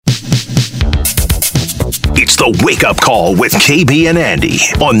The Wake Up Call with KB and Andy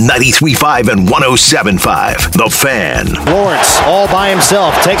on 93.5 and 107.5. The Fan. Lawrence all by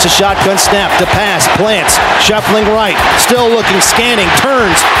himself takes a shotgun snap to pass, plants, shuffling right, still looking, scanning,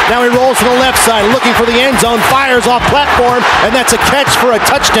 turns. Now he rolls to the left side, looking for the end zone, fires off platform, and that's a catch for a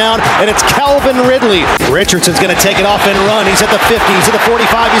touchdown, and it's Calvin Ridley. Richardson's going to take it off and run. He's at the 50, he's at the 45,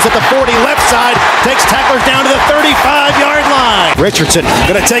 he's at the 40, left side, takes tacklers down to the 35-yard line. Richardson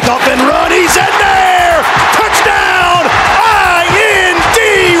going to take off and run. He's in there! Touchdown!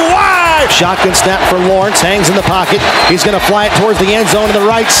 I-N-D-Y! Shotgun snap for Lawrence, hangs in the pocket. He's going to fly it towards the end zone to the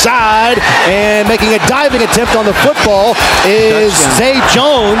right side, and making a diving attempt on the football is Zay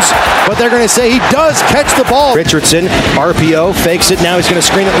Jones, but they're going to say he does catch the ball. Richardson, RPO, fakes it. Now he's going to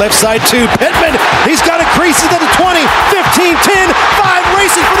screen it left side to Pittman. He's got a crease into the 20, 15, 10, 5,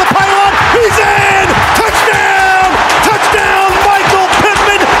 racing for the pylon. He's in! Touchdown! Touchdown, Michael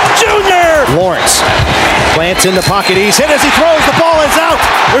Pittman Jr. Lawrence plants in the pocket. He's hit as he throws. The ball is out.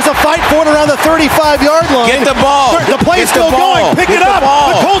 There's a fight for it around the 35-yard line. Get the ball. The play's still going. Pick it up.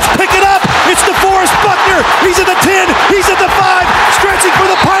 The Colts pick it up. It's DeForest Buckner. He's at the 10. He's at the 5. Stretching for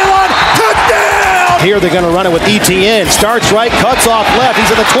the pylon. Touchdown! Here they're going to run it with ETN. Starts right, cuts off left.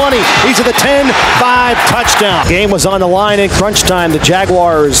 He's at the 20. He's at the 10. 5, touchdown. Game was on the line in crunch time. The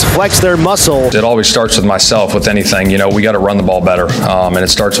Jaguars flex their muscle. It always starts with myself with anything. We got to run the ball better, and it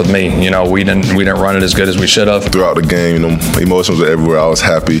starts with me. We didn't run it as good as we should have. Throughout the game, emotions were everywhere. I was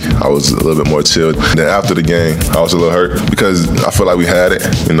happy. I was a little bit more chilled. Then after the game, I was a little hurt because I feel like we had it.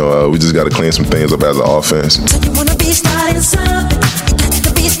 We just got to clean some things up as an offense.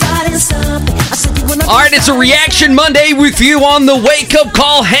 All right, it's a Reaction Monday with you on the Wake Up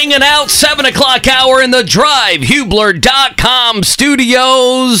Call, hanging out 7 o'clock hour in the DriveHubler.com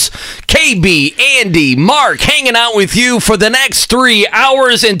studios. KB, Andy, Mark, hanging out with you for the next 3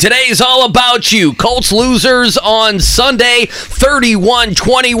 hours, and today's all about you. Colts losers on Sunday,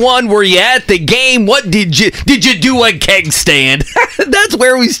 31-21. Were you at the game? What did you do a keg stand? That's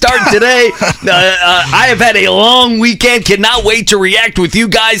where we start today. I have had a long weekend. Cannot wait to react with you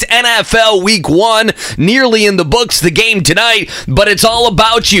guys. NFL Week 1 nearly in the books. The game tonight, but it's all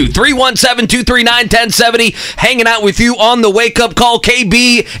about you. 317-239-1070. Hanging out with you on the Wake Up Call.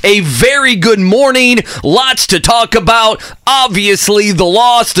 KB, a very good morning. Lots to talk about. Obviously, the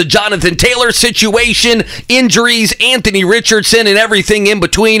loss, the Jonathan Taylor situation, injuries, Anthony Richardson, and everything in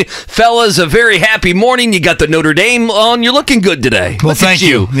between. Fellas, a very happy morning. You got the Notre Dame on. You're looking good today. Well, thank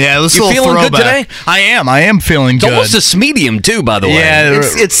you. Yeah, this you feeling throwback. Good today? I am feeling good. It's almost a medium too, by the way. Yeah,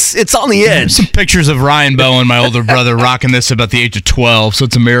 it's on the edge. Some pictures of Ryan Bowen, my older brother, rocking this about the age of 12. So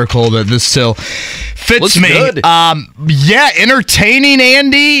it's a miracle that this still fits Looks me. Good. Yeah, entertaining,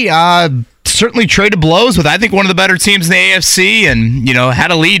 Andy. Certainly traded blows with, I think, one of the better teams in the AFC, and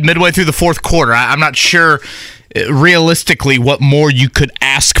had a lead midway through the fourth quarter. I'm not sure realistically what more you could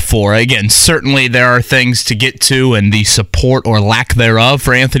ask for. Again, certainly there are things to get to, and the support or lack thereof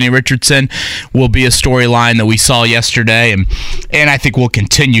for Anthony Richardson will be a storyline that we saw yesterday, and I think we'll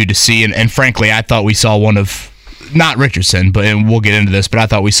continue to see. And frankly, I thought we saw one of, not Richardson, and we'll get into this, but I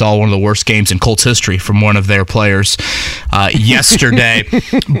thought we saw one of the worst games in Colts history from one of their players yesterday.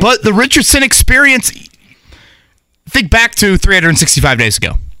 But the Richardson experience, think back to 365 days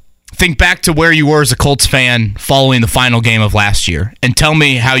ago. Think back to where you were as a Colts fan following the final game of last year, and tell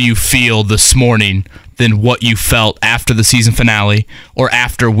me how you feel this morning than what you felt after the season finale or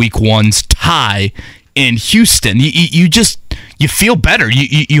after Week 1's tie in Houston. You feel better.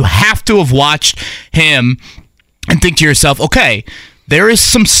 You have to have watched him and think to yourself, okay, there is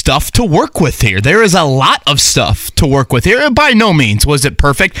some stuff to work with here. There is a lot of stuff to work with here. By no means was it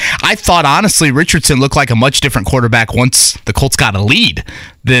perfect. I thought, honestly, Richardson looked like a much different quarterback once the Colts got a lead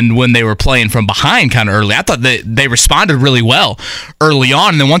than when they were playing from behind kind of early. I thought they responded really well early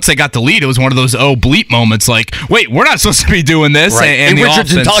on, and then once they got the lead, it was one of those bleep moments like, wait, we're not supposed to be doing this. Right. And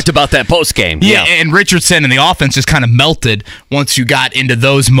Richardson talked about that post-game. Yeah, and Richardson and the offense just kind of melted once you got into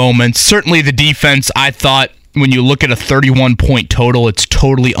those moments. Certainly the defense, I thought, when you look at a 31-point total, it's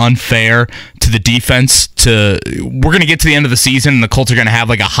totally unfair to the defense. We're going to get to the end of the season, and the Colts are going to have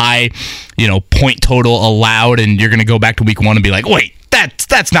like a high, point total allowed, and you're going to go back to Week 1 and be like, wait,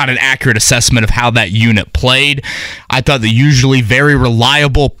 that's not an accurate assessment of how that unit played. I thought the usually very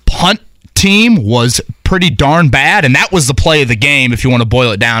reliable punt team was pretty darn bad, and that was the play of the game, if you want to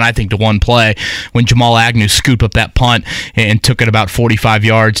boil it down, I think, to one play, when Jamal Agnew scooped up that punt and took it about 45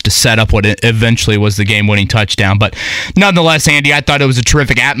 yards to set up what eventually was the game-winning touchdown. But nonetheless, Andy, I thought it was a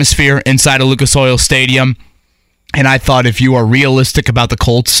terrific atmosphere inside of Lucas Oil Stadium. And I thought if you are realistic about the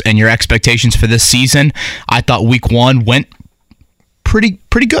Colts and your expectations for this season, I thought Week 1 went pretty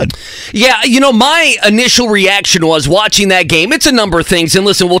pretty good. Yeah, my initial reaction was watching that game. It's a number of things. And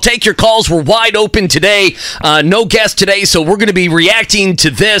listen, we'll take your calls. We're wide open today. No guest today, so we're going to be reacting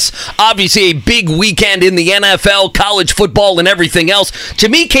to this. Obviously, a big weekend in the NFL, college football, and everything else. To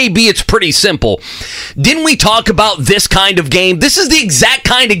me, KB, it's pretty simple. Didn't we talk about this kind of game? This is the exact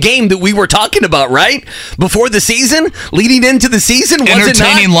kind of game that we were talking about, right? Before the season? Leading into the season? Was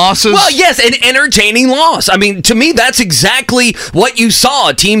entertaining it not? Losses? Well, yes, an entertaining loss. I mean, to me, that's exactly what you saw.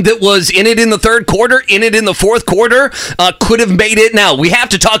 A team that was in it in the third quarter, in it in the fourth quarter, could have made it. Now, we have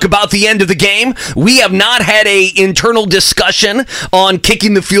to talk about the end of the game. We have not had a internal discussion on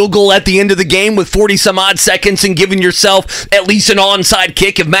kicking the field goal at the end of the game with 40-some-odd seconds and giving yourself at least an onside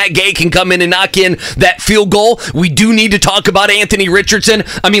kick. If Matt Gay can come in and knock in that field goal, we do need to talk about Anthony Richardson.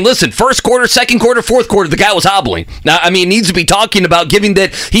 I mean, listen, first quarter, second quarter, fourth quarter, the guy was hobbling. Now, I mean, needs to be talking about giving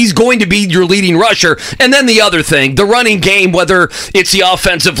that he's going to be your leading rusher. And then the other thing, the running game, whether it's the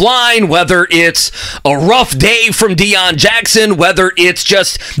offensive line, whether it's a rough day from Deion Jackson, whether it's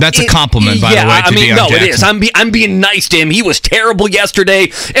just... That's a compliment, by the way, to Deion Jackson. It is. I'm being nice to him. He was terrible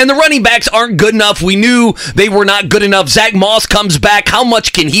yesterday, and the running backs aren't good enough. We knew they were not good enough. Zach Moss comes back. How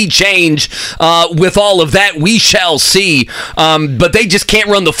much can he change with all of that? We shall see. But they just can't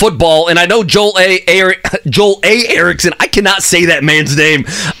run the football, and I know Joel A. Erickson, I cannot say that man's name.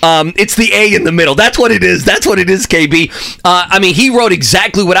 It's the A in the middle. That's what it is. That's what it is, KB. I mean, he wrote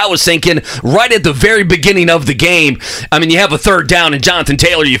exactly what I was thinking right at the very beginning of the game. I mean, you have a third down, and Jonathan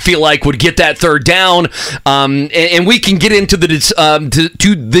Taylor, you feel like, would get that third down. And we can get into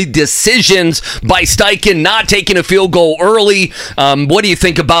the decisions by Steichen not taking a field goal early. What do you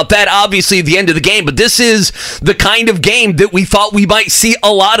think about that? Obviously, at the end of the game, but this is the kind of game that we thought we might see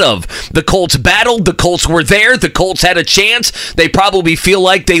a lot of. The Colts battled. The Colts were there. The Colts had a chance. They probably feel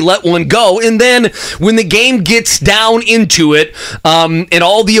like they let one go. And then when the game gets down into it, and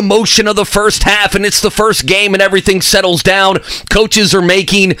all the emotion of the first half, and it's the first game and everything settles down, coaches are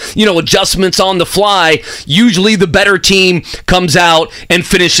making, adjustments on the fly. Usually the better team comes out and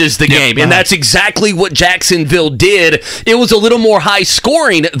finishes the game. And that's exactly what Jacksonville did. It was a little more high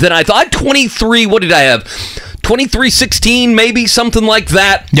scoring than I thought. 23, what did I have? 23-16, maybe, something like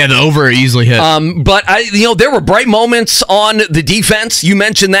that. Yeah, the over easily hit. But there were bright moments on the defense. You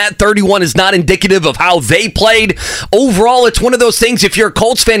mentioned that 31 is not indicative of how they played. Overall, it's one of those things. If you're a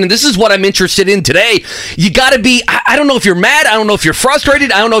Colts fan, and this is what I'm interested in today, you got to be. I don't know if you're mad. I don't know if you're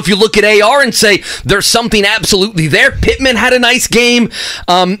frustrated. I don't know if you look at AR and say there's something absolutely there. Pittman had a nice game.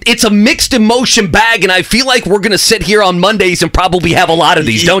 It's a mixed emotion bag, and I feel like we're going to sit here on Mondays and probably have a lot of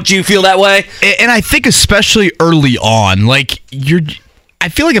these. Don't you feel that way? And I think especially early on, I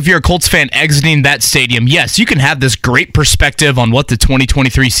feel like if you're a Colts fan exiting that stadium, yes, you can have this great perspective on what the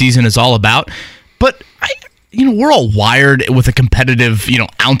 2023 season is all about, but we're all wired with a competitive,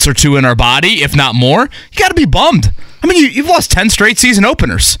 ounce or two in our body, if not more. You got to be bummed. I mean, you've lost 10 straight season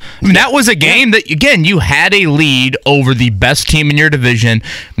openers. I mean, that was a game that, again, you had a lead over the best team in your division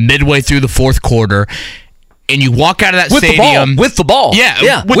midway through the fourth quarter, and you walk out of that stadium with the ball.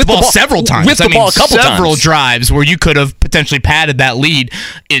 Yeah, with the ball several times. With the ball a couple times. Several drives where you could have potentially padded that lead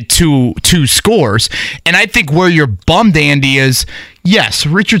to two scores. And I think where you're bummed, Andy, is, yes,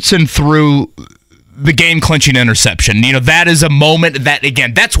 Richardson threw the game-clinching interception. That is a moment that,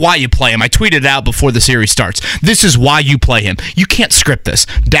 again, that's why you play him. I tweeted it out before the series starts. This is why you play him. You can't script this.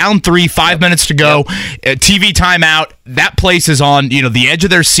 Down 3, 5 minutes to go, TV timeout, that place is on, the edge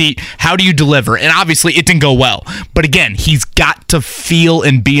of their seat. How do you deliver? And obviously, it didn't go well. But again, he's got to feel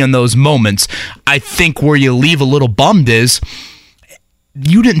and be in those moments. I think where you leave a little bummed is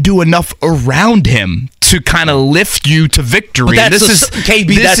you didn't do enough around him to kind of lift you to victory. That's the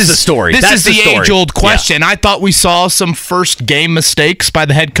story. This is the age-old question. Yeah. I thought we saw some first-game mistakes by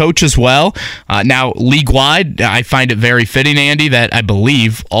the head coach as well. Now, league-wide, I find it very fitting, Andy, that I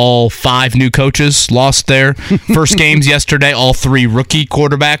believe all 5 new coaches lost their first games yesterday. All 3 rookie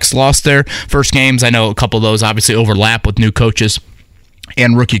quarterbacks lost their first games. I know a couple of those obviously overlap with new coaches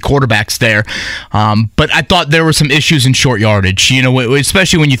and rookie quarterbacks there. But I thought there were some issues in short yardage,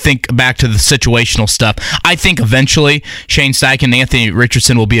 especially when you think back to the situational stuff. I think eventually Shane Steichen and Anthony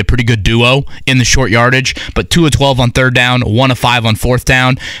Richardson will be a pretty good duo in the short yardage, but 2 of 12 on third down, 1 of 5 on fourth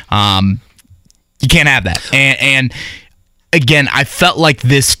down. You can't have that. And again, I felt like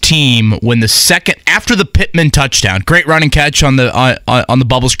this team, when after the Pittman touchdown, great running catch on the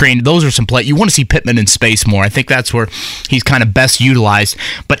bubble screen. Those are some play. You want to see Pittman in space more. I think that's where he's kind of best utilized.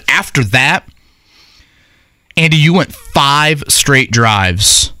 But after that, Andy, you went 5 straight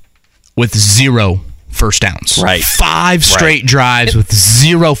drives with 0 first downs. Right. 5 straight drives with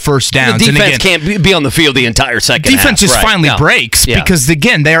 0 first downs. The defense can't be on the field the entire second defense half. just finally breaks because,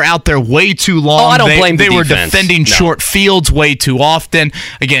 again, they're out there way too long. Oh, I don't blame the defense. They were defense. defending short fields way too often.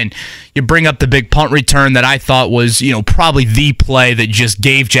 Again, you bring up the big punt return that I thought was, probably the play that just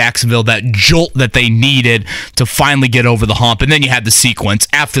gave Jacksonville that jolt that they needed to finally get over the hump. And then you had the sequence.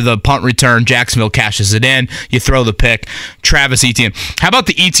 After the punt return, Jacksonville cashes it in. You throw the pick. Travis Etienne. How about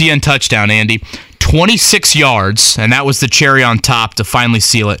the Etienne touchdown, Andy? 26 yards, and that was the cherry on top to finally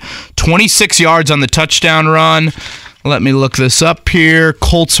seal it. 26 yards on the touchdown run. Let me look this up here.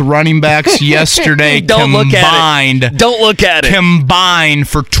 Colts running backs yesterday combined. Don't look at it. Combined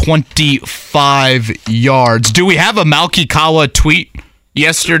for 25 yards. Do we have a Malky Kawa tweet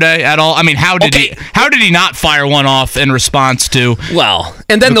yesterday at all? I mean, how did he not fire one off in response to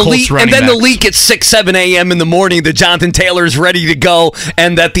and then the leak backs? At 6-7 a.m. in the morning that Jonathan Taylor's ready to go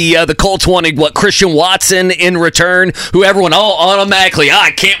and that the Colts wanted Christian Watson in return, who everyone automatically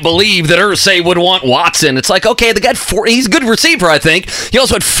I can't believe that Irsay would want Watson. It's like, okay, the guy he's a good receiver, I think. He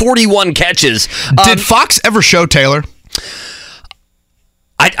also had 41 catches. Did Fox ever show Taylor?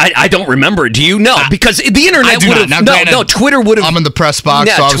 I don't remember. Do you know? Because the internet would have. No, Twitter would have. I'm in the press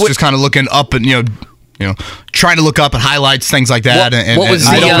box, so I was just kind of looking up and trying to look up at highlights, things like that.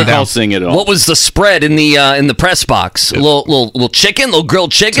 I don't recall seeing it at all. What was the spread in the press box? Little chicken, little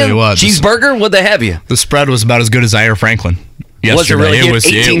grilled chicken, cheeseburger. What'd they have you? The spread was about as good as Zaire Franklin. Yesterday. Was it really? It was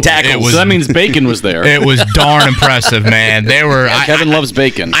 18 tackles. So that means bacon was there. It was darn impressive, man. They were. Kevin loves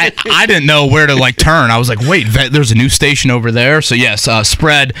bacon. I didn't know where to turn. I was like, wait, there's a news station over there. So yes,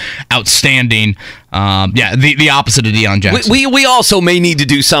 spread outstanding. The opposite of Deion Jackson. We also may need to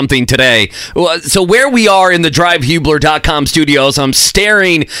do something today. So where we are in the DriveHubler.com studios, I'm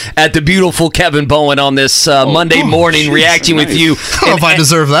staring at the beautiful Kevin Bowen on this Monday morning, reacting with you. I don't know if I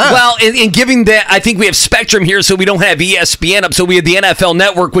deserve that. Well, and given that I think we have Spectrum here, so we don't have ESPN up, so we have the NFL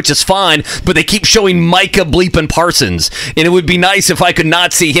Network, which is fine, but they keep showing Micah bleeping Parsons, and it would be nice if I could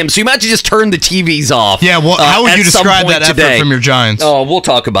not see him. So you might just turn the TVs off. Yeah, well, how would you describe that effort from your Giants? Oh, we'll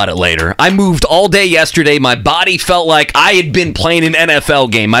talk about it later. I moved all day yesterday. My body felt like I had been playing an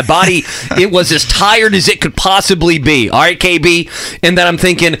NFL game. My body, it was as tired as it could possibly be. All right, KB? And then I'm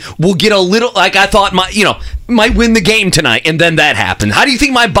thinking, we'll get a little, like I thought might win the game tonight, and then that happened. How do you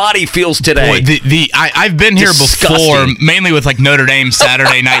think my body feels today? Boy, I've been here before, mainly with Notre Dame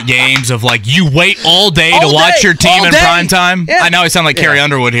Saturday night games of you wait all day to watch your team in prime time. Yeah. I know I sound like Carrie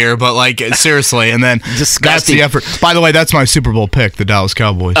Underwood here, but seriously, and then that's the effort. By the way, that's my Super Bowl pick, the Dallas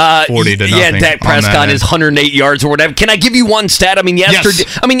Cowboys, 40-0. Yeah, Dak Prescott is 108 yards or whatever. Can I give you one stat?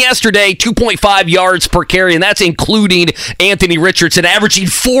 Yesterday, 2.5 yards per carry, and that's including Anthony Richardson averaging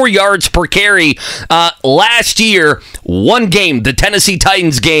 4 yards per carry. Last year, one game, the Tennessee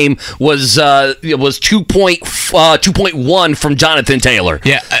Titans game, was 2.1 from Jonathan Taylor.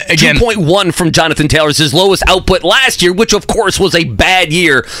 Yeah, again, 2.1 from Jonathan Taylor is his lowest output last year, which of course was a bad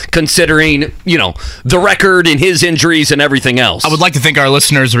year considering the record and his injuries and everything else. I would like to think our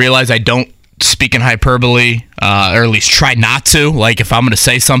listeners realize I don't speak in hyperbole, or at least try not to. If I'm going to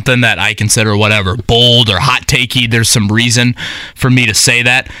say something that I consider bold or hot takey, there's some reason for me to say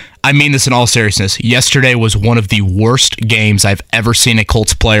that. I mean this in all seriousness. Yesterday was one of the worst games I've ever seen a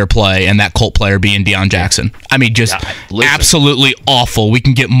Colts player play, and that Colt player being Deion Jackson. I mean, just absolutely awful. We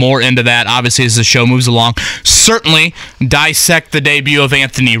can get more into that, obviously, as the show moves along. Certainly dissect the debut of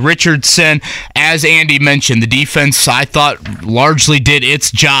Anthony Richardson. As Andy mentioned, the defense, I thought, largely did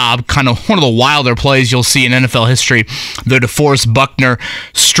its job. Kind of one of the wilder plays you'll see in NFL history. The DeForest Buckner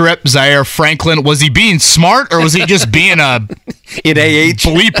strip Zaire Franklin. Was he being smart, or was he just being a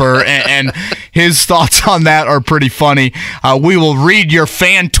bleeper? And his thoughts on that are pretty funny. We will read your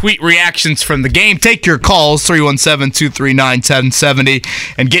fan tweet reactions from the game. Take your calls, 317-239-1070,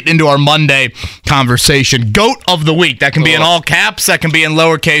 and get into our Monday conversation. GOAT of the week. That can be in all caps. That can be in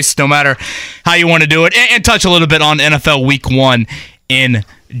lowercase, no matter how you want to do it. And touch a little bit on NFL Week 1 in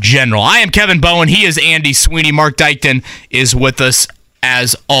general. I am Kevin Bowen. He is Andy Sweeney. Mark Dykton is with us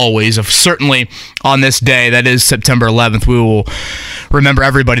as always. Certainly on this day, that is September 11th, we will remember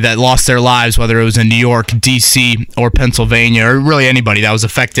everybody that lost their lives, whether it was in New York, D.C., or Pennsylvania, or really anybody that was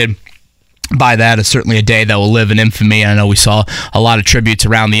affected by that. Is certainly a day that will live in infamy. I know we saw a lot of tributes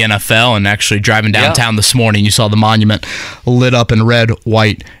around the NFL, and actually driving downtown this morning, you saw the monument lit up in red,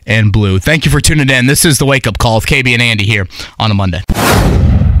 white, and blue. Thank you for tuning in. This is the Wake Up Call with KB and Andy here on a Monday.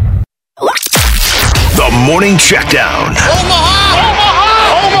 The Morning Checkdown.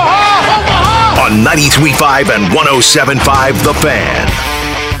 On 93.5 and 107.5 The Fan.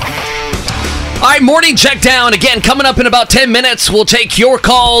 All right, morning check down. Again, coming up in about 10 minutes. We'll take your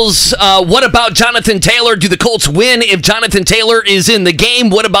calls. What about Jonathan Taylor? Do the Colts win if Jonathan Taylor is in the game?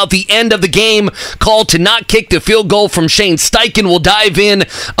 What about the end of the game call to not kick the field goal from Shane Steichen? We'll dive in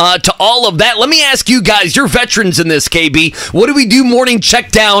to all of that. Let me ask you guys, you're veterans in this, KB. What do we do morning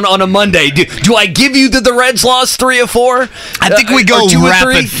check down on a Monday? Do I give you that the Reds lost 3 of 4? I think we go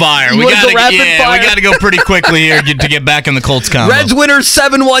rapid fire. We got to go pretty quickly here to get back in the Colts combo. Reds winners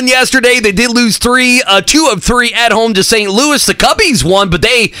 7-1 yesterday. They did lose 2 of 3 at home to St. Louis. The Cubbies won, but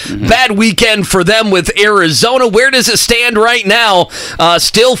bad weekend for them with Arizona. Where does it stand right now?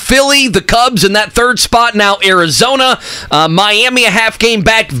 Still Philly, the Cubs in that third spot. Now Arizona, Miami a half game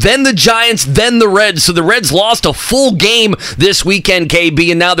back, then the Giants, then the Reds. So the Reds lost a full game this weekend, KB,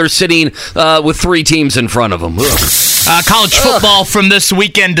 and now they're sitting with 3 teams in front of them. College football from this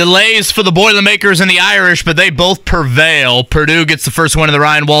weekend. Delays for the Boilermakers and the Irish, but they both prevail. Purdue gets the first win of the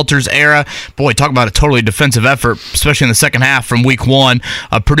Ryan Walters era. Boy, talk about a totally defensive effort, especially in the second half from week 1.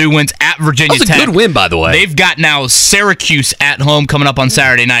 Purdue wins at Virginia Tech. That was a good win, by the way. They've got now Syracuse at home coming up on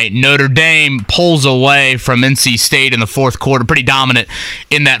Saturday night. Notre Dame pulls away from NC State in the fourth quarter. Pretty dominant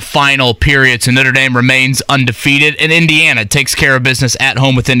in that final period, so Notre Dame remains undefeated. And Indiana takes care of business at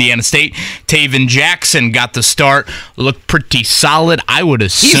home with Indiana State. Taven Jackson got the start. Looked pretty solid, I would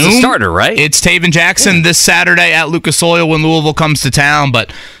assume. He's the starter, right? It's Taven Jackson this Saturday at Lucas Oil when Louisville comes to town,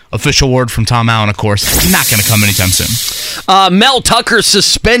 but official word from Tom Allen, of course, not going to come anytime soon. Mel Tucker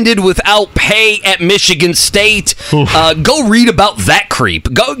suspended without pay at Michigan State. Go read about that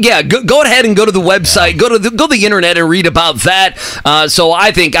creep. Go ahead and go to the website. Go to the internet and read about that. So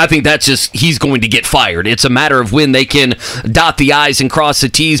I think that's just he's going to get fired. It's a matter of when they can dot the I's and cross the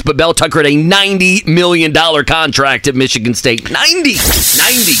T's. But Mel Tucker had a $90 million contract at Michigan State. 90.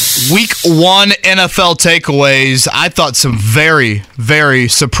 Week 1 NFL takeaways. I thought some very, very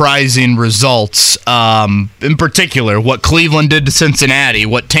surprising results. In particular, what Cleveland did to Cincinnati,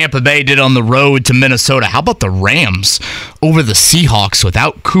 what Tampa Bay did on the road to Minnesota. How about the Rams over the Seahawks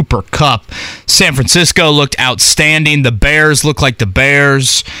without Cooper Kupp? San Francisco looked outstanding. The Bears looked like the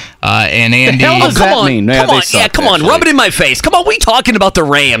Bears. And Andy, the hell does that mean? Come on, rub it in my face. Come on, we talking about the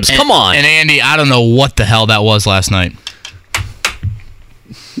Rams. Come on. And Andy, I don't know what the hell that was last night.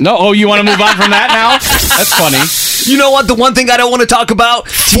 No, you want to move on from that now? That's funny. You know what? The one thing I don't want to talk about,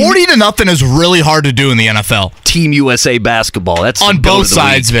 40-0 is really hard to do in the NFL. Team USA basketball. That's on both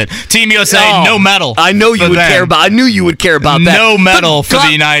sides of it. Team USA, no medal. I know you would care about. I knew you would care about that. No medal for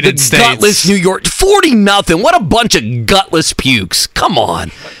the United States. Gutless New York, 40-0. What a bunch of gutless pukes. Come on.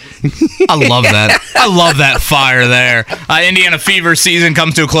 I love that. I love that fire there. Indiana Fever season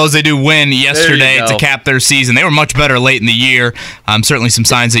comes to a close. They do win yesterday to cap their season. They were much better late in the year. Certainly some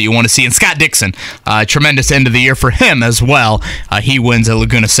signs that you want to see. And Scott Dixon, tremendous end of the year for him as well. He wins at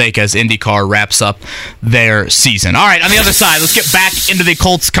Laguna Seca as IndyCar wraps up their season. All right, on the other side, let's get back into the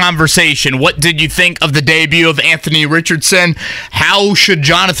Colts conversation. What did you think of the debut of Anthony Richardson? How should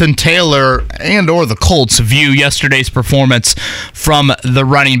Jonathan Taylor and or the Colts view yesterday's performance from the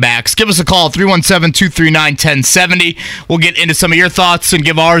running back? Give us a call, 317-239-1070. We'll get into some of your thoughts and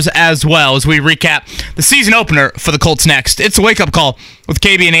give ours as well as we recap the season opener for the Colts next. It's a wake-up call with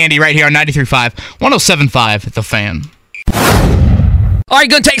KB and Andy right here on 93.5, 107.5 The Fan. All right,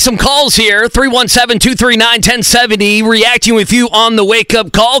 going to take some calls here. 317-239-1070. Reacting with you on the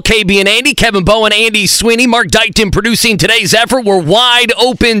wake-up call. KB and Andy, Kevin Bowen, Andy Sweeney, Mark Dykton producing today's effort. We're wide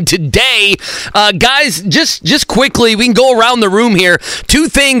open today. Guys, just quickly, we can go around the room here. 2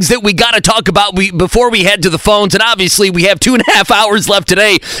 things that we got to talk about before we head to the phones, and obviously we have 2.5 hours left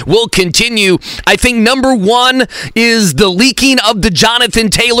today. We'll continue. I think number 1 is the leaking of the Jonathan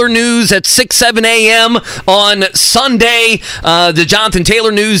Taylor news at 6-7 a.m. on Sunday. The Jonathan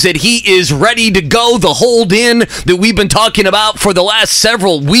Taylor news that he is ready to go, the hold in that we've been talking about for the last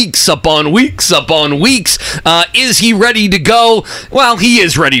several weeks upon weeks. Is he ready to go? Well, he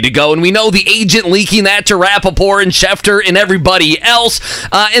is ready to go, and we know the agent leaking that to Rappaport and Schefter and everybody else.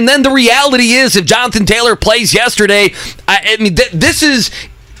 And then the reality is, if Jonathan Taylor plays yesterday, I mean, this is...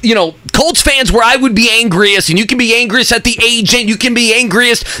 Colts fans where I would be angriest, and you can be angriest at the agent, you can be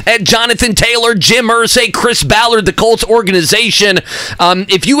angriest at Jonathan Taylor, Jim Irsay, Chris Ballard, the Colts organization.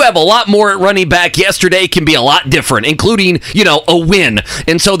 If you have a lot more at running back, yesterday can be a lot different, including, a win.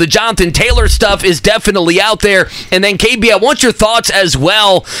 And so the Jonathan Taylor stuff is definitely out there. And then, KB, I want your thoughts as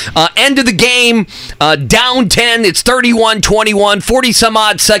well. End of the game, down 10, it's 31-21,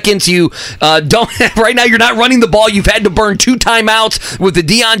 40-some-odd seconds. You don't right now, you're not running the ball. You've had to burn 2 timeouts with the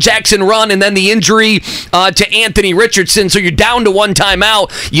Deion Jackson and run, and then the injury to Anthony Richardson, so you're down to one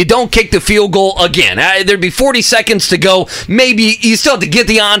timeout. You don't kick the field goal again. There'd be 40 seconds to go. Maybe you still have to get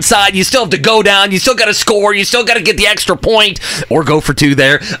the onside. You still have to go down. You still got to score. You still got to get the extra point or go for two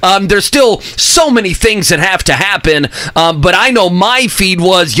there. There's still so many things that have to happen, but I know my feed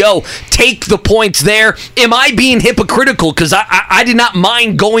was, take the points there. Am I being hypocritical? Because I did not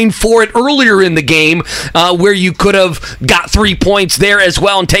mind going for it earlier in the game where you could have got 3 points there as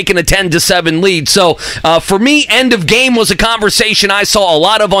well and taken a 10-7 lead. So for me, end of game was a conversation I saw a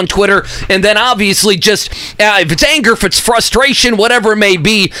lot of on Twitter, and then obviously just if it's anger, if it's frustration, whatever it may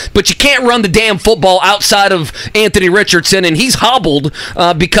be, but you can't run the damn football outside of Anthony Richardson, and he's hobbled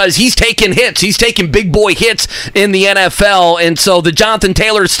because he's taking hits. He's taking big boy hits in the NFL, and so the Jonathan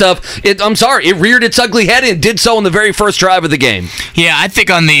Taylor stuff, it reared its ugly head and did so in the very first drive of the game. Yeah, I think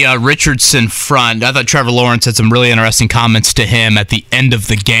on the Richardson front, I thought Trevor Lawrence had some really interesting comments to him at the end of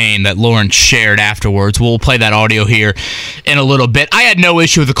the game that Lawrence shared afterwards. We'll play that audio here in a little bit. I had no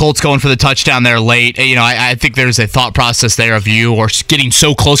issue with the Colts going for the touchdown there late. I think there's a thought process there of you or getting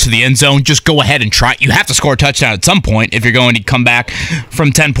so close to the end zone, just go ahead and try. You have to score a touchdown at some point if you're going to come back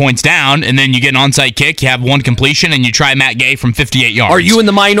from 10 points down, and then you get an onside kick, you have one completion, and you try Matt Gay from 58 yards. Are you in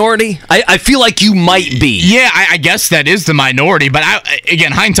the minority? I feel like you might be. Yeah, I guess that is the minority, but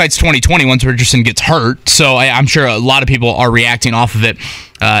again, hindsight's 20/20 once Richardson gets hurt, so I'm sure a lot of people are reacting off of it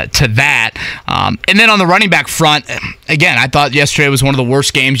to that. And then on the running back front, again, I thought yesterday was one of the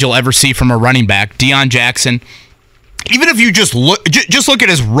worst games you'll ever see from a running back. Deion Jackson, even if you just look at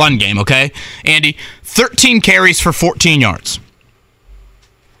his run game, okay, Andy, 13 carries for 14 yards.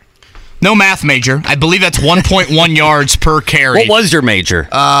 No math major. I believe that's 1.1 yards per carry. What was your major?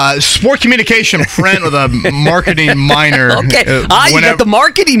 Sport communication print with a marketing minor. Okay. You got the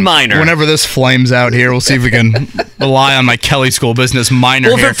marketing minor. Whenever this flames out here, we'll see if we can rely on my Kelly School business minor.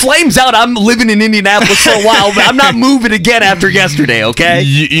 Well, if it flames out, I'm living in Indianapolis for a while, but I'm not moving again after yesterday, okay?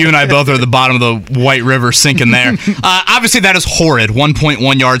 You and I both are at the bottom of the White River sinking there. Obviously, that is horrid.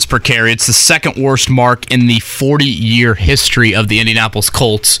 1.1 yards per carry. It's the second worst mark in the 40-year history of the Indianapolis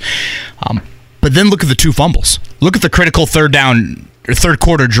Colts. But then look at the two fumbles. Look at the critical third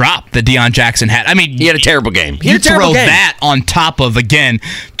quarter drop that Deion Jackson had. I mean, he had a terrible game. You throw that on top of, again,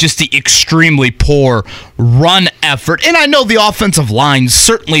 just the extremely poor run effort. And I know the offensive line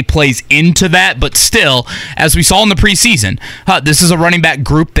certainly plays into that, but still, as we saw in the preseason, this is a running back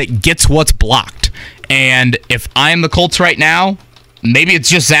group that gets what's blocked. And if I am the Colts right now, maybe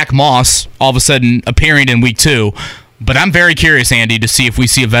it's just Zach Moss all of a sudden appearing in week 2. But I'm very curious, Andy, to see if we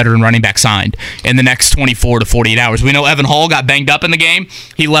see a veteran running back signed in the next 24 to 48 hours. We know Evan Hall got banged up in the game.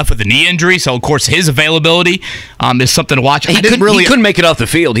 He left with a knee injury, so, of course, his availability is something to watch. He couldn't make it off the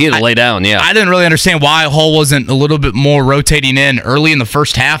field. He had to lay down, yeah. I didn't really understand why Hall wasn't a little bit more rotating in early in the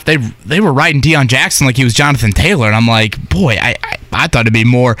first half. They were riding Deion Jackson like he was Jonathan Taylor, and I'm like, boy, I thought it'd be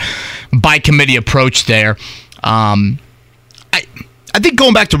more by-committee approach there. I think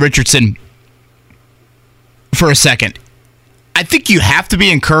going back to Richardson for a second, I think you have to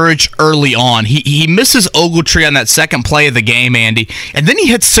be encouraged early on. He misses Ogletree on that second play of the game, Andy, and then he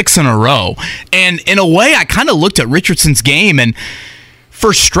hits 6 in a row. And in a way, I kind of looked at Richardson's game, and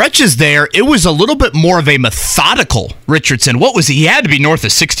for stretches there, it was a little bit more of a methodical Richardson. What was he? He had to be north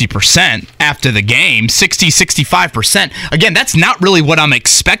of 60% after the game, 60, 65%. Again, that's not really what I'm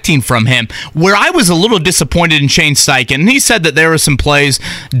expecting from him. Where I was a little disappointed in Shane Steichen, and he said that there were some plays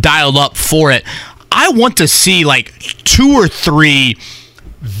dialed up for it. I want to see like 2 or 3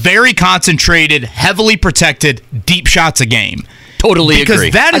 very concentrated, heavily protected, deep shots a game. Totally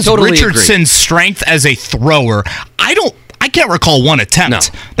agree. Because that is Richardson's strength as a thrower. I can't recall one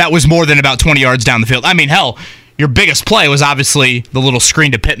attempt that was more than about 20 yards down the field. I mean, hell, your biggest play was obviously the little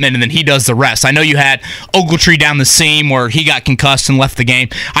screen to Pittman, and then he does the rest. I know you had Ogletree down the seam where he got concussed and left the game.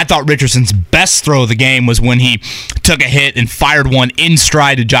 I thought Richardson's best throw of the game was when he took a hit and fired one in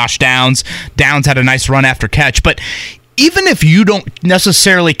stride to Josh Downs. Downs had a nice run after catch. But even if you don't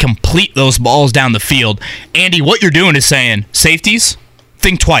necessarily complete those balls down the field, Andy, what you're doing is saying, safeties,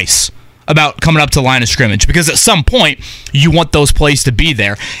 think twice about coming up to the line of scrimmage, because at some point you want those plays to be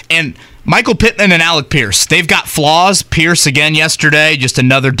there. And Michael Pittman and Alec Pierce, they've got flaws. Pierce, again, yesterday, just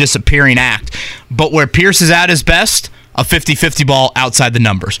another disappearing act. But where Pierce is at his best, a 50-50 ball outside the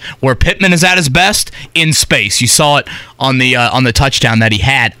numbers. Where Pittman is at his best, in space. You saw it on the touchdown that he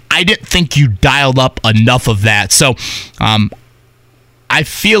had. I didn't think you dialed up enough of that. So I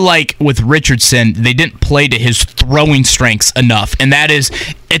feel like with Richardson, they didn't play to his throwing strengths enough, and that is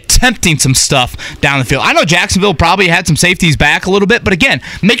attempting some stuff down the field. I know Jacksonville probably had some safeties back a little bit, but again,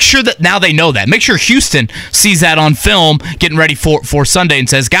 make sure that now they know that. Make sure Houston sees that on film, getting ready for Sunday, and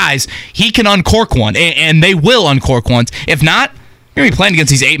says, guys, he can uncork one, and they will uncork ones. If not, you're going to be playing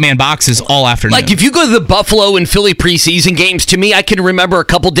against these 8-man boxes all afternoon. Like, if you go to the Buffalo and Philly preseason games, to me, I can remember a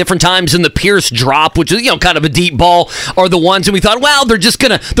couple different times in the Pierce drop, which is, kind of a deep ball, are the ones, and we thought, well, they're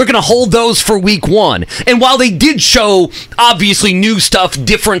gonna hold those for week one. And while they did show, obviously, new stuff,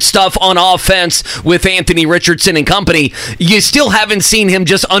 different stuff on offense with Anthony Richardson and company, you still haven't seen him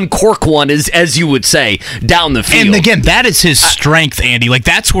just uncork one, as you would say, down the field. And again, that is his strength, Andy. Like,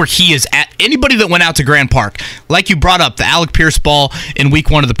 that's where he is at. Anybody that went out to Grand Park, like you brought up, the Alec Pierce ball in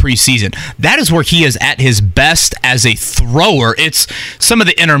week 1 of the preseason, that is where he is at his best as a thrower. It's some of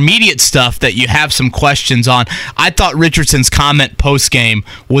the intermediate stuff that you have some questions on. I thought Richardson's comment post-game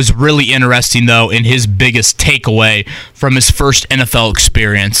was really interesting, though, in his biggest takeaway from his first NFL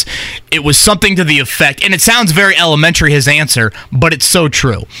experience. It was something to the effect, and it sounds very elementary, his answer, but it's so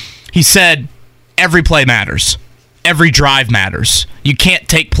true. He said, every play matters. Every drive matters. You can't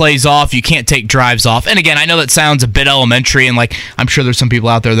take plays off. You can't take drives off. And again, I know that sounds a bit elementary, and like I'm sure there's some people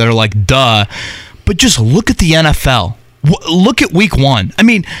out there that are like, duh. But just look at the NFL. Look at week 1. I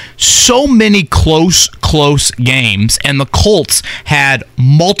mean, so many close games, and the Colts had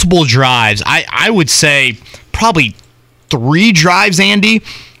multiple drives. I would say probably 3 drives, Andy,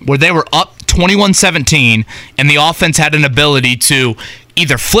 where they were up 21-17, and the offense had an ability to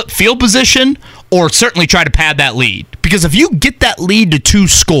either flip field position or certainly try to pad that lead. Because if you get that lead to 2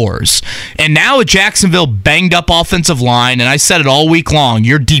 scores, and now a Jacksonville banged-up offensive line, and I said it all week long,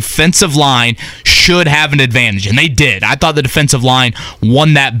 your defensive line should have an advantage, and they did. I thought the defensive line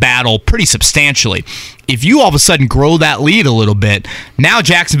won that battle pretty substantially. If you all of a sudden grow that lead a little bit, now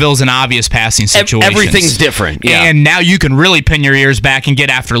Jacksonville's an obvious passing situation. Everything's different, yeah. And now you can really pin your ears back and get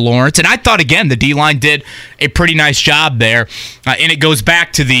after Lawrence. And I thought, again, the D-line did a pretty nice job there. And it goes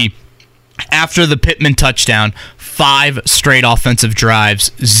back to after the Pittman touchdown, 5 straight offensive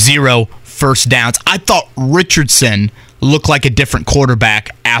drives, 0 first downs. I thought Richardson looked like a different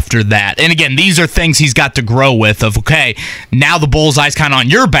quarterback after that. And again, these are things he's got to grow with of, okay, now the bullseye's kind of on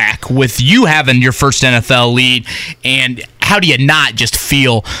your back with you having your first NFL lead, and how do you not just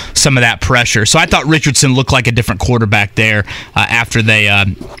feel some of that pressure? So I thought Richardson looked like a different quarterback there after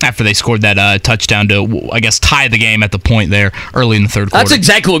they scored that touchdown to, I guess, tie the game at the point there early in the third quarter. That's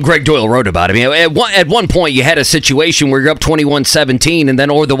exactly what Greg Doyle wrote about. I mean, at one point you had a situation where you're up 21-17, and then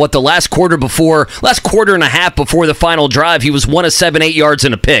the last quarter and a half before the final drive, he was 1 of 7, 8 yards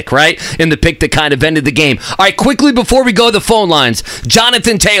in a pick, right? In the pick that kind of ended the game. All right, quickly before we go to the phone lines,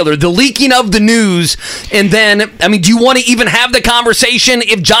 Jonathan Taylor, the leaking of the news, and then, I mean, do you want to even have the conversation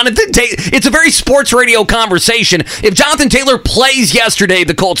if Jonathan Taylor, it's a very sports radio conversation, if Jonathan Taylor plays yesterday,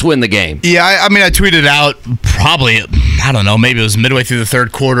 the Colts win the game? Yeah, I mean, I tweeted out probably, I don't know, maybe it was midway through the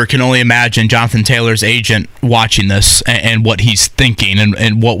third quarter. Can only imagine Jonathan Taylor's agent watching this and what he's thinking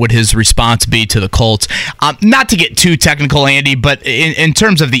and what would his response be to the Colts. Not to get too technical, Andy, but in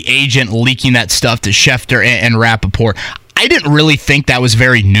terms of the agent leaking that stuff to Schefter and Rappaport, I didn't really think that was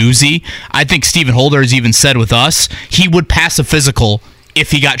very newsy. I think Stephen Holder has even said with us he would pass a physical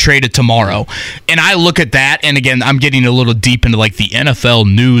if he got traded tomorrow. And I look at that, and again, I'm getting a little deep into like the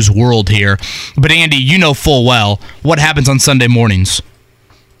NFL news world here. But Andy, you know full well what happens on Sunday mornings.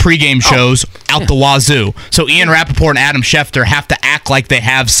 Pre-game shows out the wazoo. So Ian Rappaport and Adam Schefter have to act like they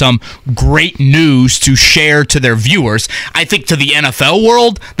have some great news to share to their viewers. I think to the NFL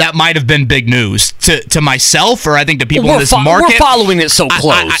world, that might have been big news. To myself, or I think to people in this market. We're following it so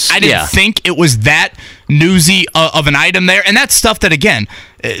close. I didn't think it was that newsy of an item there. And that's stuff that, again,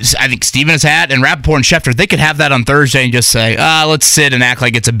 I think Steven has had, and Rappaport and Schefter, they could have that on Thursday and just say, let's sit and act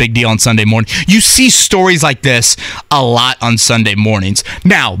like it's a big deal on Sunday morning. You see stories like this a lot on Sunday mornings.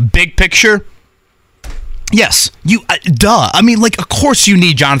 Now, big picture, yes, I mean, like, of course you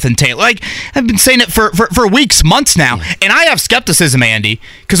need Jonathan Taylor. Like, I've been saying it for weeks, months now, and I have skepticism, Andy,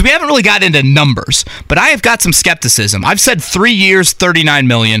 because we haven't really got into numbers, but I have got some skepticism. I've said 3 years, $39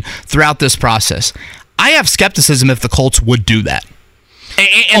 million throughout this process. I have skepticism if the Colts would do that.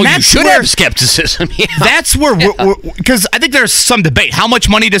 And you should have skepticism. Yeah. That's where because I think there's some debate. How much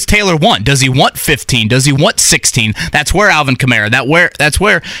money does Taylor want? Does he want 15? Does he want 16? That's where Alvin Kamara, that's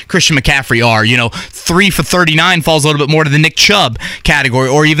where Christian McCaffrey are. 3 for 39 falls a little bit more to the Nick Chubb category,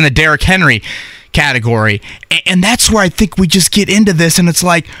 or even the Derrick Henry category. And that's where I think we just get into this, and it's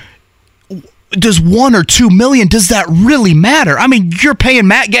like, does $1 or $2 million, does that really matter? I mean, you're paying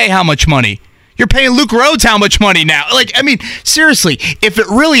Matt Gay how much money? You're paying Luke Rhodes how much money now? Like, I mean, seriously, if it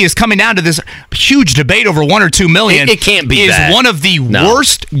really is coming down to this huge debate over $1 or $2 million, it can't be is that. one of the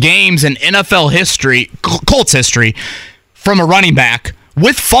worst games in NFL history, Colts history, from a running back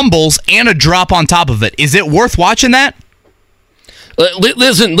with fumbles and a drop on top of it. Is it worth watching that?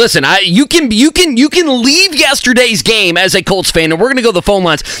 Listen. You can leave yesterday's game as a Colts fan, and we're going to go to the phone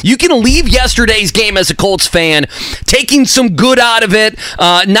lines. You can leave yesterday's game as a Colts fan, taking some good out of it,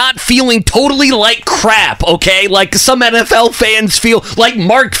 not feeling totally like crap. Okay, like some NFL fans feel, like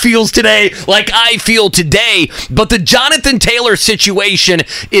Mark feels today, like I feel today. But the Jonathan Taylor situation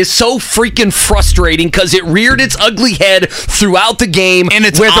is so freaking frustrating because it reared its ugly head throughout the game, and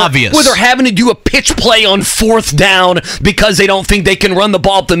it's obvious where they're having to do a pitch play on 4th down because they don't think they can run the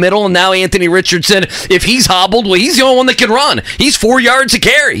ball up the middle, and now Anthony Richardson, if he's hobbled, well, he's the only one that can run. He's 4 yards to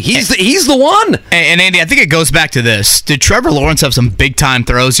carry. He's the one. And Andy, I think it goes back to this. Did Trevor Lawrence have some big-time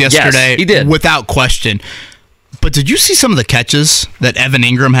throws yesterday? Yes, he did. Without question. But did you see some of the catches that Evan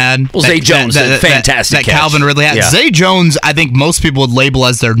Ingram had? Well, Zay Jones, fantastic that catch. Calvin Ridley had. Yeah. Zay Jones, I think most people would label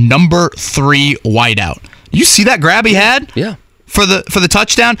as their number 3 wideout. You see that grab he had? Yeah. For the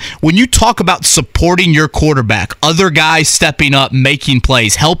touchdown, when you talk about supporting your quarterback, other guys stepping up, making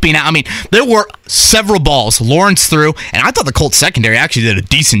plays, helping out. I mean, there were several balls Lawrence threw, and I thought the Colts secondary actually did a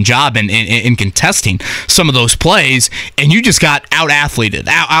decent job in contesting some of those plays, and you just got out-athleted,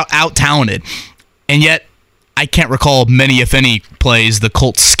 out-talented. And yet, I can't recall many, if any, plays the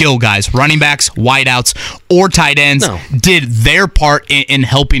Colts skill guys, running backs, wideouts, or tight ends did their part in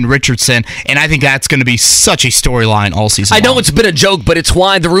helping Richardson, and I think that's going to be such a storyline all season long. I know it's been a joke, but it's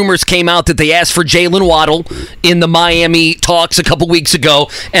why the rumors came out that they asked for Jalen Waddle in the Miami talks a couple weeks ago,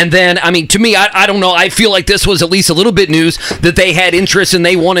 and then, I mean, to me, I don't know, I feel like this was at least a little bit news that they had interest and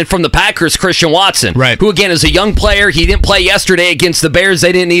they wanted from the Packers Christian Watson, right? Who, again, is a young player. He didn't play yesterday against the Bears.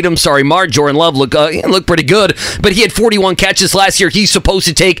 They didn't need him. Sorry, Mark. Jordan Love looked pretty good, but he had 41 catches last year. He's supposed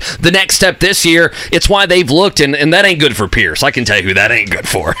to take the next step this year. It's why they've looked, and that ain't good for Pierce. I can tell you who that ain't good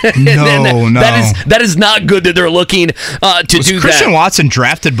for. No. That is not good that they're looking to do that. Was Christian Watson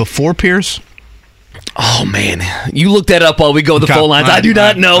drafted before Pierce? Oh, man. You look that up while we go to the phone lines. I do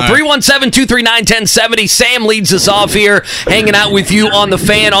not know. 317-239-1070. Sam leads us off here, hanging out with you on the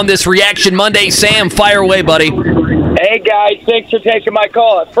Fan on this Reaction Monday. Sam, fire away, buddy. Hey, guys. Thanks for taking my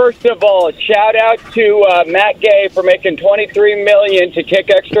call. First of all, shout out to Matt Gay for making $23 million to kick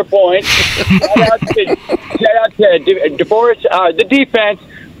extra points. shout out to DeForest, the defense,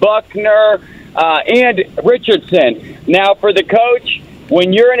 Buckner, and Richardson. Now, for the coach,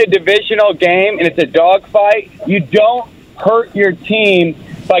 when you're in a divisional game and it's a dogfight, you don't hurt your team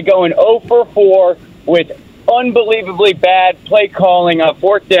by going 0 for 4 with unbelievably bad play calling on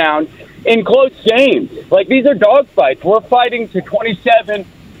 4th down in close games. Like, these are dogfights. We're fighting to 27,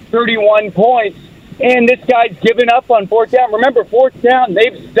 31 points, and this guy's giving up on 4th down. Remember, 4th down,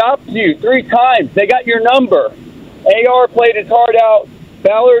 they've stopped you 3 times. They got your number. AR played his heart out.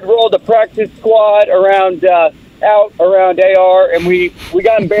 Ballard rolled a practice squad around AR, and we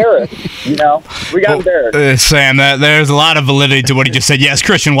got embarrassed. We got embarrassed. Sam, there's a lot of validity to what he just said. Yes,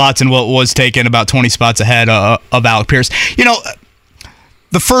 Christian Watson was taken about 20 spots ahead of Alec Pierce.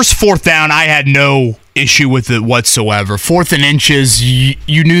 The first 4th down, I had no issue with it whatsoever. 4th and inches,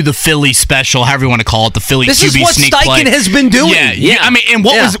 you knew the Philly special, however you want to call it, the Philly this QB is what sneak Steichen play. has been doing. Yeah. I mean, and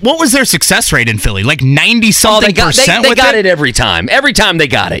what was their success rate in Philly? Like 90-something percent. They got it every time. Every time they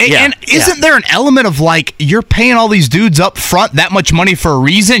got it. And isn't there an element of, like, you're paying all these dudes up front that much money for a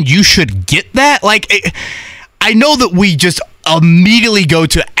reason? You should get that. Like, I know that we just immediately go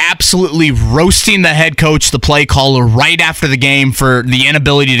to absolutely roasting the head coach, the play caller, right after the game for the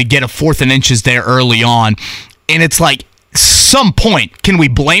inability to get a 4th and inches there early on. And it's like, some point, can we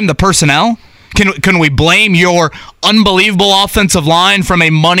blame the personnel? Can we blame your unbelievable offensive line from a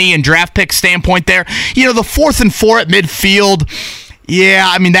money and draft pick standpoint there? The 4th and 4 at midfield, yeah,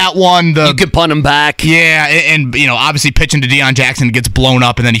 I mean, that one... you could punt him back. Yeah, and obviously pitching to Deion Jackson, gets blown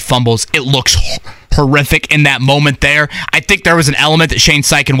up, and then he fumbles. It looks horrific in that moment there. I think there was an element that Shane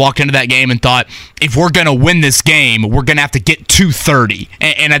Steichen walked into that game and thought, if we're going to win this game, we're going to have to get 230.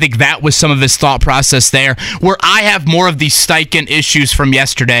 And I think that was some of his thought process there. Where I have more of these Steichen issues from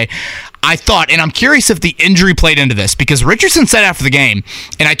yesterday, I thought, and I'm curious if the injury played into this, because Richardson said after the game,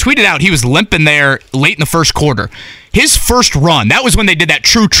 and I tweeted out he was limping there late in the first quarter. His first run, that was when they did that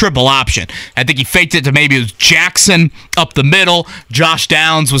true triple option. I think he faked it to maybe it was Jackson up the middle. Josh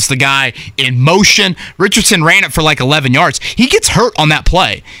Downs was the guy in motion. Richardson ran it for like 11 yards. He gets hurt on that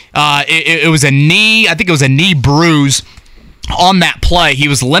play. It was a knee, I think it was a knee bruise. on that play. He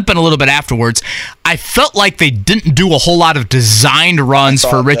was limping a little bit afterwards. I felt like they didn't do a whole lot of designed runs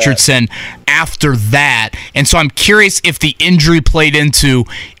for Richardson after that. And so I'm curious if the injury played into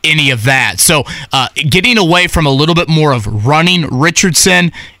any of that. So getting away from a little bit more of running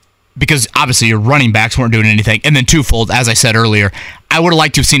Richardson, because obviously your running backs weren't doing anything. And then twofold, as I said earlier, I would have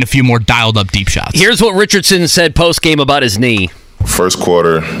liked to have seen a few more dialed up deep shots. Here's what Richardson said post-game about his knee. First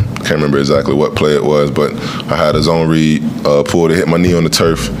quarter, can't remember exactly what play it was, but I had a zone read, pull to hit my knee on the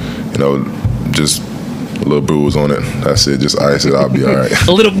turf, just a little bruise on it. That's it, just ice it, I'll be all right.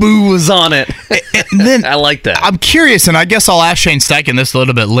 A little bruise on it. And then I like that. I'm curious, and I guess I'll ask Shane Steichen this a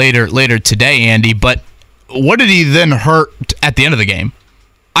little bit later today, Andy, but what did he then hurt at the end of the game?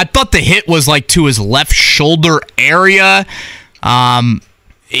 I thought the hit was like to his left shoulder area.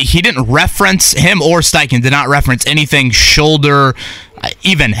 He didn't reference, him or Steichen did not reference anything shoulder,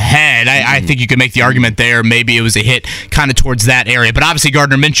 even head. I think you could make the argument there. Maybe it was a hit kind of towards that area. But obviously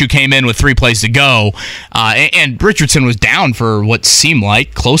Gardner Minshew came in with 3 plays to go. And Richardson was down for what seemed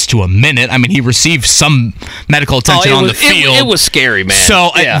like close to a minute. I mean, he received some medical attention on the field. It was scary, man.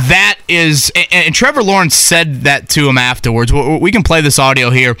 So that is, and Trevor Lawrence said that to him afterwards. We can play this audio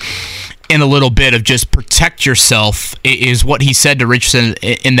here in a little bit of just protect yourself is what he said to Richardson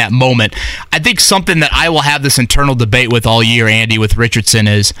in that moment. I think something that I will have this internal debate with all year, Andy, with Richardson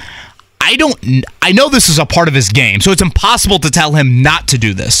is I know this is a part of his game, so it's impossible to tell him not to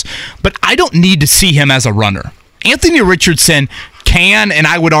do this, but I don't need to see him as a runner. Anthony Richardson can, and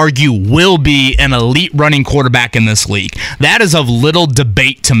I would argue will be, an elite running quarterback in this league. That is of little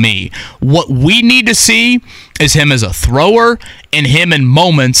debate to me. What we need to see is him as a thrower and him in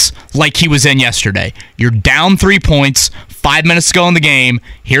moments like he was in yesterday. You're down 3 points, 5 minutes to go in the game.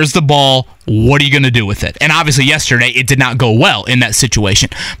 Here's the ball. What are you going to do with it? And obviously yesterday it did not go well in that situation.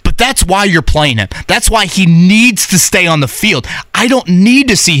 But that's why you're playing him. That's why he needs to stay on the field. I don't need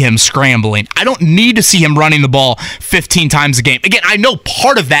to see him scrambling. I don't need to see him running the ball 15 times a game. Again, I know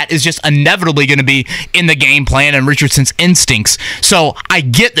part of that is just inevitably going to be in the game plan and Richardson's instincts. So I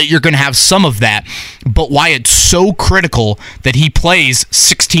get that you're going to have some of that. But why it's so critical that he plays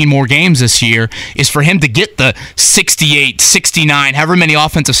 16 more games this year is for him to get the 68, 69, however many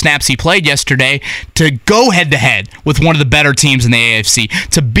offensive snaps he played yesterday, to go head-to-head with one of the better teams in the AFC,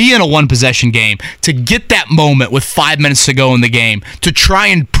 to be in a one-possession game, to get that moment with 5 minutes to go in the game, to try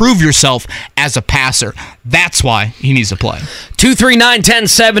and prove yourself as a passer. That's why he needs to play.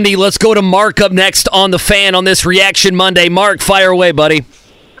 239-1070. Let's go to Mark up next on The Fan on this Reaction Monday. Mark, fire away, buddy.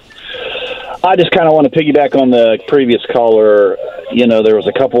 I just kind of want to piggyback on the previous caller. There was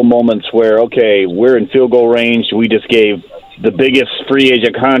a couple moments where, okay, we're in field goal range. We just gave the biggest free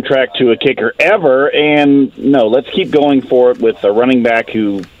agent contract to a kicker ever, and no, let's keep going for it with a running back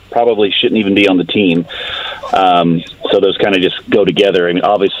who probably shouldn't even be on the team. So those kind of just go together. I mean,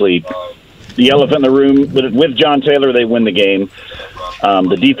 obviously, the elephant in the room, with John Taylor, they win the game.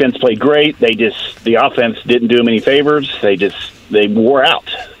 The defense played great. The offense didn't do them any favors. They wore out,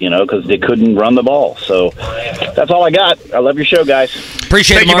 because they couldn't run the ball. So that's all I got. I love your show, guys.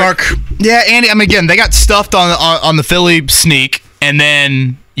 Appreciate it, Mark. Yeah, Andy, again, they got stuffed on the Philly sneak, and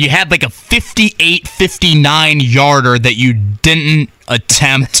then you had like a 58, 59-yarder that you didn't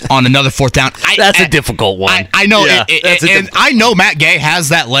attempt on another fourth down. That's a difficult one. I know, yeah, and I know Matt Gay has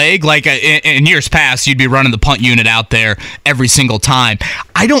that leg. Like in years past, you'd be running the punt unit out there every single time.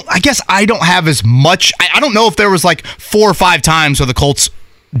 I guess I don't have as much. I don't know if there was like 4 or 5 times where the Colts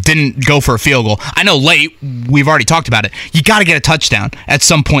didn't go for a field goal. I know late, we've already talked about it. You got to get a touchdown at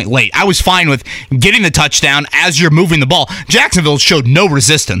some point late. I was fine with getting the touchdown as you're moving the ball. Jacksonville showed no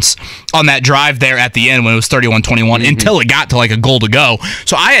resistance on that drive there at the end when it was 31-21 until it got to like a goal to go.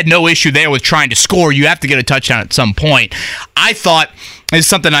 So I had no issue there with trying to score. You have to get a touchdown at some point. I thought, it's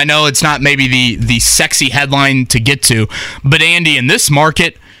something I know it's not maybe the sexy headline to get to, but Andy, in this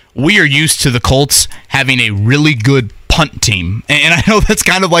market, we are used to the Colts having a really good punt team. And I know that's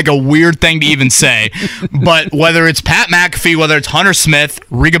kind of like a weird thing to even say, but whether it's Pat McAfee, whether it's Hunter Smith,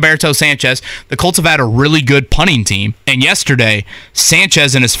 Rigoberto Sanchez, the Colts have had a really good punting team. And yesterday,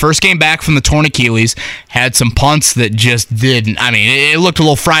 Sanchez, in his first game back from the torn Achilles, had some punts that just didn't. I mean, it looked a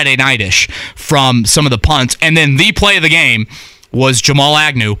little Friday night-ish from some of the punts. And then the play of the game was Jamal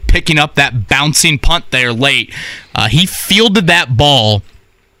Agnew picking up that bouncing punt there late. He fielded that ball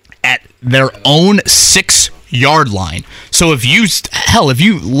at their own 6-yard line. So if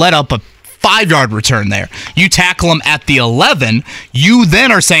you let up a 5-yard return there. You tackle him at the 11. You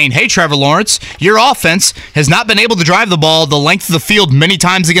then are saying, hey, Trevor Lawrence, your offense has not been able to drive the ball the length of the field many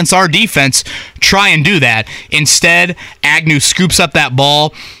times against our defense. Try and do that. Instead, Agnew scoops up that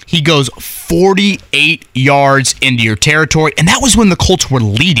ball. He goes 48 yards into your territory, and that was when the Colts were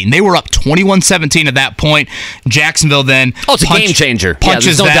leading. They were up 21-17 at that point. Jacksonville then it's a game changer.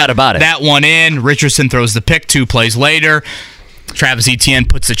 Punches there's no doubt about it. That one in. Richardson throws the pick 2 plays later. Travis Etienne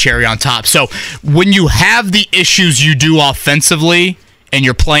puts the cherry on top. So when you have the issues you do offensively and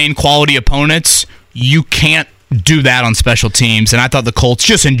you're playing quality opponents, you can't do that on special teams. And I thought the Colts,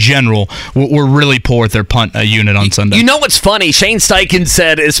 just in general, were really poor at their punt unit on Sunday. You know what's funny? Shane Steichen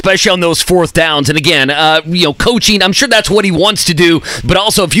said, especially on those 4th downs, and again, coaching, I'm sure that's what he wants to do, but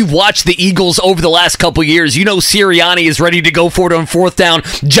also if you've watched the Eagles over the last couple years, you know Sirianni is ready to go for it on 4th down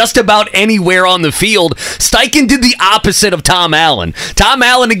just about anywhere on the field. Steichen did the opposite of Tom Allen. Tom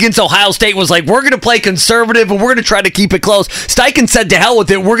Allen against Ohio State was like, we're going to play conservative and we're going to try to keep it close. Steichen said, to hell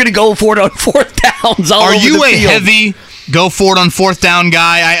with it, we're going to go for it on 4th downs all over the field. Heavy go for it on 4th down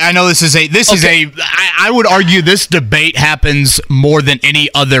guy? I know this is I would argue this debate happens more than any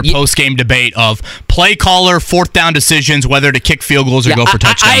other post-game debate of play caller, 4th down decisions, whether to kick field goals or go for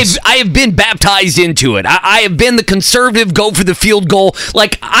touchdowns. I have been baptized into it. I have been the conservative go for the field goal.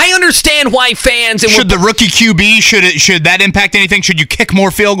 Like, I understand why fans... Should the rookie QB, should that impact anything? Should you kick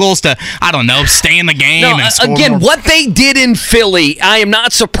more field goals to, I don't know, stay in the game? No, and score again, more? what they did in Philly, I am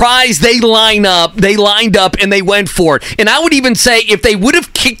not surprised they lined up and they went for it. And I would even say if they would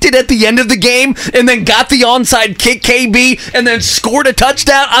have kicked it at the end of the game and then got the onside kick, KB, and then scored a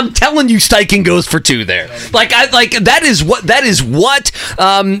touchdown, I'm telling you, Steichen goes for 2 there. That is what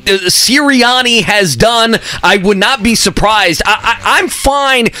Sirianni has done. I would not be surprised. I'm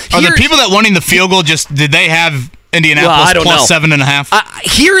fine. Are the people that wanting the field goal did they have Indianapolis plus 7.5?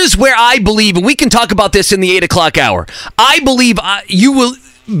 Here is where I believe, and we can talk about this in the 8 o'clock hour. I believe you will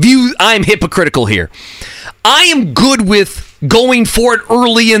view I'm hypocritical here. I am good with going for it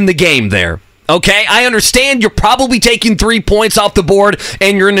early in the game there. Okay, I understand you're probably taking 3 points off the board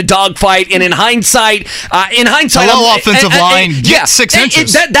and you're in a dogfight. And in hindsight, hello, offensive line, get 6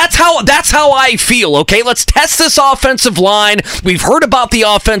 inches. That's how I feel. Okay, let's test this offensive line. We've heard about the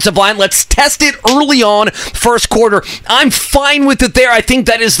offensive line. Let's test it early on, first quarter. I'm fine with it there. I think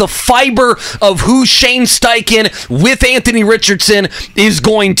that is the fiber of who Shane Steichen with Anthony Richardson is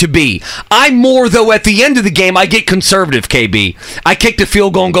going to be. I'm more though at the end of the game. I get conservative. KB, I kick the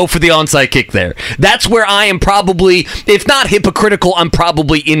field goal and go for the onside kick there. That's where I am probably, if not hypocritical, I'm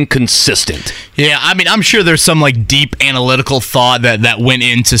probably inconsistent. Yeah, I mean, I'm sure there's some deep analytical thought that went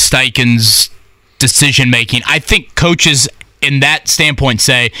into Steichen's decision making. I think coaches in that standpoint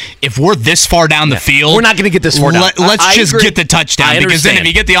say, if we're this far down the field, we're not going to get this far down. Let's just get the touchdown, because then if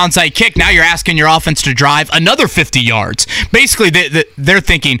you get the onside kick, now you're asking your offense to drive another 50 yards. Basically, they're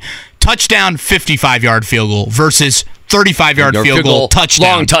thinking touchdown, 55-yard field goal versus 35-yard field goal,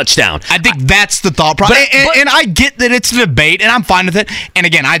 touchdown. Long touchdown. I think that's the thought process. And I get that it's a debate, and I'm fine with it. And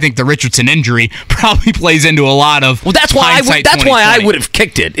again, I think the Richardson injury probably plays into a lot of that's why I would have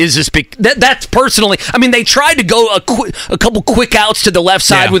kicked it. Is just that's personally. I mean, they tried to go a couple quick outs to the left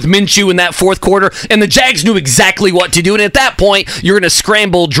side with Minshew in that 4th quarter, and the Jags knew exactly what to do. And at that point, you're in a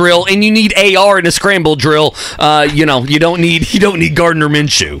scramble drill, and you need AR in a scramble drill. You don't need Gardner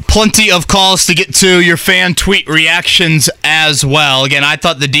Minshew. Plenty of calls to get to. Your fan tweet reaction as well. Again, I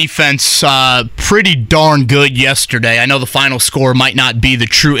thought the defense pretty darn good yesterday. I know the final score might not be the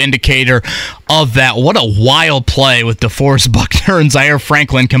true indicator of that. What a wild play with DeForest Buckner and Zaire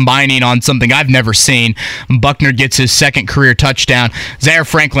Franklin combining on something I've never seen. Buckner gets his 2nd career touchdown. Zaire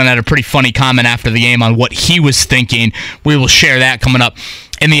Franklin had a pretty funny comment after the game on what he was thinking. We will share that coming up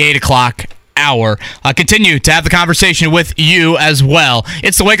in the 8 o'clock hour. Continue to have the conversation with you as well.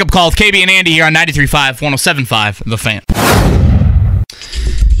 It's the Wake Up Call with KB and Andy here on 93.5, 107.5, The Fan.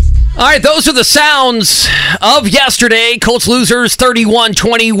 All right, those are the sounds of yesterday. Colts losers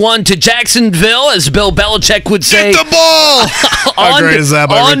 31-21 to Jacksonville, as Bill Belichick would say. Get the ball! How great is that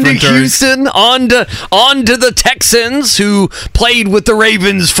by Rick Venturi? Houston, on to the Texans, who played with the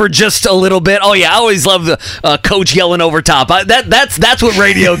Ravens for just a little bit. Oh, yeah, I always love the coach yelling over top. That's what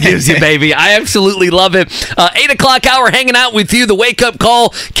radio gives you, baby. I absolutely love it. 8 o'clock hour hanging out with you, the Wake Up Call.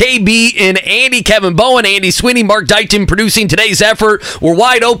 KB and Andy, Kevin Bowen, Andy Sweeney, Mark Dykton producing today's effort. We're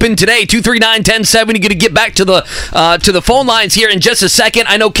wide open today. 239-1070. You're going to get back to the phone lines here in just a second.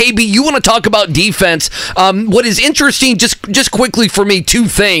 I know, KB, you want to talk about defense. What is interesting, just quickly for me, 2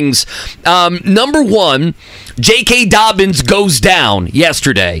 things. Number one, J.K. Dobbins goes down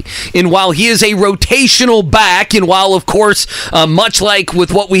yesterday. And while he is a rotational back, and while, of course, much like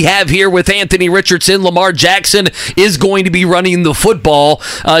with what we have here with Anthony Richardson, Lamar Jackson is going to be running the football,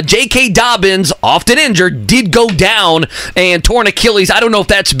 J.K. Dobbins, often injured, did go down and torn Achilles. I don't know if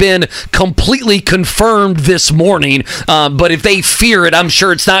that's been completely confirmed this morning, but if they fear it, I'm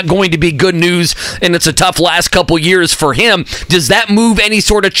sure it's not going to be good news, and it's a tough last couple years for him. Does that move any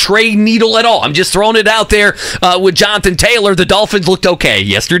sort of trade needle at all? I'm just throwing it out there with Jonathan Taylor. The Dolphins looked okay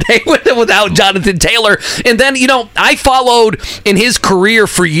yesterday without Jonathan Taylor. And then, I followed in his career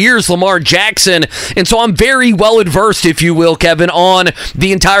for years Lamar Jackson, and so I'm very well adversed, if you will, Kevin, on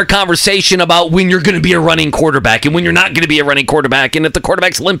the entire conversation about when you're going to be a running quarterback and when you're not going to be a running quarterback, and if the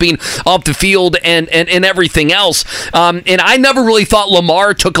quarterback's limping off the field and everything else. And I never really thought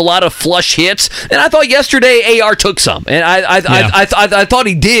Lamar took a lot of flush hits, and I thought yesterday AR took some, and I thought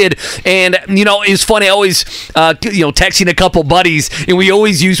he did. And it's funny, I always texting a couple buddies, and we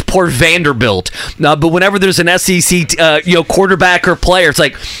always use poor Vanderbilt, but whenever there's an SEC quarterback or player, it's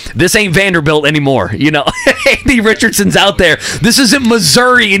like, this ain't Vanderbilt anymore. Anthony Richardson's out there. This isn't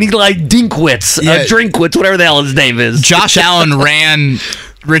Missouri, and he like Drinkwitz, whatever the hell his name is. Josh Allen ran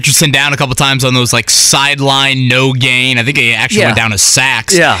Richardson down a couple times on those like sideline no gain. I think he actually went down to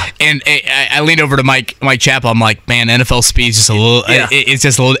sacks. Yeah. And I leaned over to Mike Chappell. I'm like, man, NFL speed is just a little. It's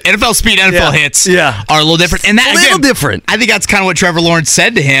just a little. NFL speed, NFL hits are a little different. And that a little different. I think that's kind of what Trevor Lawrence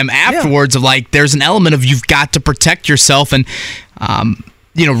said to him afterwards. Of like, there's an element of you've got to protect yourself. And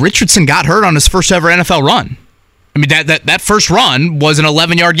Richardson got hurt on his first ever NFL run. I mean, that first run was an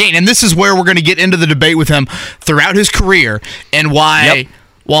 11-yard gain. And this is where we're going to get into the debate with him throughout his career and why. Yep.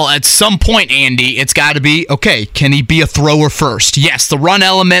 Well, at some point, Andy, it's got to be, okay, can he be a thrower first? Yes, the run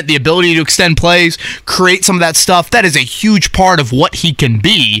element, the ability to extend plays, create some of that stuff, that is a huge part of what he can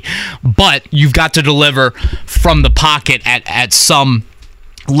be, but you've got to deliver from the pocket at some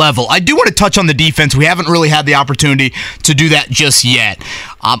level. I do want to touch on the defense. We haven't really had the opportunity to do that just yet.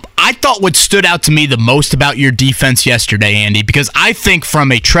 I thought what stood out to me the most about your defense yesterday, Andy, because I think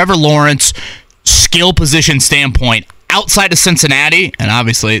from a Trevor Lawrence skill position standpoint, outside of Cincinnati, and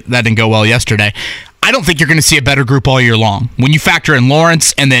obviously that didn't go well yesterday, I don't think you're going to see a better group all year long. When you factor in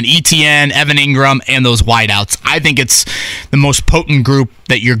Lawrence and then ETN, Evan Ingram, and those wideouts, I think it's the most potent group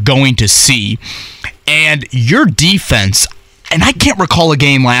that you're going to see. And your defense, and I can't recall a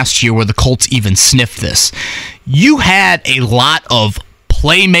game last year where the Colts even sniffed this. You had a lot of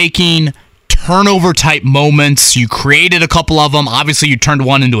playmaking, turnover-type moments. You created a couple of them. Obviously, you turned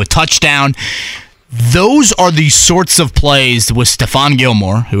one into a touchdown. Those are the sorts of plays with Stephon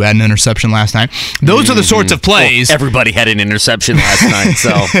Gilmore, who had an interception last night. Those are the sorts of plays. Well, everybody had an interception last night,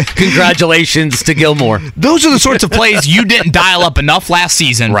 so congratulations to Gilmore. Those are the sorts of plays you didn't dial up enough last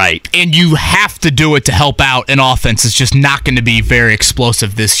season. Right. And you have to do it to help out an offense. It's just not going to be very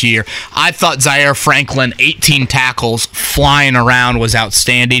explosive this year. I thought Zaire Franklin, 18 tackles, flying around, was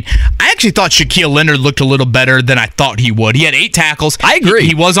outstanding. I actually thought Shaquille Leonard looked a little better than I thought he would. He had 8 tackles. I agree.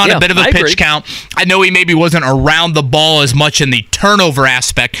 He was on a bit of a pitch count. I know he maybe wasn't around the ball as much in the turnover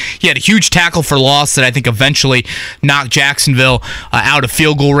aspect. He had a huge tackle for loss that I think eventually knocked Jacksonville out of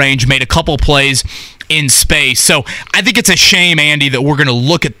field goal range, made a couple plays in space. So I think it's a shame, Andy, that we're going to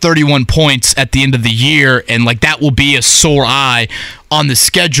look at 31 points at the end of the year, and like that will be a sore eye on the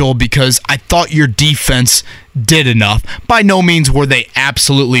schedule because I thought your defense did enough. By no means were they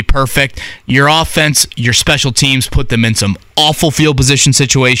absolutely perfect. Your offense, your special teams put them in some awful field position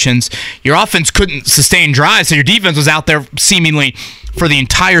situations. Your offense couldn't sustain drives, so your defense was out there seemingly for the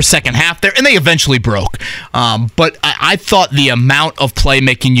entire second half there, and they eventually broke. But I thought the amount of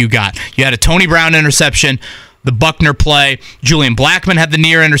playmaking you got. You had a Tony Brown interception, the Buckner play. Julian Blackmon had the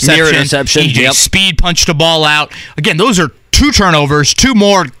near interception. EJ Speed punched a ball out. Again, those are 2 turnovers, 2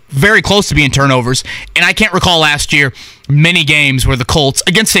 more very close to being turnovers. And I can't recall last year many games where the Colts,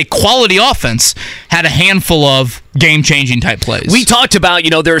 against a quality offense, had a handful of game-changing type plays. We talked about,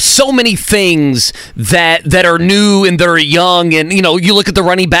 there are so many things that are new and that are young, and you look at the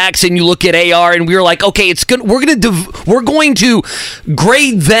running backs and you look at AR, and we were like, okay, it's good. We're going to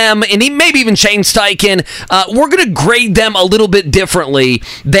grade them, and maybe even Shane Steichen. We're going to grade them a little bit differently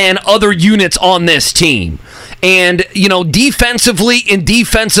than other units on this team. And, defensively and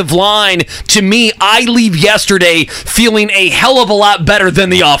defensive line, to me, I leave yesterday feeling a hell of a lot better than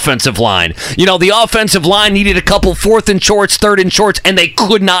the offensive line. The offensive line needed a couple 4th and shorts, 3rd and shorts, and they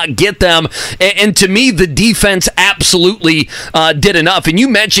could not get them. And to me, the defense absolutely did enough. And you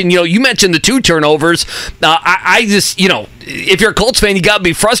mentioned the 2 turnovers. I just, if you're a Colts fan, you got to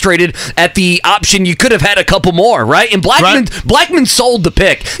be frustrated at the option. You could have had a couple more, right? And Blackman sold the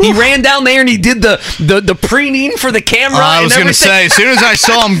pick. He ran down there and he did the preening for the camera. I was going to say, as soon as I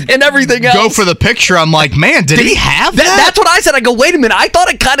saw him and everything else, go for the picture, I'm like, man, did he have that? That's what I said. I go, wait a minute. I thought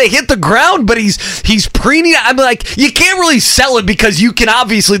it kind of hit the ground, but he's preening. I'm like, you can't really sell it because you can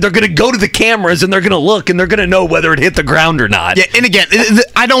obviously, they're going to go to the cameras and they're going to look and they're going to know whether it hit the ground or not. Yeah, and again,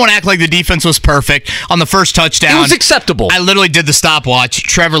 I don't want to act like the defense was perfect on the first touchdown. It was acceptable. I literally did the stopwatch.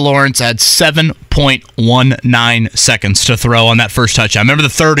 Trevor Lawrence had 7.19 seconds to throw on that first touchdown. Remember the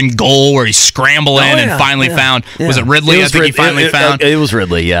third and goal where he scrambled in and finally found, was it Ridley? I think he finally found. It was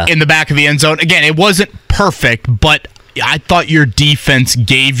Ridley, yeah. In the back of the end zone. Again, it wasn't perfect, but I thought your defense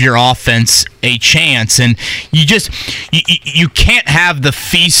gave your offense a chance, and you can't have the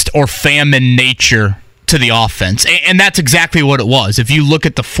feast or famine nature to the offense, and that's exactly what it was. If you look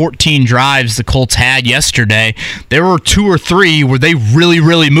at the 14 drives the Colts had yesterday, there were 2 or 3 where they really,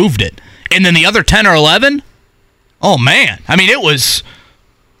 really moved it, and then the other 10 or 11, oh man, I mean, it was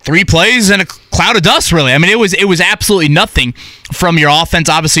 3 plays and a cloud of dust, really. I mean, it was absolutely nothing from your offense.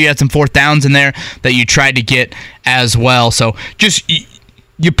 Obviously, you had some fourth downs in there that you tried to get as well, so just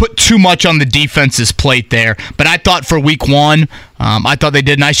you put too much on the defense's plate there. But I thought for week 1, I thought they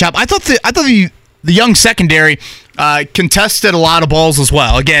did a nice job. I thought the young secondary contested a lot of balls as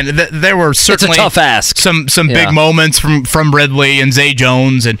well. Again, there were certainly it's a tough ask. Some big moments from Ridley and Zay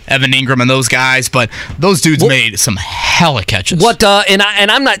Jones and Evan Ingram and those guys, but those dudes made some hella catches. What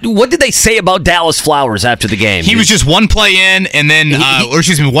I'm not. What did they say about Dallas Flowers after the game? He was just one play in and then,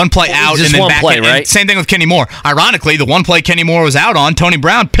 one play out and then back in. Right? Same thing with Kenny Moore. Ironically, the one play Kenny Moore was out on, Tony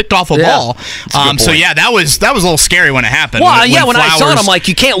Brown picked off a ball. So yeah, that was a little scary when it happened. Well, when I saw it, I'm like,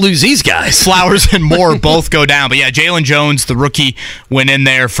 you can't lose these guys. Flowers and Moore both go down, but yeah, Jalen Jones, the rookie, went in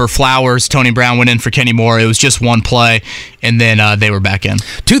there for Flowers. Tony Brown went in for Kenny Moore. It was just one play, and then they were back in.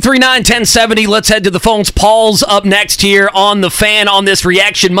 239-1070. Let's head to the phones. Paul's up next here on The Fan on this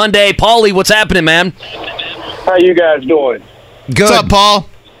Reaction Monday. Paulie, what's happening, man? How you guys doing? Good. What's up, Paul?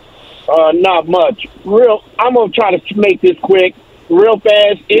 Not much. I'm going to try to make this quick, real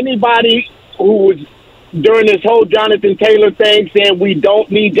fast. Anybody who was during this whole Jonathan Taylor thing saying we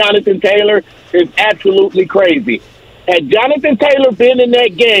don't need Jonathan Taylor is absolutely crazy. Had Jonathan Taylor been in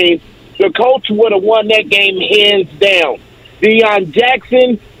that game, the Colts would have won that game hands down. Deion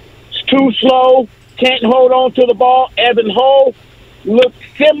Jackson is too slow, can't hold on to the ball. Evan Hull looked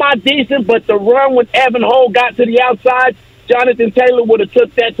semi-decent, but the run when Evan Hull got to the outside, Jonathan Taylor would have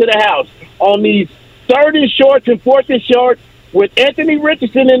took that to the house. On these 3rd and shorts and 4th and short, with Anthony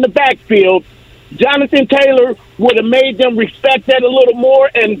Richardson in the backfield, Jonathan Taylor would have made them respect that a little more,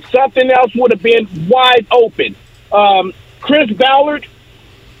 and something else would have been wide open. Chris Ballard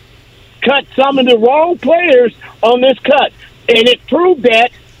cut some of the wrong players on this cut, and it proved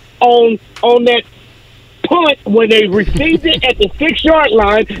that on that punt when they received it at the 6-yard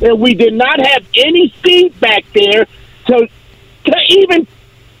line, and we did not have any speed back there to even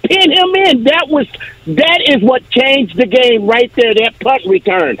pin him in. That is what changed the game right there, that punt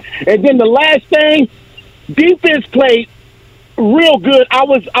return. And then the last thing, defense played real good. I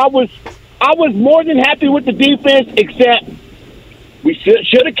was more than happy with the defense, except we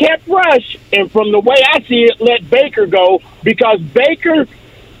should have kept Rush, and from the way I see it, let Baker go, because Baker,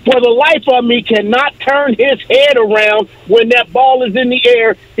 for the life of me, cannot turn his head around when that ball is in the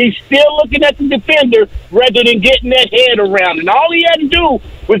air. He's still looking at the defender rather than getting that head around. And all he had to do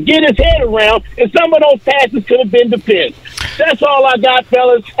was get his head around, and some of those passes could have been defense. That's all I got,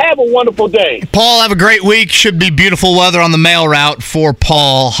 fellas. Have a wonderful day. Paul, have a great week. Should be beautiful weather on the mail route for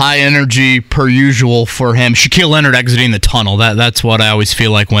Paul. High energy per usual for him. Shaquille Leonard exiting the tunnel. That's what I always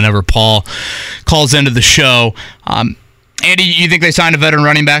feel like whenever Paul calls into the show. Andy, you think they signed a veteran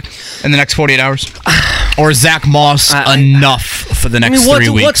running back in the next 48 hours? Or is Zach Moss enough for the next 3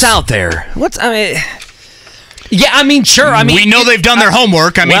 weeks? What's out there? Yeah, I mean, sure. We know they've done their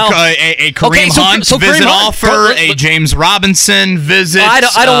homework. A Kareem Hunt visit offer, a James Robinson visit. I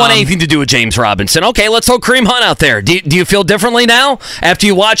don't want anything to do with James Robinson. Okay, let's throw Kareem Hunt out there. Do you feel differently now after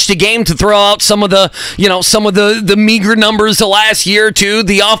you watched the game, to throw out some of the meager numbers the last year or two,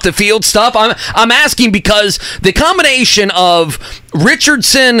 the off the field stuff? I'm asking because the combination of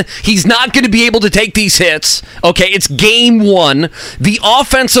Richardson, he's not going to be able to take these hits. Okay, it's game 1. The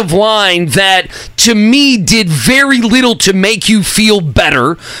offensive line that, to me, did very little to make you feel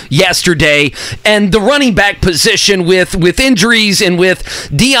better yesterday. And the running back position with injuries and with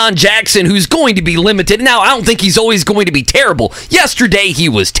Deion Jackson, who's going to be limited. Now, I don't think he's always going to be terrible. Yesterday, he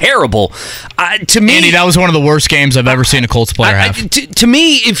was terrible. To me, Andy, that was one of the worst games I've ever seen a Colts player have. To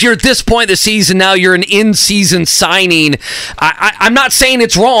me, if you're at this point of the season now, you're an in-season signing. I'm not saying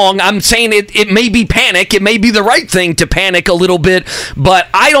it's wrong. I'm saying it may be panic. It may be the right thing to panic a little bit, but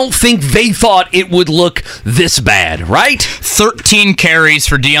I don't think they thought it would look this bad, right? 13 carries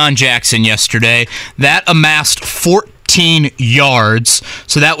for Deion Jackson yesterday. That amassed 14 yards,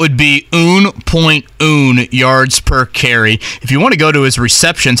 so that would be 1.1 yards per carry. If you want to go to his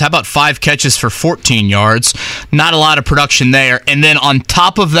receptions, how about 5 catches for 14 yards? Not a lot of production there. And then on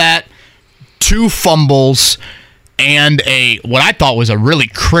top of that, 2 fumbles and what I thought was a really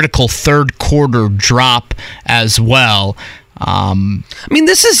critical third quarter drop as well. I mean,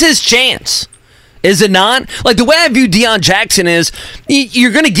 this is his chance. Is it not? Like, the way I view Deion Jackson is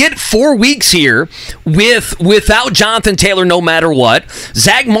you're going to get 4 weeks here without Jonathan Taylor no matter what.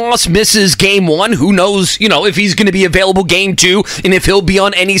 Zach Moss misses game 1. Who knows, if he's going to be available game 2 and if he'll be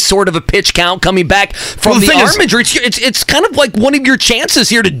on any sort of a pitch count coming back from the arm injury. It's kind of like one of your chances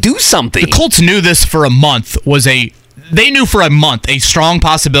here to do something. The Colts knew this for a month They knew for a month a strong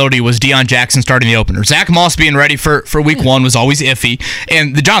possibility was Deion Jackson starting the opener. Zach Moss being ready for week 1 was always iffy,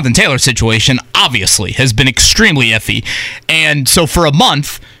 and the Jonathan Taylor situation obviously has been extremely iffy. And so for a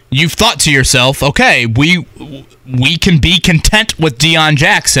month, you've thought to yourself, okay, we can be content with Deion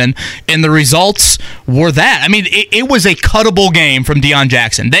Jackson, and the results were that. I mean, it was a cuttable game from Deion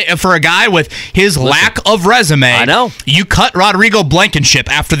Jackson. For a guy with his lack of resume, I know. You cut Rodrigo Blankenship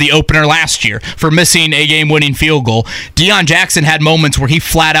after the opener last year for missing a game-winning field goal. Deion Jackson had moments where he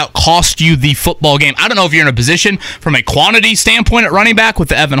flat out cost you the football game. I don't know if you're in a position from a quantity standpoint at running back with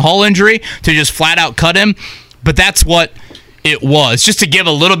the Evan Hull injury to just flat out cut him, but that's what it was. Just to give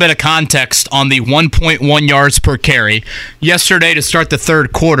a little bit of context on the 1.1 yards per carry. Yesterday, to start the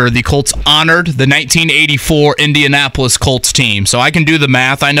third quarter, the Colts honored the 1984 Indianapolis Colts team. So I can do the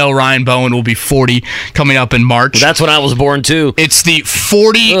math. I know Ryan Bowen will be 40 coming up in March. That's when I was born, too. It's the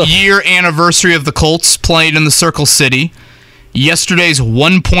 40-year anniversary of the Colts playing in the Circle City. Yesterday's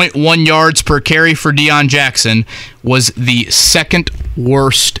 1.1 yards per carry for Deion Jackson was the second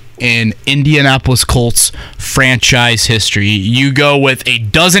worst in Indianapolis Colts franchise history. You go with a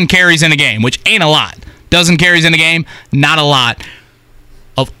dozen carries in a game, which ain't a lot. Dozen carries in a game, not a lot.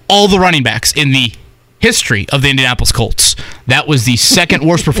 Of all the running backs in the history of the Indianapolis Colts, that was the second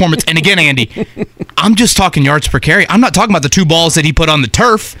worst performance. And again, Andy, I'm just talking yards per carry. I'm not talking about the 2 balls that he put on the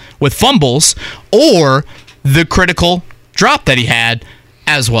turf with fumbles or the critical drop that he had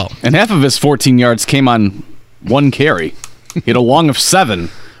as well. And half of his 14 yards came on 1 carry. He had a long of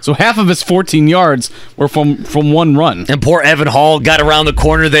 7. So half of his 14 yards were from 1 run. And poor Evan Hall got around the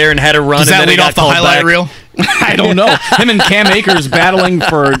corner there and had a run. Does that lead off the highlight reel? I don't know. Him and Cam Akers battling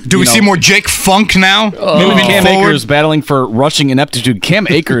for... Do we see more Jake Funk now? Him and Cam Akers battling for rushing ineptitude. Cam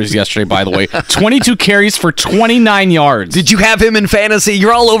Akers yesterday, by the way, 22 carries for 29 yards. Did you have him in fantasy?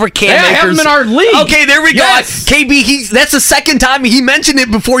 You're all over Cam Akers. I have him in our league. Okay, there we go. KB, that's the second time he mentioned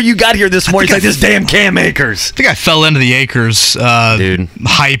it before you got here this morning. He's like, this damn Cam Akers. I think I fell into the Akers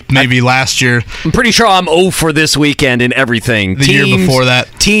hype maybe last year. I'm pretty sure I'm 0 for this weekend in everything. The year before that.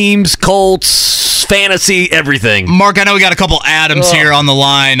 Teams, Colts, fantasy, everything. Mark, I know we got a couple Adams here on the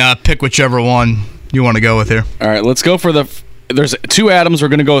line. Pick whichever one you want to go with here. All right, let's go for there's 2 Adams. We're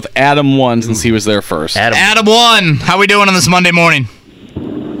going to go with Adam 1 since he was there first. Adam 1. How we doing on this Monday morning?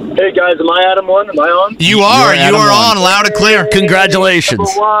 Hey, guys, am I Adam 1? Am I on? You are on, loud and clear.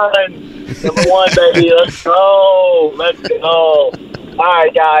 Congratulations. Number one, baby. Let's go. All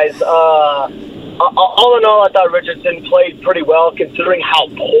right, guys. All in all, I thought Richardson played pretty well considering how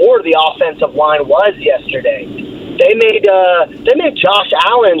poor the offensive line was yesterday. They made Josh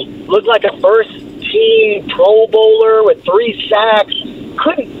Allen look like a first-team Pro Bowler with 3 sacks.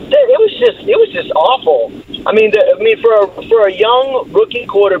 It was just awful. I mean, for a young rookie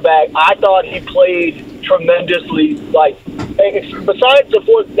quarterback, I thought he played tremendously. Like, besides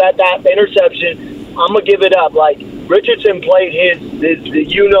that interception, I'm gonna give it up. Like, Richardson played his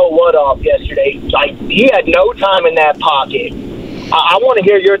you know what off yesterday. Like, he had no time in that pocket. I want to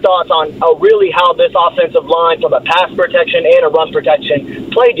hear your thoughts on really how this offensive line, from a pass protection and a run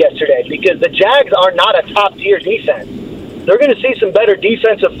protection, played yesterday. Because the Jags are not a top tier defense. They're going to see some better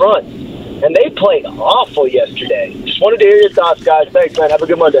defensive fronts, and they played awful yesterday. Wanted to hear your thoughts, guys. Thanks, man. Have a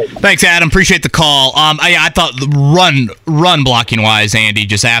good Monday. Thanks, Adam. Appreciate the call. I thought the run blocking wise, Andy,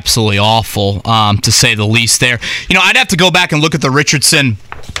 just absolutely awful, to say the least. There, I'd have to go back and look at the Richardson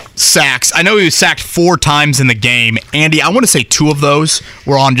sacks. I know he was sacked 4 times in the game. Andy, I want to say 2 of those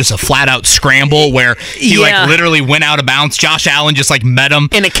were on just a flat-out scramble where he literally went out of bounds. Josh Allen just met him.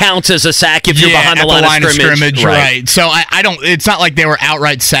 And it counts as a sack if you're behind the line of scrimmage. Right. So I don't. It's not like they were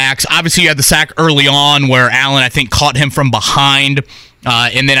outright sacks. Obviously, you had the sack early on where Allen, I think, caught him from behind,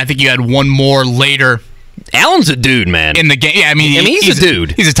 and then I think you had one more later. Allen's a dude, man. In the game, yeah. I mean, he's a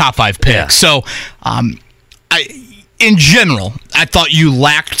dude. He's a top 5 pick. Yeah. So, in general, I thought you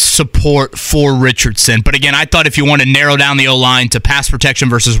lacked support for Richardson. But again, I thought if you want to narrow down the O-line to pass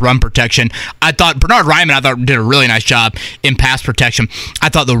protection versus run protection, I thought Bernhard Raimann did a really nice job in pass protection. I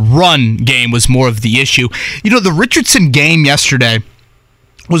thought the run game was more of the issue. The Richardson game yesterday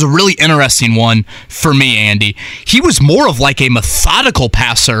was a really interesting one for me, Andy. He was more of a methodical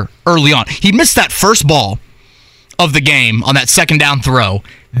passer early on. He missed that first ball of the game on that second down throw.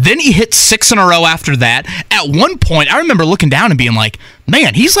 Then he hit 6 in a row after that. At one point, I remember looking down and being like,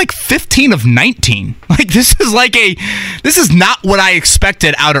 man, he's 15 of 19. This is not what I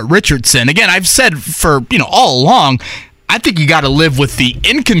expected out at Richardson. Again, I've said for, all along, I think you got to live with the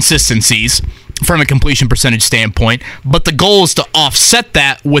inconsistencies from a completion percentage standpoint, but the goal is to offset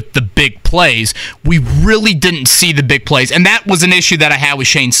that with the big plays. We really didn't see the big plays, and that was an issue that I had with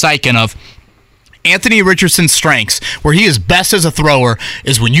Shane Steichen of Anthony Richardson's strengths, where he is best as a thrower,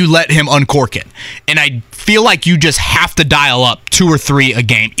 is when you let him uncork it. And I feel like you just have to dial up 2 or 3 a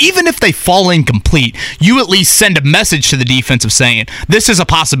game. Even if they fall incomplete, you at least send a message to the defense of saying, this is a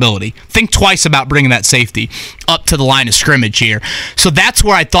possibility. Think twice about bringing that safety up to the line of scrimmage here. So that's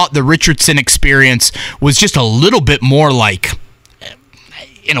where I thought the Richardson experience was just a little bit more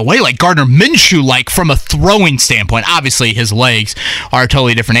in a way like Gardner Minshew, from a throwing standpoint. Obviously, his legs are a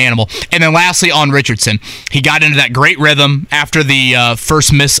totally different animal. And then lastly, on Richardson, he got into that great rhythm after the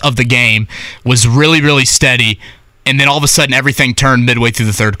first miss of the game, was really, really steady, and then all of a sudden everything turned midway through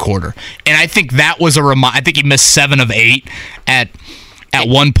the third quarter. And I think that was I think he missed 7 of 8 at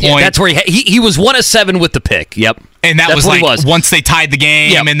one point. Yeah, that's where he was 1 of 7 with the pick. Yep. And that was once they tied the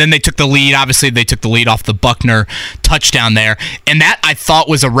game, and then they took the lead. Obviously, they took the lead off the Buckner touchdown there. And that, I thought,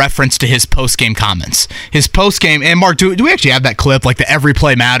 was a reference to his post-game comments. His post-game, and Mark, do we actually have that clip, the every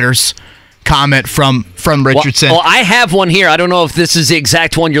play matters comment from Richardson? Well, I have one here. I don't know if this is the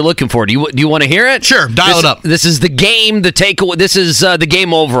exact one you're looking for. Do you want to hear it? Sure, dial it up. This is the game, the takeaway. This is the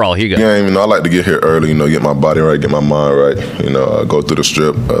game overall. Here you go. Yeah, I like to get here early, get my body right, get my mind right, go through the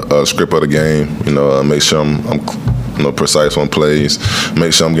script of the game, make sure I'm precise on plays,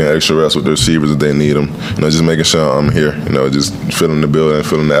 make sure I'm getting extra reps with the receivers if they need them, just making sure I'm here, just feeling the building,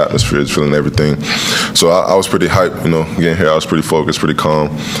 feeling the atmosphere, just feeling everything. So I was pretty hyped, getting here. I was pretty focused, pretty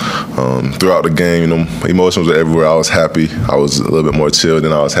calm. Throughout the game, emotions were everywhere. I was happy. I was a little bit more chilled,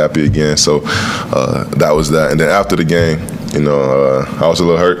 and I was happy again. So that was that. And then after the game, I was a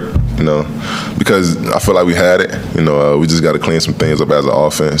little hurt, because I feel like we had it. We just got to clean some things up as an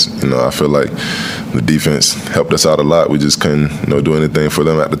offense. I feel like the defense helped us out a lot. We just couldn't, do anything for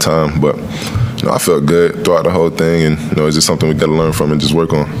them at the time. But I felt good throughout the whole thing, and it's just something we got to learn from and just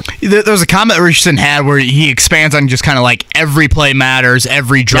work on. There was a comment Richardson had where he expands on just kind of every play matters,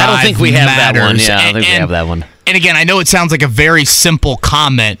 every drive matters. I don't think we have that one. Yeah, I don't think we have that one. And again, I know it sounds like a very simple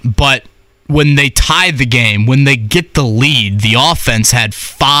comment, but when they tied the game, when they get the lead, the offense had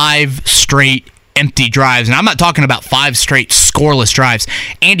 5 straight empty drives. And I'm not talking about 5 straight scoreless drives.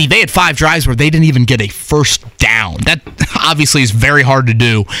 Andy, they had 5 drives where they didn't even get a first down. That obviously is very hard to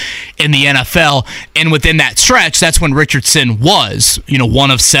do in the NFL. And within that stretch, that's when Richardson was,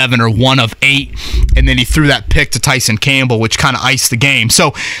 1 of 7 or 1 of 8. And then he threw that pick to Tyson Campbell, which kind of iced the game.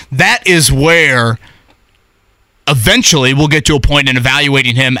 So that is where eventually we'll get to a point in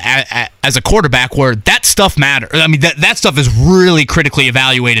evaluating him as a quarterback where that stuff matters. I mean, that stuff is really critically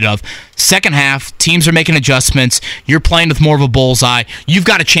evaluated of. Second half, teams are making adjustments. You're playing with more of a bullseye. You've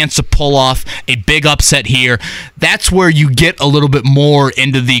got a chance to pull off a big upset here. That's where you get a little bit more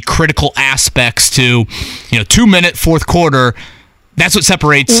into the critical aspects to, 2-minute fourth quarter. That's what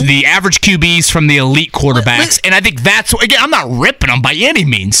separates the average QBs from the elite quarterbacks. And I think that's, again, I'm not ripping him by any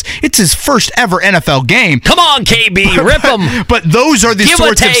means. It's his first ever NFL game. Come on, KB, rip him. But those are the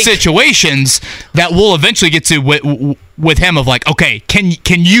sorts of situations that we'll eventually get to with him of okay, can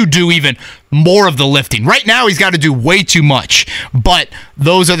you do even more of the lifting? Right now, he's got to do way too much. But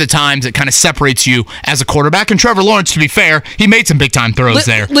those are the times that kind of separates you as a quarterback. And Trevor Lawrence, to be fair, he made some big-time throws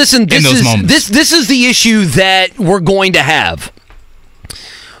there. Listen, this is the issue that we're going to have.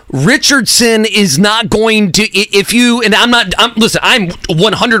 Richardson is not going to, listen, I'm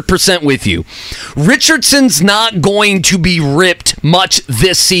 100% with you. Richardson's not going to be ripped much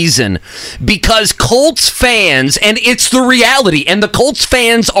this season because Colts fans, and it's the reality, and the Colts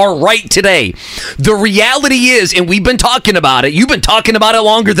fans are right today. The reality is, and we've been talking about it, you've been talking about it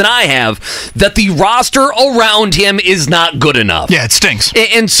longer than I have, that the roster around him is not good enough. Yeah, it stinks.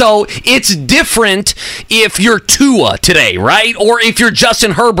 And so it's different if you're Tua today, right? Or if you're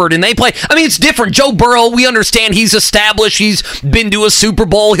Justin Herbert and they play. I mean, it's different. Joe Burrow, we understand he's established. He's been to a Super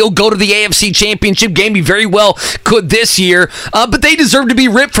Bowl. He'll go to the AFC Championship game. He very well could this year. But they deserve to be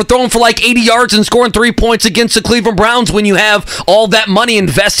ripped for throwing for like 80 yards and scoring 3 points against the Cleveland Browns when you have all that money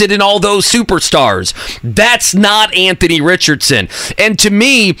invested in all those superstars. That's not Anthony Richardson. And to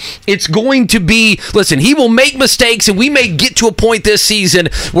me, it's going to be, listen, he will make mistakes, and we may get to a point this season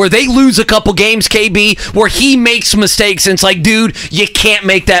where they lose a couple games, KB, where he makes mistakes, and it's like, dude, you can't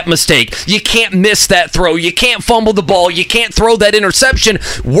make that mistake. You can't miss that throw. You can't fumble the ball. You can't throw that interception.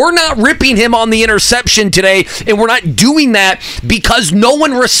 We're not ripping him on the interception today, and we're not doing that because no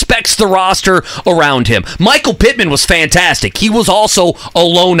one respects the roster around him. Michael Pittman was fantastic. He was also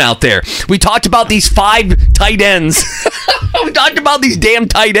alone out there. We talked about these 5 tight ends. We talked about these damn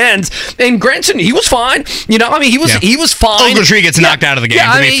tight ends, and Granson, he was fine. You know, I mean, he was fine. Ogletree gets knocked out of the game,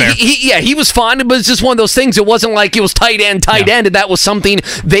 to be fair. He was fine. It was just one of those things. It wasn't like it was tight end, and that was something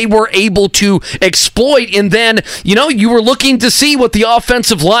they were able to exploit. And then, you were looking to see what the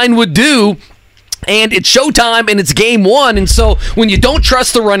offensive line would do. And it's showtime, and it's game one. And so when you don't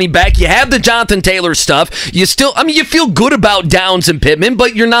trust the running back, you have the Jonathan Taylor stuff. You feel good about Downs and Pittman,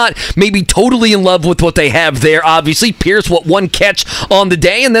 but you're not maybe totally in love with what they have there. Obviously, Pierce, one catch on the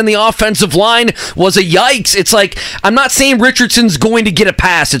day, and then the offensive line was a yikes. It's like, I'm not saying Richardson's going to get a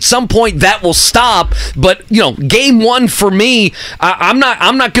pass. At some point, that will stop. But, game one for me, I'm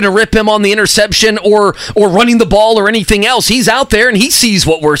not going to rip him on the interception or running the ball or anything else. He's out there, and he sees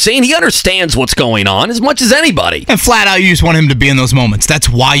what we're seeing. He understands what's going on as much as anybody. And flat out, you just want him to be in those moments. That's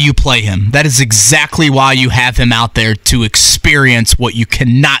why you play him. That is exactly why you have him out there, to experience what you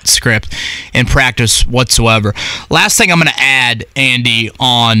cannot script in practice whatsoever. Last thing I'm going to add, Andy,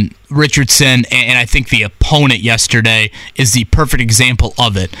 on Richardson, and I think the opponent yesterday is the perfect example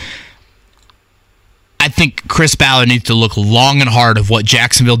of it. I think Chris Ballard needs to look long and hard of what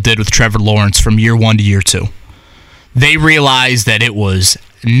Jacksonville did with Trevor Lawrence from year 1 to year 2. They realized that it was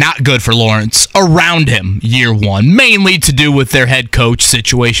not good for Lawrence around him year 1, mainly to do with their head coach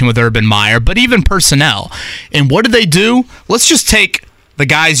situation with Urban Meyer, but even personnel. And what did they do? Let's just take the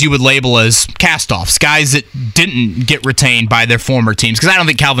guys you would label as cast-offs, guys that didn't get retained by their former teams, because I don't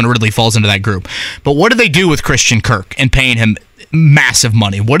think Calvin Ridley falls into that group. But what did they do with Christian Kirk and paying him massive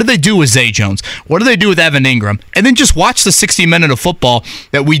money? What did they do with Zay Jones? What do they do with Evan Ingram? And then just watch the 60-minute of football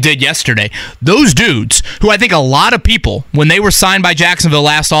that we did yesterday. Those dudes, who I think a lot of people, when they were signed by Jacksonville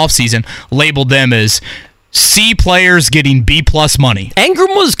last offseason, labeled them as C players getting B+ money. Ingram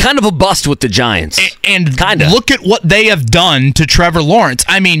was kind of a bust with the Giants. And look at what they have done to Trevor Lawrence.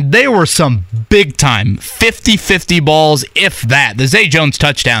 I mean, they were some big-time 50-50 balls, if that. The Zay Jones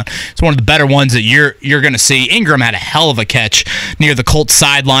touchdown is one of the better ones that you're going to see. Ingram had a hell of a catch near the Colts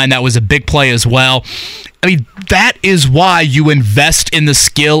sideline. That was a big play as well. I mean, that is why you invest in the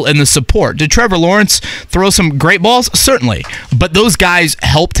skill and the support. Did Trevor Lawrence throw some great balls? Certainly. But those guys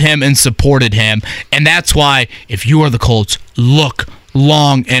helped him and supported him. And that's why, if you are the Colts, look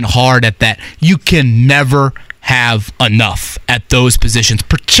long and hard at that. You can never have enough at those positions,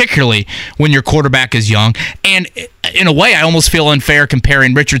 particularly when your quarterback is young. And in a way, I almost feel unfair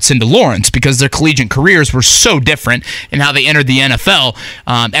comparing Richardson to Lawrence because their collegiate careers were so different and how they entered the NFL,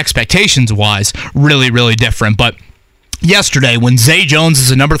 expectations-wise, really, really different. But yesterday, when Zay Jones is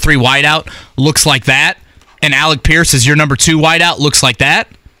a number 3 wideout, looks like that, and Alec Pierce is your number 2 wideout, looks like that,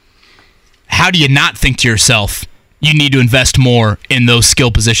 how do you not think to yourself, you need to invest more in those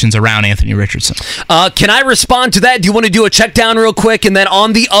skill positions around Anthony Richardson? Can I respond to that? Do you want to do a check down real quick? And then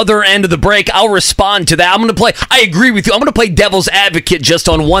on the other end of the break, I'll respond to that. I agree with you. I'm going to play devil's advocate just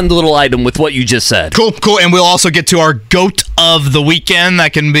on one little item with what you just said. Cool. And we'll also get to our GOAT of the weekend.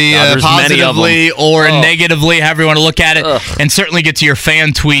 That can be positively or negatively, however you want to look at it. And certainly get to your fan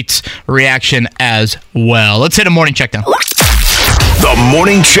tweets reaction as well. Let's hit a morning check down. The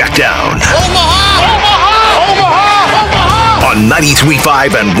Morning Checkdown. Omaha! On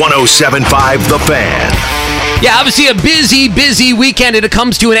 93.5 and 107.5 The Fan. Yeah, obviously a busy weekend, and it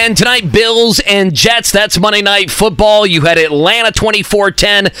comes to an end tonight. Bills and Jets, that's Monday Night Football. You had Atlanta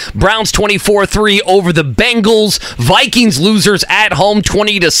 24-10, Browns 24-3 over the Bengals, Vikings losers at home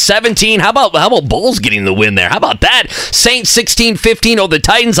 20-17. How about Bulls getting the win there? How about that? Saints 16-15 over the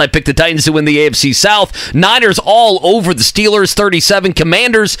Titans. I picked the Titans to win the AFC South. Niners all over the Steelers 37.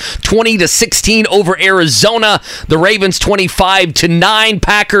 Commanders 20-16 over Arizona. The Ravens 25-9.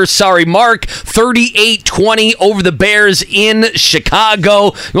 Packers, sorry Mark, 38-20 over the Bears in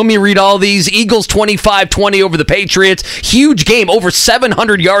Chicago. Let me read all these. Eagles 25-20 over the Patriots. Huge game, over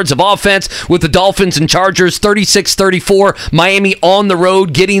 700 yards of offense with the Dolphins and Chargers 36-34. Miami on the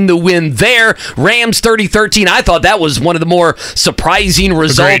road getting the win there. Rams 30-13. I thought that was one of the more surprising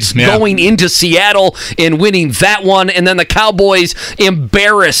results going into Seattle and winning that one. And then the Cowboys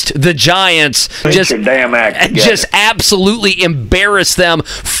embarrassed the Giants. Just absolutely embarrassed them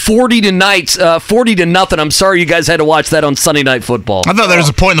 40 to nothing. I'm sorry you guys had to watch that on Sunday Night Football. I thought there was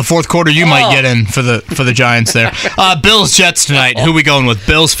a point in the fourth quarter you might get in for the Giants there. Bills Jets tonight. Who we going with?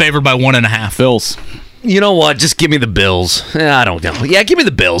 Bills favored by 1.5. Bills. You know what? Just give me the Bills. I don't know. Yeah, give me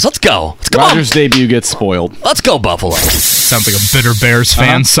the Bills. Let's go. Rodgers' debut gets spoiled. Let's go, Buffalo. Sounds like a bitter Bears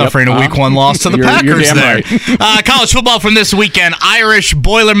fan suffering a Week 1 loss to the Packers there. Right. College football from this weekend. Irish,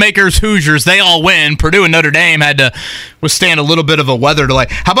 Boilermakers, Hoosiers, they all win. Purdue and Notre Dame had to withstand a little bit of a weather delay.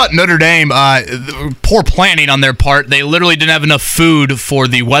 How about Notre Dame? Poor planning on their part. They literally didn't have enough food for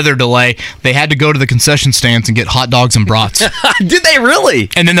the weather delay. They had to go to the concession stands and get hot dogs and brats. Did they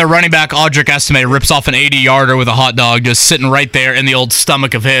really? And then their running back, Audric Estime, rips off an 80-yarder with a hot dog just sitting right there in the old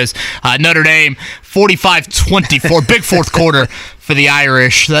stomach of his. Notre Dame, 45-24. Big fourth quarter for the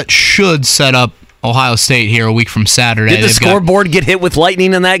Irish. That should set up Ohio State here a week from Saturday. Did the scoreboard get hit with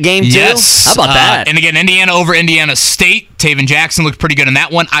lightning in that game, too? Yes. How about that? And again, Indiana over Indiana State. Taven Jackson looked pretty good in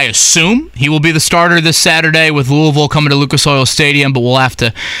that one. I assume he will be the starter this Saturday with Louisville coming to Lucas Oil Stadium, but we'll have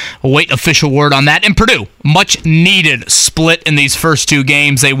to wait official word on that. And Purdue, much needed split in these first two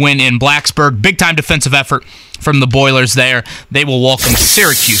games. They win in Blacksburg. Big-time defensive effort from the Boilers there. They will welcome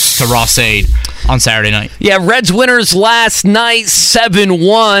Syracuse to Ross-Ade on Saturday night. Yeah, Reds winners last night,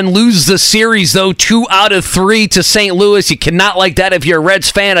 7-1. Lose the series, though, 2 out of 3 to St. Louis. You cannot like that if you're a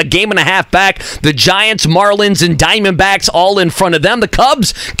Reds fan. A game and a half back. The Giants, Marlins, and Diamondbacks all in front of them. The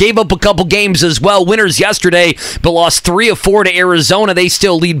Cubs gave up a couple games as well. Winners yesterday, but lost 3 of 4 to Arizona. They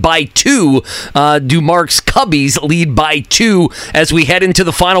still lead by 2. Dumark's Cubbies lead by 2 as we head into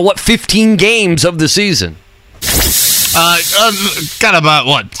the final, 15 games of the season. Got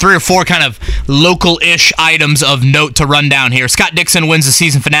about, 3 or 4 kind of local-ish items of note to run down here. Scott Dixon wins the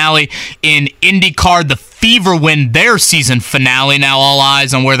season finale in IndyCar. The Fever win their season finale. Now all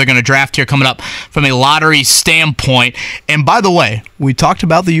eyes on where they're going to draft here coming up from a lottery standpoint. And by the way, we talked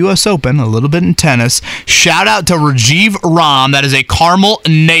about the U.S. Open a little bit in tennis. Shout out to Rajiv Ram. That is a Carmel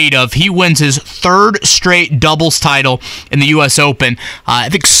native. He wins his 3rd straight doubles title in the U.S. Open. I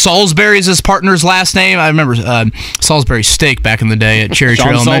think Salisbury is his partner's last name. I remember Salisbury Steak back in the day at Cherry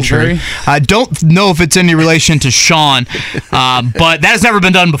Trail Elementary. I don't know if it's any relation to Sean, but that has never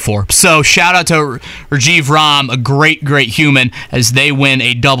been done before. So shout out to Rajiv Ram, a great human, as they win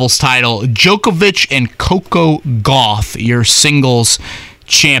a doubles title. Djokovic and Coco Gauff, your singles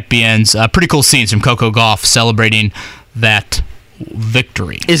champions. Pretty cool scenes from Coco Gauff celebrating that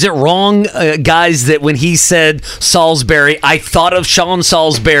victory. Is it wrong, guys, that when he said Salisbury, I thought of Sean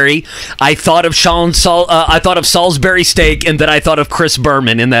Salisbury, I thought of Salisbury Steak, and then I thought of Chris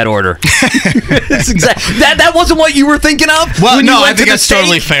Berman in that order? That wasn't what you were thinking of? Well, no, I think that's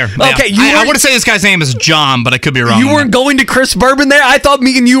totally fair. Okay, yeah. I want to say this guy's name is John, but I could be wrong. You weren't going to Chris Berman there? I thought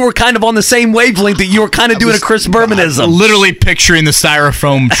me and you were kind of on the same wavelength, that you were kind of doing a Chris Bermanism. Literally picturing the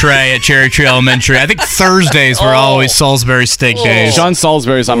styrofoam tray at Cherry Trail Elementary. I think Thursdays were always Salisbury Steak days. Sean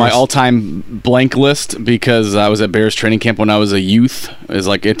Salisbury is on my all-time blank list because I was at Bears training camp when I was a youth, as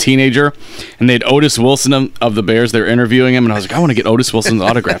like a teenager, and they had Otis Wilson of the Bears. They were interviewing him, and I was like, I want to get Otis Wilson's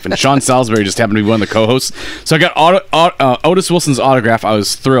autograph. And Sean Salisbury just happened to be one of the co-hosts. So I got Otis Wilson's autograph. I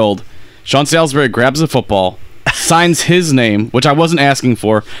was thrilled. Sean Salisbury grabs the football, signs his name, which I wasn't asking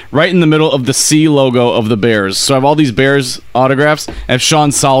for, right in the middle of the C logo of the Bears. So I have all these Bears autographs. I have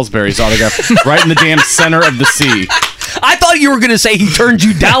Sean Salisbury's autograph right in the damn center of the C. I thought you were going to say he turned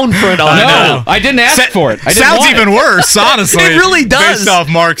you down for an autograph. No, I didn't ask for it. Sounds even worse, honestly. It really does. Based off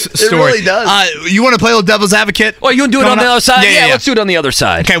Mark's story. It really does. You want to play a little devil's advocate? Well, you want to do it on the other side? Yeah, Let's do it on the other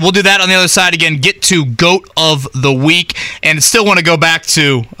side. Okay, we'll do that on the other side again. Get to GOAT of the week. And still want to go back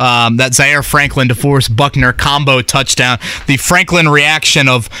to that Zaire Franklin DeForest Buckner combo touchdown. The Franklin reaction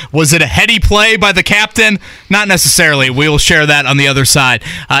of, was it a heady play by the captain? Not necessarily. We will share that on the other side.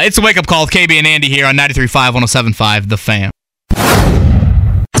 It's a wake-up call with KB and Andy here on 93.5, 107.5, The Fan.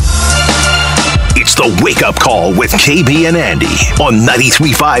 It's the wake-up call with KB and Andy on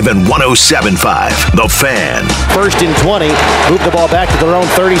 93.5 and 107.5, The Fan. 1st and 20. Move the ball back to their own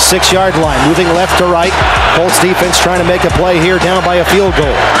 36-yard line. Moving left to right. Colts defense trying to make a play here, down by a field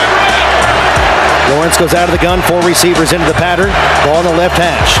goal. Lawrence goes out of the gun, 4 receivers into the pattern. Ball on the left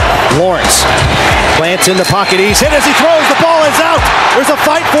hash. Lawrence plants in the pocket. He's hit as he throws. The ball is out. There's a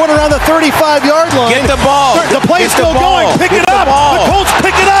fight for it around the 35-yard line. Get the ball. The play's still going. Pick it up. The Colts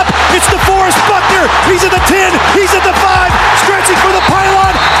pick it up. It's DeForest Buckner. He's at the 10. He's at the 5. Stretching for the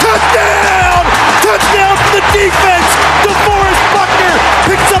pylon. Touchdown! Touchdown for the defense. DeForest Buckner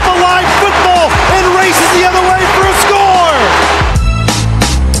picks up a live football and races the other way for a score.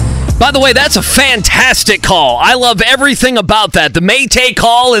 By the way, that's a fantastic call. I love everything about that. The Maytay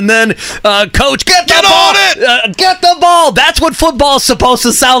call, and then Coach, get the ball. On it! Get the ball. That's what football's supposed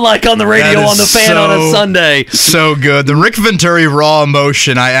to sound like on the radio on The Fan on a Sunday. So good. The Rick Venturi raw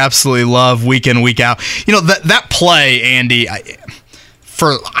emotion I absolutely love week in, week out. You know, that play, Andy,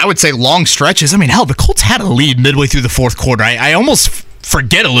 for, I would say, long stretches. I mean, hell, the Colts had a lead midway through the fourth quarter. I almost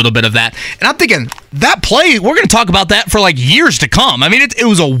forget a little bit of that. And I'm thinking, that play, we're going to talk about that for like years to come. I mean, it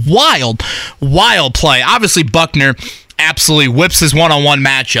was a wild, wild play. Obviously, Buckner absolutely whips his one-on-one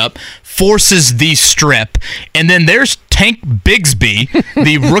matchup, forces the strip, and then there's Tank Bigsby,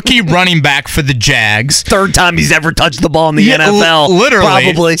 the rookie running back for the Jags. Third time he's ever touched the ball in the NFL. Literally.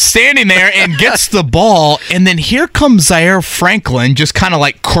 Probably. Standing there and gets the ball, and then here comes Zaire Franklin, just kind of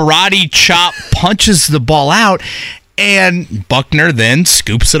like karate chop, punches the ball out, and Buckner then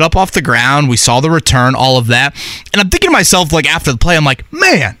scoops it up off the ground. We saw the return, all of that. And I'm thinking to myself, like, after the play, I'm like,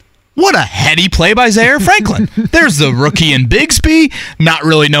 man, what a heady play by Zaire Franklin. There's the rookie in Bigsby, not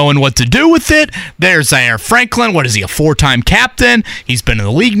really knowing what to do with it. There's Zaire Franklin. What is he, a 4-time captain? He's been in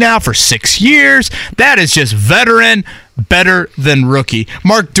the league now for 6 years. That is just veteran, better than rookie.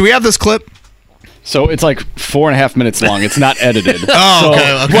 Mark, do we have this clip? So it's like 4.5 minutes long. It's not edited. Oh,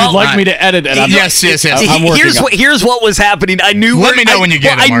 okay. If you'd like me to edit it, yes. I'm working here's what was happening. I knew. Let me know when you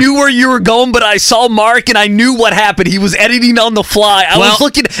get it, Mark. I knew where you were going, but I saw Mark and I knew what happened. He was editing on the fly. I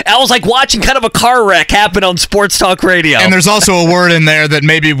was like watching kind of a car wreck happen on Sports Talk Radio. And there's also a word in there that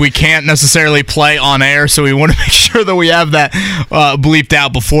maybe we can't necessarily play on air, so we want to make sure that we have that bleeped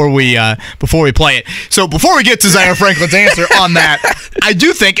out before we play it. So before we get to Zaire Franklin's answer on that, I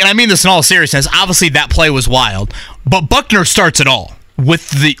do think, and I mean this in all seriousness, obviously that play was wild, but Buckner starts it all with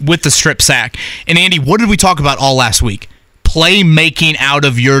the strip sack. And Andy, what did we talk about all last week? Playmaking out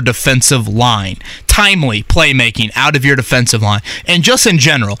of your defensive line. Timely playmaking out of your defensive line. And just in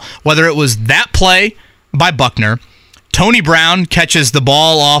general, whether it was that play by Buckner, Tony Brown catches the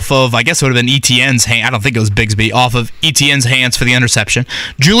ball off of, I guess it would have been Etienne's hand. I don't think it was Bigsby, off of Etienne's hands for the interception.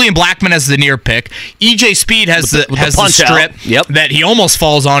 Julian Blackmon has the near pick. EJ Speed has the strip that he almost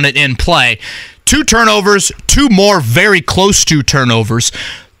falls on it in play. 2 turnovers, 2 more very close to turnovers.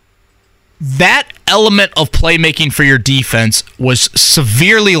 That element of playmaking for your defense was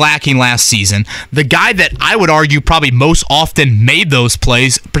severely lacking last season. The guy that I would argue probably most often made those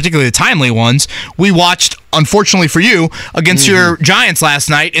plays, particularly the timely ones, we watched, unfortunately for you, against your Giants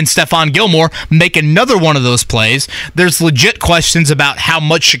last night, and Stephon Gilmore make another one of those plays. There's legit questions about how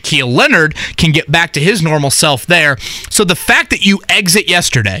much Shaquille Leonard can get back to his normal self there. So the fact that you exit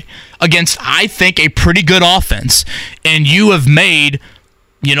yesterday against, I think, a pretty good offense, and you have made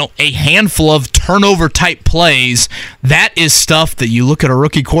a handful of turnover-type plays, that is stuff that you look at a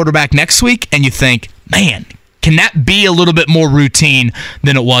rookie quarterback next week and you think, man, can that be a little bit more routine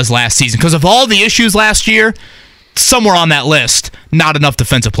than it was last season? Because of all the issues last year, somewhere on that list, not enough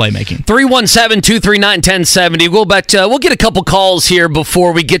defensive playmaking. 317-239-1070. We'll get a couple calls here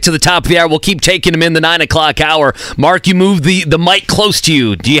before we get to the top of the hour. We'll keep taking them in the 9 o'clock hour. Mark, you moved the mic close to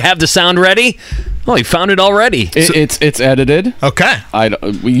you. Do you have the sound ready? Oh, you found it already. It's edited. Okay.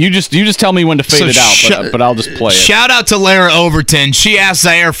 You just tell me when to fade it out, but I'll just play it. Shout out to Lara Overton. She asked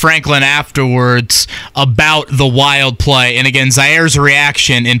Zaire Franklin afterwards about the wild play, and again, Zaire's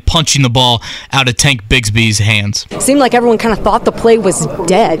reaction in punching the ball out of Tank Bigsby's hands. Seemed like everyone kind of thought the play was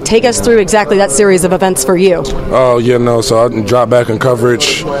dead. Take us through exactly that series of events for you. Oh, so I dropped back in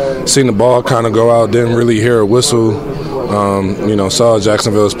coverage, seen the ball kind of go out, didn't really hear a whistle. Saw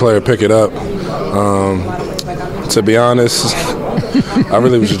Jacksonville's player pick it up. To be honest, I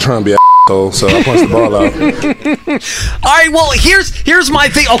really was just trying to be so I punched the ball out. All right, well, here's my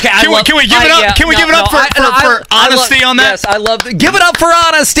thing. Okay, can we give it up? Can we give it up for honesty on that? Yes, I love it. Give it up for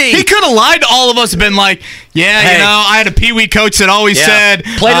honesty. He could have lied to all of us and been like, I had a Pee Wee coach that always said,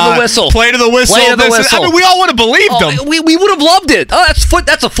 play to the whistle. Play to the whistle. Play to the whistle. I mean, we all would have believed him. We would have loved it. Oh,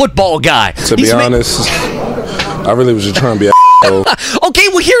 that's a football guy. To be honest, I really was just trying to be Okay,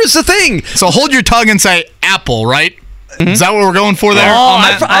 well, here's the thing. So hold your tongue and say apple, right? Is that what we're going for there?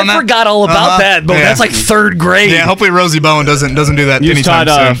 I forgot all about that, but that's like third grade. Yeah, hopefully Rosie Bowen doesn't do that you anytime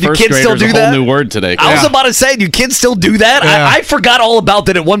soon. Do kids still do that? A whole new word today. I was about to say, do kids still do that? Yeah. I forgot all about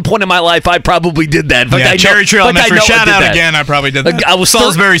that at one point in my life. I probably did that. Cherry Tree Elementary. Shout out again. I probably did that. I was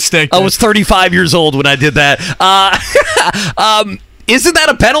Salisbury Steak. I was 35 years old when I did that. Isn't that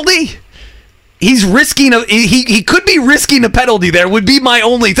a penalty? He's risking he could be risking a penalty there, would be my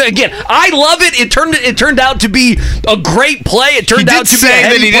only thing. Again, I love it. It turned out to be a great play. It turned out to be a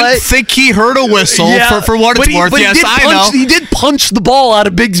heavy that he play. didn't think he heard a whistle for what it's worth. Yes, I know. He did punch the ball out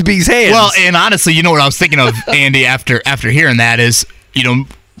of Bigsby's hands. Well, and honestly, you know what I was thinking of, Andy, after hearing that is,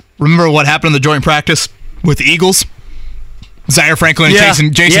 remember what happened in the joint practice with the Eagles? Zaire Franklin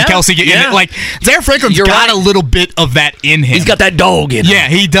and Jason Kelsey get in it. Like, Zaire Franklin's got a little bit of that in him. He's got that dog in him. Yeah,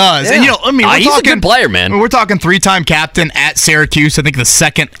 he does. Yeah. And, he's a good player, man. We're talking 3-time captain at Syracuse. I think the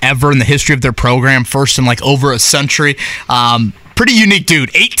second ever in the history of their program. First in, over a century. Pretty unique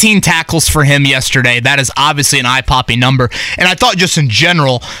dude. 18 tackles for him yesterday. That is obviously an eye-popping number. And I thought just in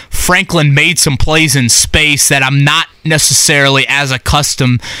general, Franklin made some plays in space that I'm not necessarily as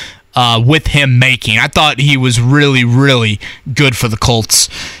accustomed with him making. I thought he was really, really good for the Colts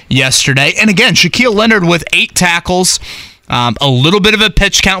yesterday. And again, Shaquille Leonard with 8 tackles, a little bit of a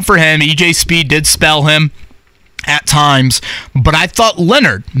pitch count for him. EJ Speed did spell him at times, but I thought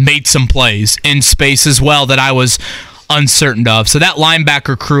Leonard made some plays in space as well that I was uncertain of. So that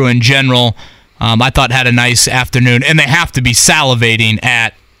linebacker crew in general, I thought had a nice afternoon, and they have to be salivating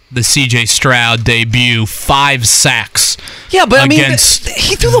at the C.J. Stroud debut, 5 sacks. Yeah, but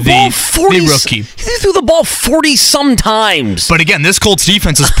he threw the ball 40. The rookie. He threw the ball 40 sometimes. But again, this Colts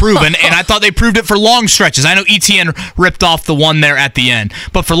defense is proven, and I thought they proved it for long stretches. I know ETN ripped off the one there at the end,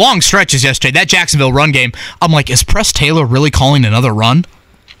 but for long stretches yesterday, that Jacksonville run game, I'm like, is Press Taylor really calling another run?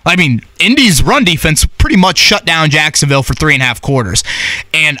 I mean, Indy's run defense pretty much shut down Jacksonville for 3.5 quarters,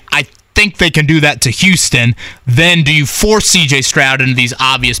 and I think they can do that to Houston. Then do you force C.J. Stroud into these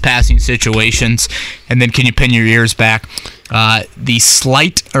obvious passing situations, and then can you pin your ears back? The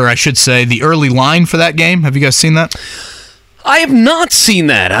early line for that game, have you guys seen that? I have not seen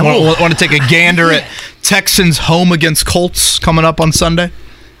that. I want to take a gander at Texans home against Colts coming up on Sunday?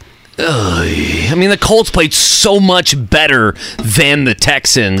 The Colts played so much better than the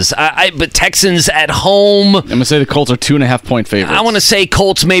Texans. But Texans at home, I'm going to say the Colts are 2.5-point favorites. I want to say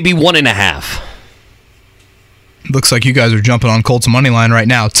Colts maybe 1.5. Looks like you guys are jumping on Colts money line right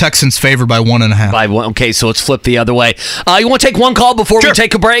now. Texans favored by 1.5. By 1. Okay, so it's flipped the other way. You want to take one call before we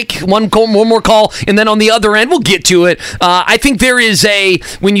take a break? One more call, and then on the other end, we'll get to it. I think there is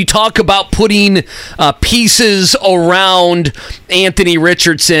when you talk about putting pieces around Anthony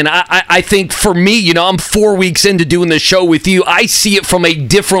Richardson, I think for me, I'm 4 weeks into doing this show with you. I see it from a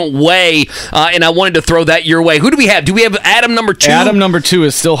different way, and I wanted to throw that your way. Who do we have? Do we have Adam number 2? Adam number 2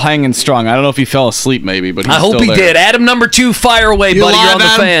 is still hanging strong. I don't know if he fell asleep maybe, but he's still there. He did. Adam number 2, fire away, buddy. You're on the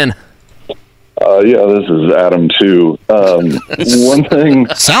fan. This is Adam too. One thing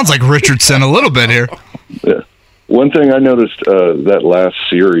sounds like Richardson a little bit here. Yeah. One thing I noticed that last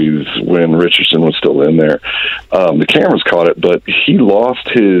series when Richardson was still in there, the cameras caught it, but he lost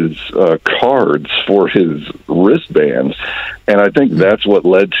his cards for his wristbands, and I think that's what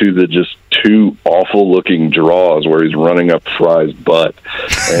led to the just 2 awful-looking draws where he's running up Fry's butt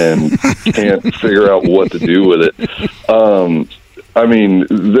and can't figure out what to do with it.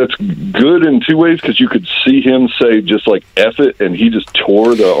 That's good in 2 ways because you could see him say just like F it, and he just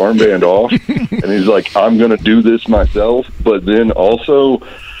tore the armband off, and he's like, I'm going to do this myself. But then also,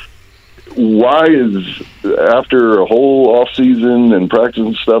 why is after a whole off season and practice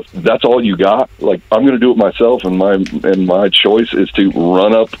and stuff, that's all you got? Like, I'm going to do it myself, and my choice is to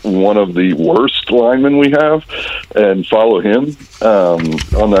run up one of the worst linemen we have and follow him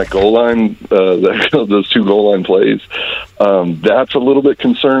on that goal line, those 2 goal line plays. That's a little bit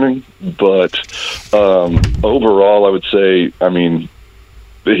concerning, but overall, I would say,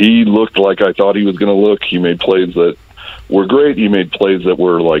 he looked like I thought he was going to look. He made plays that were great. He made plays that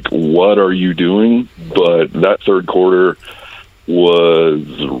were like, what are you doing? But that third quarter was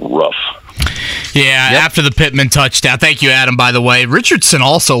rough. Yeah, after the Pittman touchdown. Thank you, Adam, by the way. Richardson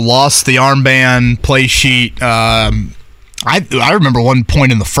also lost the armband play sheet. I remember one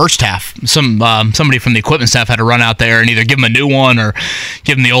point in the first half, somebody from the equipment staff had to run out there and either give him a new one or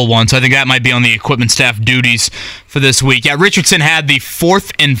give him the old one. So I think that might be on the equipment staff duties for this week. Yeah, Richardson had the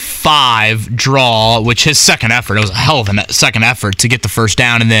 4th and 5 draw, which his second effort, it was a hell of a second effort to get the first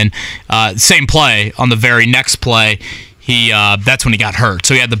down. And then same play on the very next play, that's when he got hurt.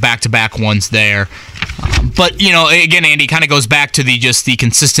 So he had the back-to-back ones there. But, again, Andy, kind of goes back to the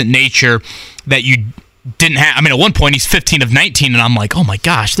consistent nature that you didn't have. I mean, at one point, he's 15 of 19, and I'm like, oh my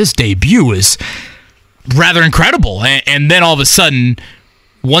gosh, this debut is rather incredible. And then all of a sudden,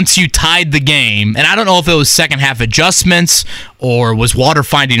 once you tied the game, and I don't know if it was second half adjustments or was water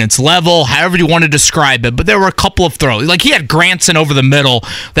finding its level, however you want to describe it, but there were a couple of throws. Like, he had Granson over the middle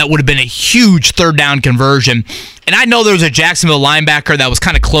that would have been a huge third down conversion. And I know there was a Jacksonville linebacker that was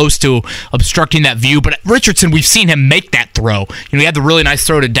kind of close to obstructing that view, but Richardson, we've seen him make that throw. He had the really nice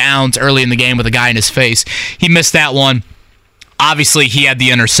throw to Downs early in the game with a guy in his face. He missed that one. Obviously, he had the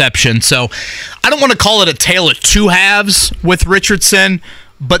interception. So I don't want to call it a tale of two halves with Richardson,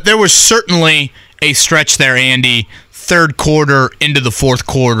 but there was certainly a stretch there, Andy, third quarter into the fourth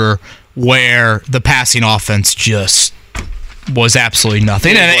quarter, where the passing offense just was absolutely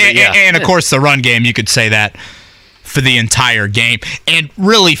nothing. And of course, the run game, you could say that for the entire game. And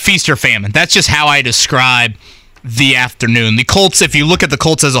really, feast or famine. That's just how I describe the afternoon. The Colts, if you look at the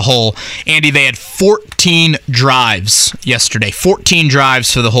Colts as a whole, Andy, they had 14 drives yesterday. 14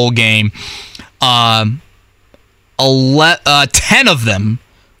 drives for the whole game. 10 of them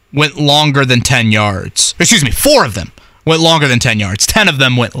went longer than 10 yards. Excuse me, 4 of them went longer than 10 yards. 10 of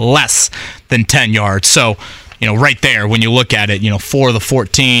them went less than 10 yards. So, right there, when you look at it, 4 of the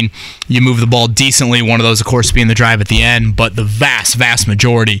 14, you move the ball decently. One of those, of course, being the drive at the end. But the vast, vast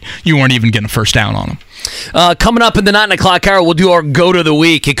majority, you weren't even getting a first down on them. Coming up in the 9 o'clock hour, we'll do our go to the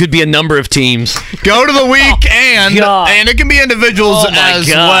week. It could be a number of teams. Go to the week, and it can be individuals as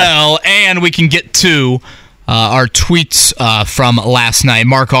well. And we can get to our tweets from last night.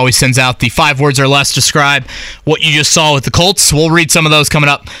 Mark always sends out the 5 words or less describe what you just saw with the Colts. We'll read some of those coming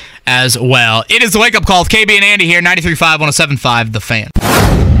up as well. It is the Wake Up Call with KB and Andy here, 93.5, 107.5, The Fan.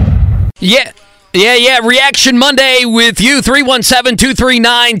 Yeah. Reaction Monday with you,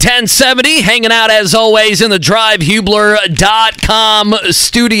 317-239-1070. Hanging out, as always, in the DriveHubler.com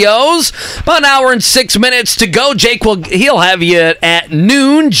studios. About an hour and 6 minutes to go. Jake, he'll have you at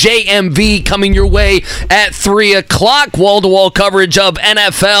noon. JMV coming your way at 3 o'clock. Wall-to-wall coverage of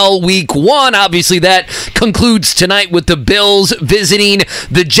NFL Week 1. Obviously, that concludes tonight with the Bills visiting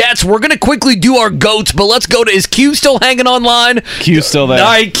the Jets. We're going to quickly do our GOATs, but let's go to, is Q still hanging online? Q's still there.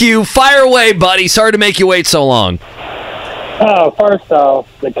 All right, Q, fire away, buddy. Sorry to make you wait so long. First off,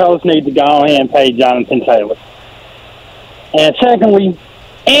 the Colts need to go ahead and pay Jonathan Taylor. And secondly,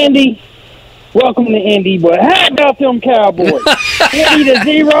 Andy, welcome to Indy, but how about them Cowboys? Indy to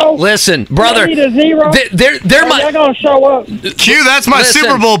 0. Listen, brother. Indy to 0. They're going to show up. Q, that's my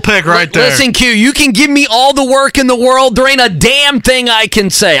Super Bowl pick right there. Listen, Q, you can give me all the work in the world. There ain't a damn thing I can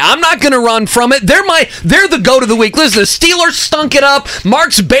say. I'm not going to run from it. They're the goat of the week. Listen, the Steelers stunk it up.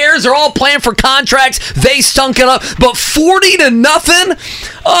 Mark's Bears are all playing for contracts. They stunk it up. But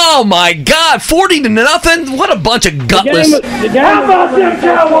 40-0? Oh, my God. 40-0? What a bunch of gutless. How about them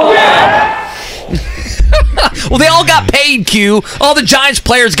Cowboys? Yeah! Well, they all got paid, Q. All the Giants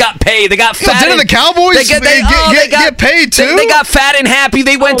players got paid. They got fat. Didn't the Cowboys get paid, too? They got fat and happy.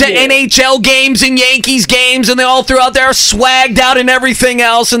 They went to NHL games and Yankees games, and they all threw out there swagged out and everything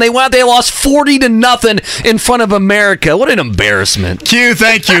else, and they lost 40-0 in front of America. What an embarrassment. Q,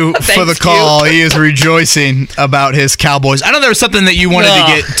 thank you for the call. He is rejoicing about his Cowboys. I know there was something that you wanted to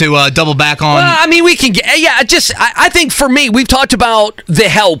get to double back on. Well, I mean, we can get, I think for me, we've talked about the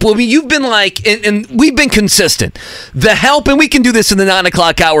help. I mean, you've been like, and we've been consistent. The help, and we can do this in the 9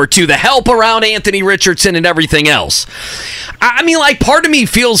 o'clock hour too, the help around Anthony Richardson and everything else. I mean, like, part of me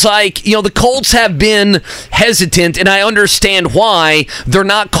feels like, the Colts have been hesitant, and I understand why. They're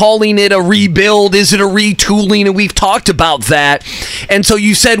not calling it a rebuild. Is it a retooling? And we've talked about that. And so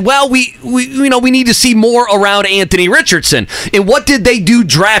you said, well, we need to see more around Anthony Richardson. And what did they do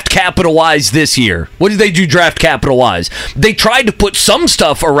draft capital-wise this year? What did they do draft capital-wise? They tried to put some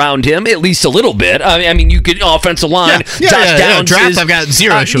stuff around him, at least a little bit. I mean, you could offensive line. Josh Downs draft, I've got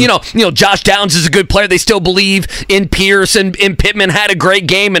zero issue. Josh Downs is a good player. They still believe in Pierce, and Pittman had a great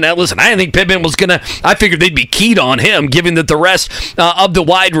game. And listen, I didn't think Pittman was gonna. I figured they'd be keyed on him, given that the rest of the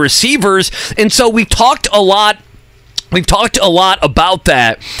wide receivers. And so we talked a lot. We've talked a lot about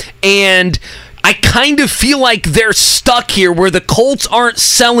that, and I kind of feel like they're stuck here where the Colts aren't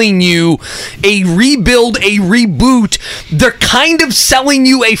selling you a rebuild, a reboot. They're kind of selling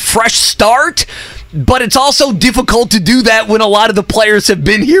you a fresh start. But it's also difficult to do that when a lot of the players have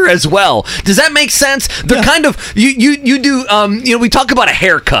been here as well. Does that make sense? They're kind of you do. We talk about a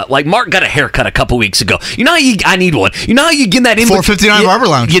haircut. Like Mark got a haircut a couple weeks ago. You know how I need one. You know how you get that in $4.59 Barber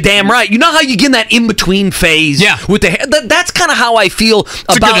Lounge. You're damn right. You know how you get that in between phase. Yeah. With the hair. That's kind of how I feel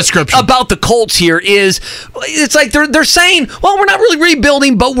about the Colts here. It's like they're saying, well, we're not really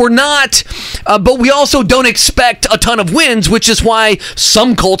rebuilding, but we're not. But we also don't expect a ton of wins, which is why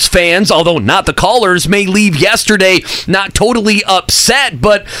some Colts fans, although not the callers, may leave yesterday not totally upset.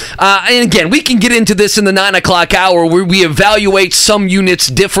 But and again, we can get into this in the 9 o'clock hour where we evaluate some units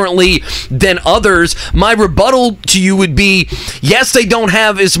differently than others. My rebuttal to you would be, yes, they don't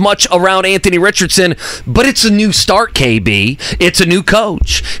have as much around Anthony Richardson, but it's a new start, KB. It's a new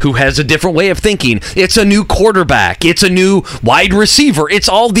coach who has a different way of thinking. It's a new quarterback. It's a new wide receiver. It's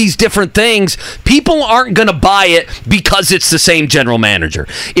all these different things. People aren't going to buy it because it's the same general manager.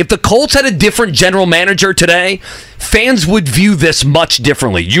 If the Colts had a different general manager today, fans would view this much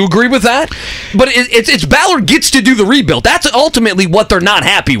differently. You agree with that? But it's Ballard gets to do the rebuild. That's ultimately what they're not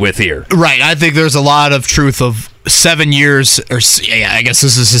happy with here. Right. I think there's a lot of truth of 7 years, I guess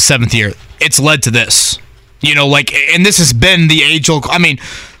this is his 7th year. It's led to this. And this has been the age-old...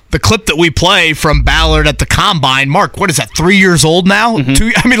 the clip that we play from Ballard at the Combine, Mark, what is that, 3 years old now? Mm-hmm.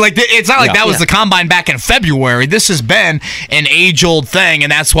 It's not like that was the Combine back in February. This has been an age-old thing,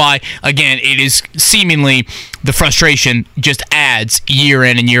 and that's why, again, it is seemingly the frustration just adds year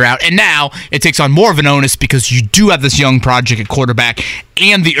in and year out. And now it takes on more of an onus because you do have this young project at quarterback,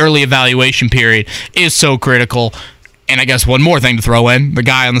 and the early evaluation period is so critical. And I guess one more thing to throw in, the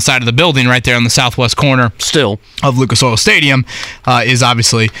guy on the side of the building right there on the southwest corner of Lucas Oil Stadium is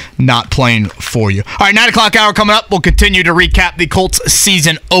obviously not playing for you. All right, 9 o'clock hour coming up. We'll continue to recap the Colts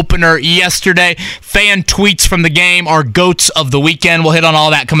season opener yesterday. Fan tweets from the game, our GOATs of the weekend. We'll hit on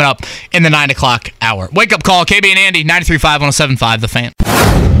all that coming up in the 9 o'clock hour. Wake up call, KB and Andy, 93.5, 107.5, The Fan.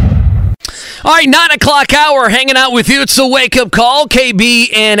 All right, 9 o'clock hour, hanging out with you. It's the wake-up call.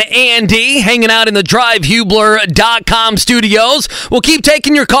 KB and Andy hanging out in the DriveHubler.com studios. We'll keep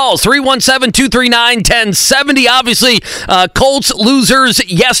taking your calls, 317-239-1070. Obviously, Colts losers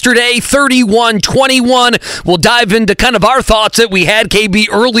yesterday, 31-21. We'll dive into kind of our thoughts that we had, KB,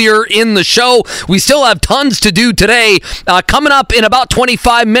 earlier in the show. We still have tons to do today. Coming up in about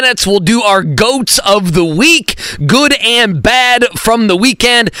 25 minutes, we'll do our GOATs of the week, good and bad from the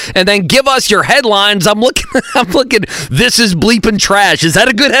weekend, and then give us your headlines. I'm looking. This is bleeping trash. Is that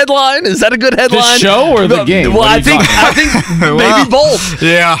a good headline? The show or the game? Well, I think maybe both.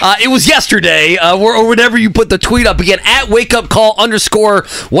 Yeah. It was yesterday, or whenever you put the tweet up again at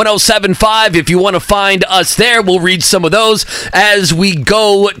wakeupcall_1075. If you want to find us there, we'll read some of those as we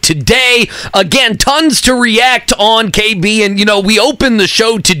go today. Again, tons to react on, KB, and we opened the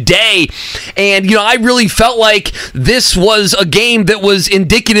show today, and I really felt like this was a game that was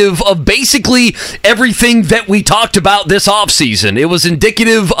indicative of basically everything that we talked about this offseason. It was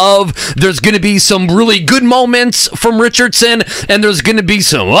indicative of there's going to be some really good moments from Richardson, and there's going to be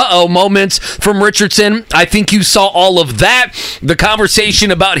some moments from Richardson. I think you saw all of that. The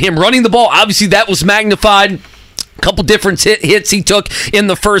conversation about him running the ball, obviously that was magnified. Couple different hits he took in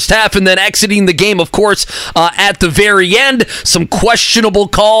the first half, and then exiting the game, of course, at the very end. Some questionable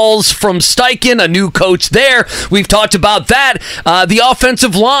calls from Steichen, a new coach there. We've talked about that. The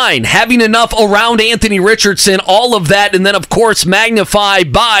offensive line, having enough around Anthony Richardson, all of that, and then, of course,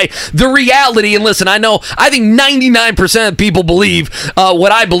 magnified by the reality. And listen, I think 99% of people believe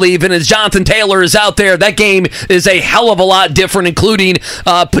what I believe, and as Jonathan Taylor is out there, that game is a hell of a lot different, including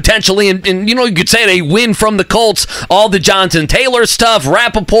potentially, and you could say a win from the Colts. All the Jonathan Taylor stuff,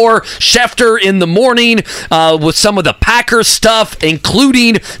 Rappaport, Schefter in the morning with some of the Packers stuff,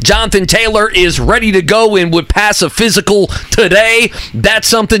 including Jonathan Taylor is ready to go and would pass a physical today. That's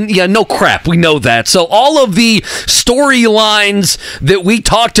something, no crap. We know that. So all of the storylines that we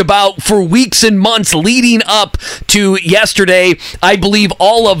talked about for weeks and months leading up to yesterday, I believe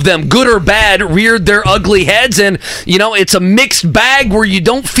all of them, good or bad, reared their ugly heads. And, it's a mixed bag where you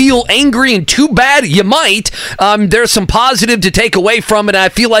don't feel angry and too bad. You might. There's some positive to take away from it. I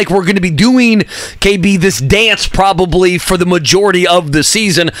feel like we're going to be doing, KB, this dance probably for the majority of the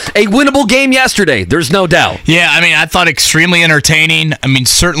season. A winnable game yesterday, there's no doubt. Yeah, I thought extremely entertaining.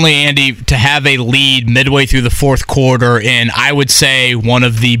 Certainly, Andy, to have a lead midway through the fourth quarter, and I would say one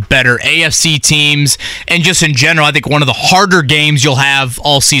of the better AFC teams, and just in general, I think one of the harder games you'll have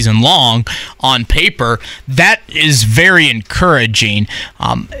all season long on paper. That is very encouraging.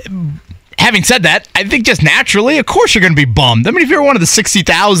 having said that, I think just naturally, of course you're going to be bummed. I mean, if you're one of the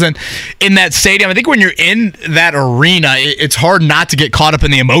 60,000 in that stadium, I think when you're in that arena, it's hard not to get caught up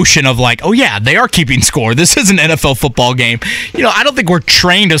in the emotion of like, oh yeah, they are keeping score. This is an NFL football game. I don't think we're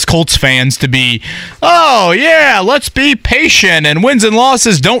trained as Colts fans to be, oh yeah, let's be patient and wins and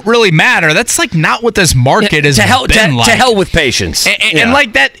losses don't really matter. That's like not what this market has been like. To hell with patience. And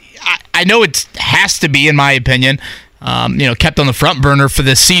like that, I know it has to be, in my opinion, kept on the front burner for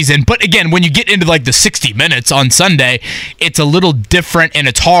this season. But again, when you get into like the 60 minutes on Sunday, it's a little different, and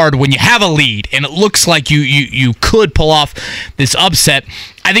it's hard when you have a lead and it looks like you could pull off this upset.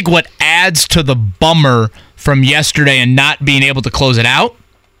 I think what adds to the bummer from yesterday and not being able to close it out,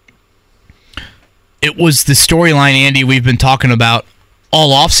 it was the storyline, Andy, we've been talking about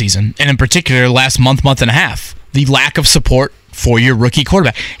all offseason, and in particular last month and a half. The lack of support for your rookie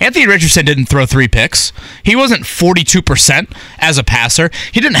quarterback. Anthony Richardson didn't throw 3 picks. He wasn't 42% as a passer.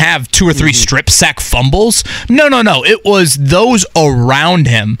 He didn't have 2 or 3 strip sack fumbles. No. It was those around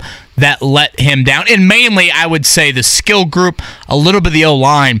him that let him down. And mainly, I would say the skill group, a little bit of the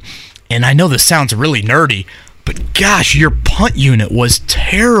O-line. And I know this sounds really nerdy, but gosh, your punt unit was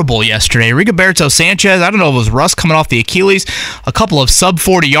terrible yesterday. Rigoberto Sanchez, I don't know if it was rust coming off the Achilles, a couple of sub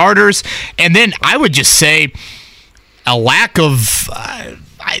 40-yarders. And then I would just say a lack of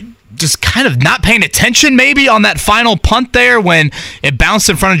just kind of not paying attention maybe on that final punt there when it bounced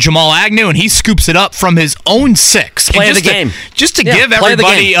in front of Jamal Agnew and he scoops it up from his own 6. Play of the game. Just to give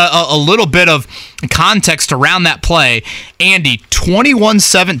everybody a little bit of context around that play, Andy,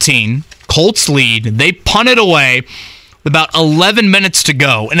 21-17, Colts lead. They punted away with about 11 minutes to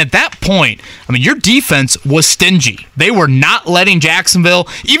go. And at that point, I mean, your defense was stingy. They were not letting Jacksonville,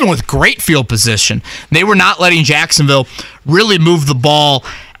 even with great field position, they were not letting Jacksonville really move the ball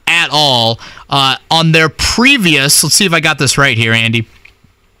at all. On their previous, let's see if I got this right here, Andy.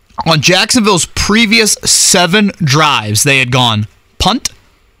 On Jacksonville's previous 7 drives, they had gone punt,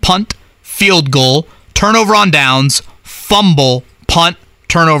 field goal, turnover on downs, fumble, punt,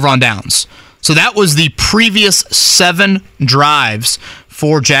 turnover on downs. So that was the previous 7 drives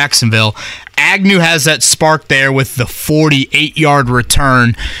for Jacksonville. Agnew has that spark there with the 48-yard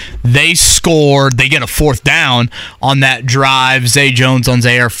return. They scored. They get a 4th down on that drive. Zay Jones on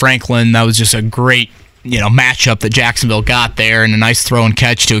Zaire Franklin. That was just a great matchup that Jacksonville got there, and a nice throw and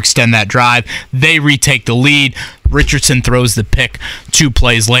catch to extend that drive. They retake the lead. Richardson throws the pick 2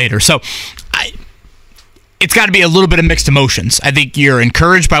 plays later. So it's got to be a little bit of mixed emotions. I think you're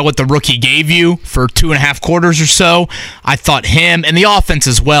encouraged by what the rookie gave you for 2.5 quarters or so. I thought him and the offense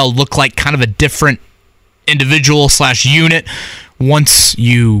as well looked like kind of a different individual/unit once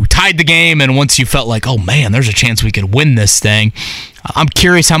you tied the game and once you felt like, oh man, there's a chance we could win this thing. I'm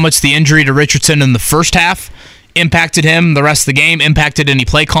curious how much the injury to Richardson in the first half impacted him, the rest of the game, impacted any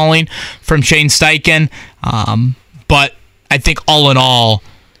play calling from Shane Steichen. But I think all in all,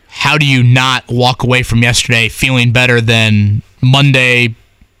 how do you not walk away from yesterday feeling better than Monday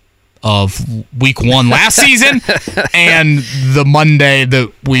of week 1 last season and the Monday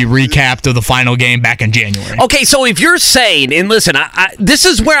that we recapped of the final game back in January? Okay, so if you're saying, and listen, this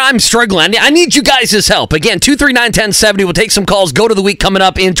is where I'm struggling. I need you guys' help. Again, 239-1070. We'll take some calls. Go to the week coming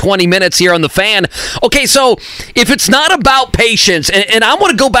up in 20 minutes here on The Fan. Okay, so if it's not about patience, and I want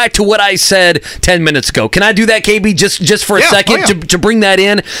to go back to what I said 10 minutes ago. Can I do that, KB, just for a second to bring that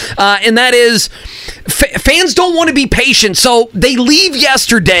in? And that is, fans don't want to be patient, so they leave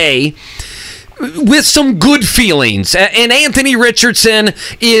yesterday with some good feelings. And Anthony Richardson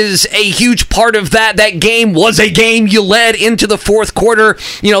is a huge part of that. That game was a game you led into the 4th quarter.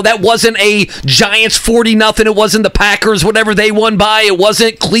 That wasn't a Giants 40-0. It wasn't the Packers, whatever they won by. It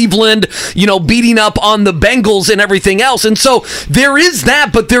wasn't Cleveland, beating up on the Bengals and everything else. And so there is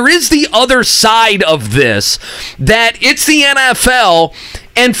that, but there is the other side of this, that it's the NFL,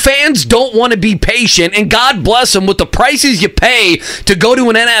 and fans don't want to be patient, and God bless them with the prices you pay to go to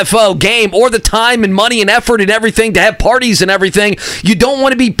an NFL game, or the time and money and effort and everything to have parties and everything. You don't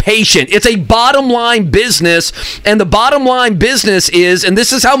want to be patient. It's a bottom line business, and the bottom line business is, and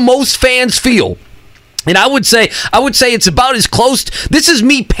this is how most fans feel, and I would say it's about as close. This is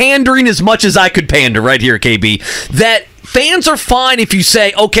me pandering as much as I could pander right here, KB, that fans are fine if you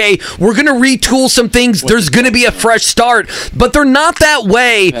say, okay, we're going to retool some things. There's going to be a fresh start, but they're not that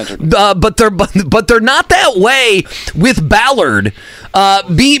way. But they're not that way with Ballard.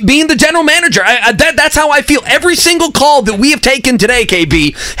 being the general manager. That's how I feel. Every single call that we have taken today,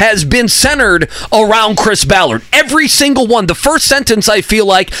 KB, has been centered around Chris Ballard. Every single one. The first sentence, I feel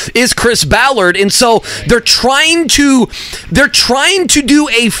like, is Chris Ballard, and so they're trying to do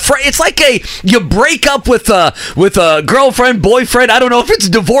it's like you break up with a girlfriend, boyfriend, I don't know if it's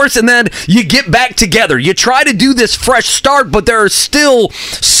divorce, and then you get back together. You try to do this fresh start, but there are still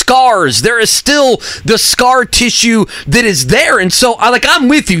scars. There is still the scar tissue that is there, and so I'm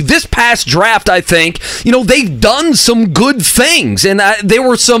with you. This past draft, I think, they've done some good things, and there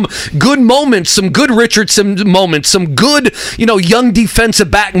were some good moments, some good Richardson moments, some good, young defensive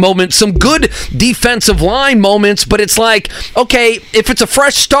back moments, some good defensive line moments, but it's like, okay, if it's a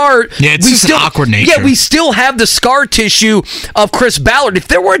fresh start, it's just an awkward nature. Yeah, we still have the scar tissue of Chris Ballard. If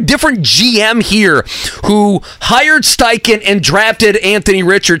there were a different GM here who hired Steichen and drafted Anthony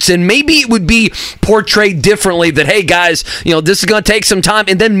Richardson, maybe it would be portrayed differently that, hey, guys, this is going to take some time,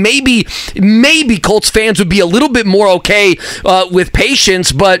 and then maybe Colts fans would be a little bit more okay with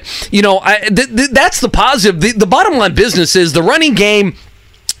patience, but, that's the positive. The bottom line business is the running game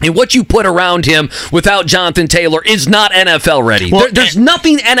and what you put around him without Jonathan Taylor is not NFL ready. There's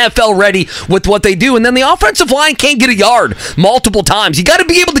nothing NFL ready with what they do. And then the offensive line can't get a yard multiple times. You got to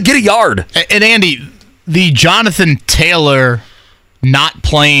be able to get a yard. And Andy, the Jonathan Taylor not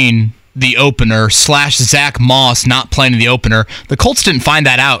playing the opener / Zach Moss not playing the opener, the Colts didn't find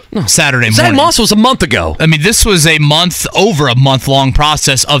that out Saturday morning. Zach Moss was a month ago. I mean, this was over a month-long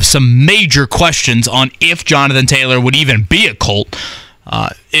process of some major questions on if Jonathan Taylor would even be a Colt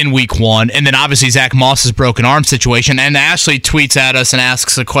in week 1, and then obviously Zach Moss's broken arm situation. And Ashley tweets at us and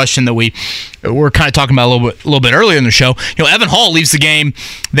asks a question that we're kind of talking about a little bit earlier in the show. Evan Hall leaves the game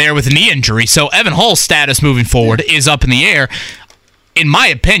there with a knee injury, so Evan Hall's status moving forward is up in the air. In my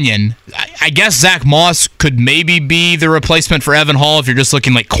opinion, I guess Zach Moss could maybe be the replacement for Evan Hall if you're just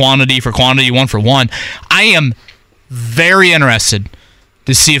looking like quantity for quantity, 1 for 1. I am very interested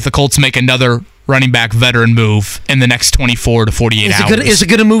to see if the Colts make another running back veteran move in the next 24 to 48 hours. Is it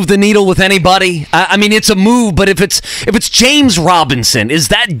going to move the needle with anybody? I mean, it's a move, but if it's James Robinson, is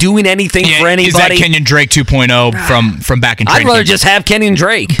that doing anything for anybody? Is that Kenyon Drake 2.0 from back in training? I'd rather just have Kenyon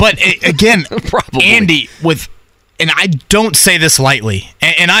Drake. But again, Andy, and I don't say this lightly,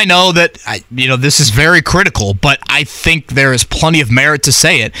 and I know that this is very critical, but I think there is plenty of merit to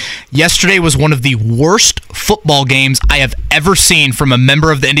say it. Yesterday was one of the worst football games I have ever seen from a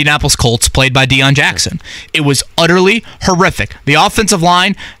member of the Indianapolis Colts played by Deion Jackson. It was utterly horrific. The offensive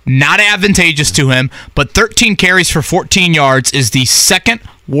line, not advantageous to him, but 13 carries for 14 yards is the second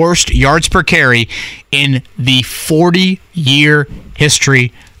worst yards per carry in the 40-year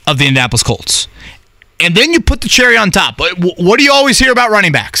history of the Indianapolis Colts. And then you put the cherry on top. What do you always hear about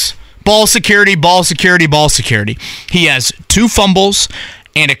running backs? Ball security, ball security, ball security. He has 2 fumbles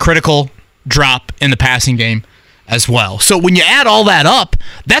and a critical drop in the passing game as well. So when you add all that up,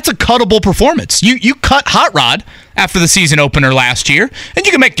 that's a cuttable performance. You cut Hot Rod after the season opener last year, and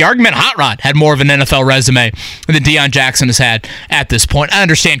you can make the argument Hot Rod had more of an NFL resume than Deion Jackson has had at this point. I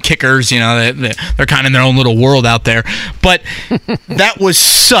understand kickers, they're kind of in their own little world out there, but that was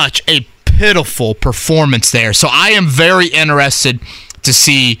such a pitiful performance there. So I am very interested to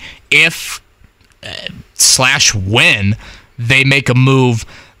see if / when they make a move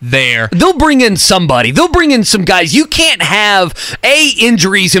there. They'll bring in somebody. They'll bring in some guys. You can't have A,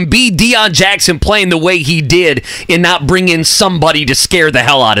 injuries, and B, Deion Jackson playing the way he did and not bring in somebody to scare the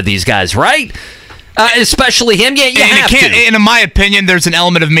hell out of these guys, right? Especially him. Yeah, you have to. And in my opinion, there's an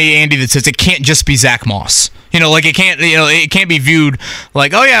element of me, Andy, that says it can't just be Zach Moss. It can't be viewed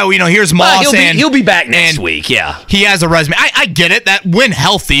like, oh yeah, here's Moss, he'll be back next week. Yeah, he has a resume. I get it. That when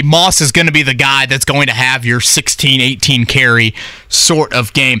healthy, Moss is going to be the guy that's going to have your 16, 18 carry sort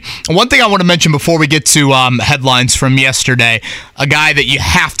of game. One thing I want to mention before we get to headlines from yesterday, a guy that you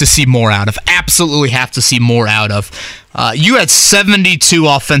have to see more out of, absolutely have to see more out of. You had 72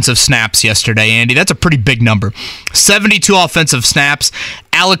 offensive snaps yesterday, Andy. That's a pretty big number. 72 offensive snaps.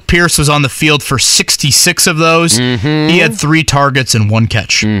 Alec Pierce was on the field for 66 of those. Mm-hmm. He had 3 targets and 1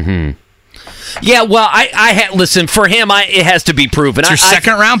 catch. Mm-hmm. Yeah, well, listen, for him, it has to be proven. It's your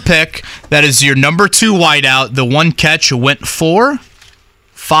second-round pick. That is your number 2 wideout. The 1 catch went for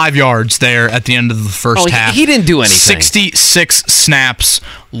 5 yards there at the end of the first half. He didn't do anything. 66 snaps,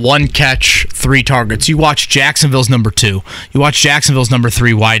 1 catch, 3 targets. You watch Jacksonville's number 2. You watch Jacksonville's number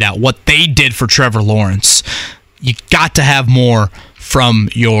 3 wideout. What they did for Trevor Lawrence. You got to have more from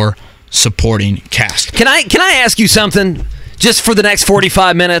your supporting cast. Can I ask you something? Just for the next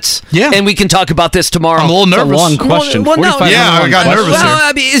 45 minutes? Yeah. And we can talk about this tomorrow. I'm a little nervous. It's a long question. I got nervous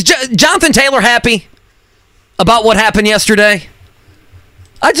here. Is Jonathan Taylor happy about what happened yesterday?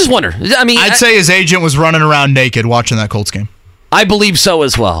 I just wonder. I mean, I'd say his agent was running around naked watching that Colts game. I believe so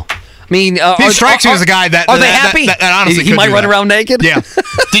as well. I mean, he strikes me as a guy that are they happy? That honestly, he might run around naked. Yeah.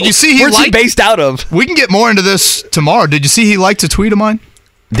 Did you see Where's he based out of? We can get more into this tomorrow. Did you see he liked a tweet of mine?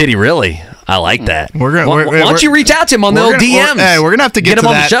 Did he really? I like that. Why don't you reach out to him on the old DMs? We're gonna have to get him to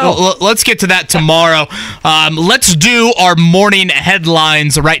on that. the show. Let's get to that tomorrow. Let's do our morning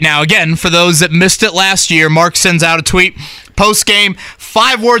headlines right now. Again, for those that missed it last year, Mark sends out a tweet post game,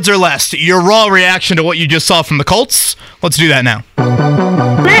 5 words or less. Your raw reaction to what you just saw from the Colts. Let's do that now.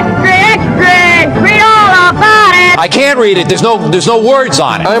 Read all about it. I can't read it. There's no words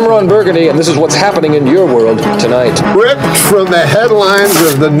on it. I'm Ron Burgundy, and this is what's happening in your world tonight. Ripped from the headlines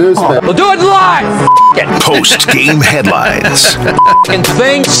of the newspaper. We'll do it live. Post-game headlines.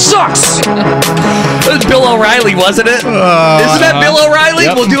 Thing sucks. That was Bill O'Reilly, wasn't it? Isn't that Bill O'Reilly?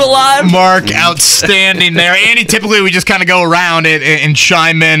 Yep. We'll do it live. Mark, outstanding there. Andy, typically we just kind of go around it and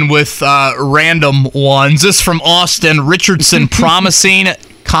chime in with random ones. This from Austin Richardson promising,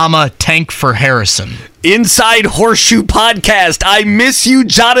 tank for Harrison. Inside Horseshoe Podcast. I miss you,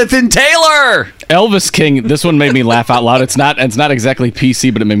 Jonathan Taylor. Elvis King. This one made me laugh out loud. It's not exactly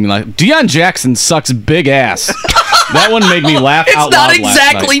PC, but it made me laugh. Deion Jackson sucks big ass. That one made me laugh out loud. It's not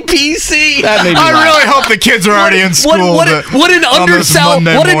exactly PC. That made me laugh. I really hope the kids are already in school. What an undersell!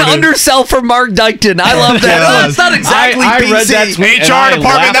 What an undersell for Mark Dykton. I love that. It's not exactly PC. I read that tweet HR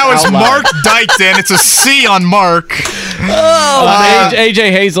department. That was Mark Dykton. It's a C on Mark.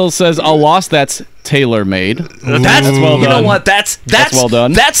 AJ Hazel says a loss that's tailor-made. That's well done. You know what? That's well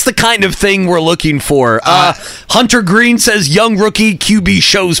done. That's the kind of thing we're looking for. Hunter Green says young rookie QB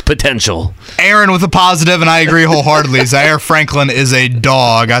shows potential. Aaron with a positive, and I agree wholeheartedly. Zaire Franklin is a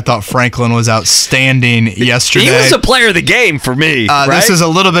dog. I thought Franklin was outstanding yesterday. He was a player of the game for me. Right? This is a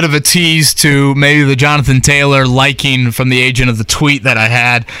little bit of a tease to maybe the Jonathan Taylor liking from the agent of the tweet that I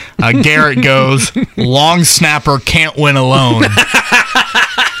had. Garrett goes, long snapper can't win alone.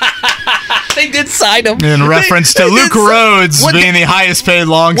 They did sign him. In reference to Luke Rhodes being the highest paid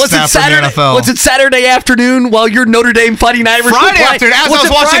long snapper in the NFL. Was it Saturday afternoon while you're Notre Dame Fighting Irish? Friday afternoon. As I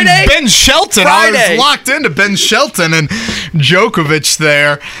was watching Friday? Ben Shelton, I was locked into Ben Shelton and Djokovic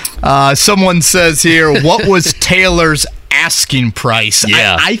there. Someone says here, what was Taylor's asking price?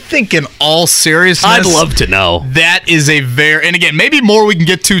 Yeah. I think in all seriousness, I'd love to know. That is a very, and again, maybe more we can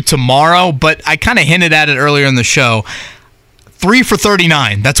get to tomorrow, but I kind of hinted at it earlier in the show. 3 for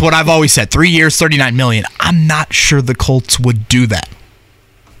 $39. That's what I've always said. 3 years, $39 million. I'm not sure the Colts would do that.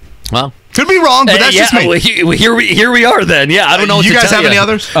 Well, could be wrong, but that's just me. Well, here we are then. Yeah, I don't know what to tell you. You guys have any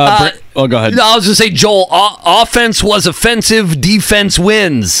others? Go ahead. I was going to say, Joel, offense was offensive, defense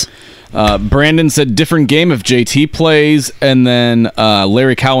wins. Brandon said different game if JT plays, and then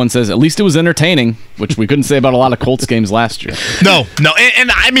Larry Cowan says at least it was entertaining, which we couldn't say about a lot of Colts games last year. No,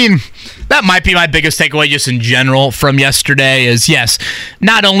 and I mean that might be my biggest takeaway just in general from yesterday is yes,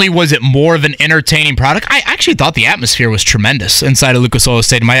 not only was it more of an entertaining product, I actually thought the atmosphere was tremendous inside of Lucas Oil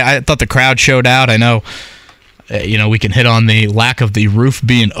Stadium. I thought the crowd showed out. I know. We can hit on the lack of the roof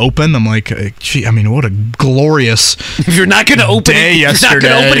being open. I'm like, gee, I mean, what a glorious if you're not going to open day it, yesterday. You're not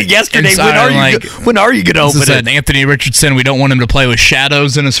going to open it yesterday. When are you going to open it? Anthony Richardson. We don't want him to play with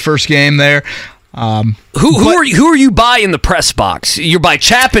shadows in his first game there. Who are you by in the press box? You're by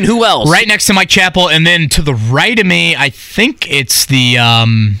Chapp and who else? Right next to Mike Chappell, and then to the right of me, I think it's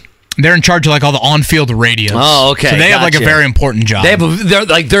the. They're in charge of like all the on-field radios. Oh, okay. So they have like a very important job. They're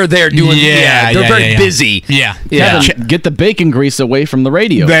there doing. They're very busy. Yeah. Kevin, get the bacon grease away from the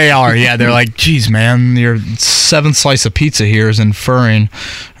radio. They are. Yeah. They're like, geez, man, your 7th slice of pizza here is infiltrating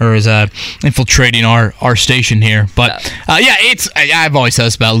our station here. But I've always said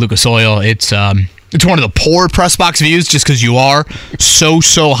this about Lucas Oil. It's one of the poor press box views just because you are so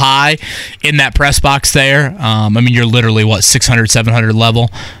high in that press box there. I mean, you're literally, 600, 700 level.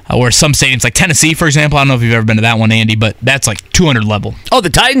 Where some stadiums, like Tennessee, for example, I don't know if you've ever been to that one, Andy, but that's like 200 level. Oh, the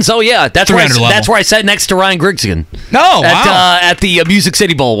Titans? Oh, yeah. That's where I sat next to Ryan Grigson. Oh, wow. At the Music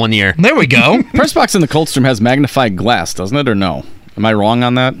City Bowl one year. There we go. Press box in the Colts room has magnified glass, doesn't it, or no? Am I wrong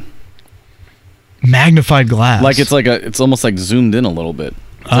on that? Magnified glass. Like it's almost like zoomed in a little bit.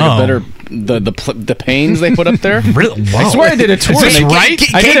 It's like a better the panes they put up there. Really? I swear I did a tour. Is this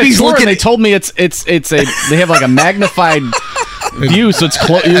right? I did a tour and they told me it's they have like a magnified view, so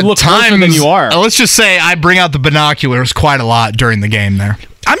you look closer than you are. Let's just say I bring out the binoculars quite a lot during the game there.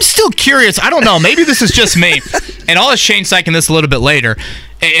 I'm still curious. I don't know. Maybe this is just me. And I'll ask Shane Syke this a little bit later.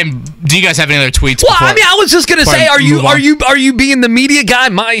 And do you guys have any other tweets? Well, I mean, I was just gonna say, are you being the media guy?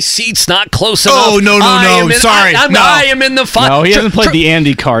 My seat's not close enough. Oh no! Sorry, I am in the fun. No, he hasn't played the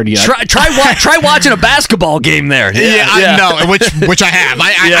Andy card yet. Try watching a basketball game there. Yeah. No, which I have.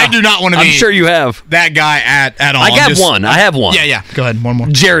 I do not want to be. I'm sure you have that guy at all. I have one. Yeah. Go ahead. One more.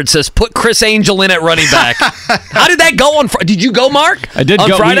 Jared says, put Chris Angel in at running back. How did that go on Friday? Did you go, Mark? I did on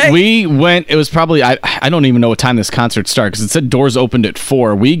go. Friday? We went. It was probably. I don't even know what time this concert started because it said doors opened at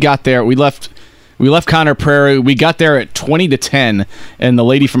 4. We got there. We left Conner Prairie. We got there at 20 to 10, and the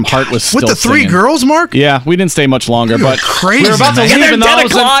lady from Hart was still with the 3 singing. girls, Mark? Yeah, we didn't stay much longer. You but crazy, we were about to leave, and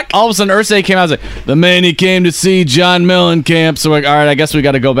all of a sudden Ursay came out and was like, the man he came to see, John Mellencamp. So we're like, all right, I guess we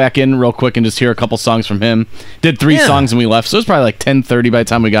got to go back in real quick and just hear a couple songs from him. Did 3 songs, and we left. So it was probably like 10:30 by the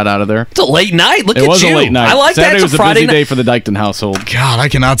time we got out of there. It's a late night. Look at you. It was a late night. I like Saturday that. was a busy day for the Dykton household. God, I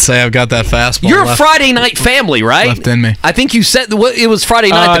cannot say I've got that fastball. You're a Friday night family, right? Left in me. I think you said it was Friday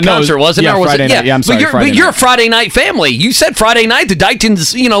night, the concert, wasn't it? Yeah, Or was Friday it? night. Yeah, I'm sorry, but Friday you're night. a Friday night family. You said Friday night. The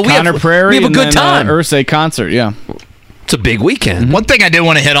Dykton's, Conner Prairie, we have a good time. Ursay concert, yeah. It's a big weekend. One thing I did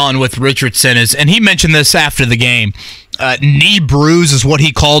want to hit on with Richardson is, and he mentioned this after the game, knee bruise is what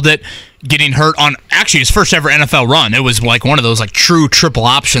he called it, getting hurt on actually his first ever NFL run. It was like one of those like true triple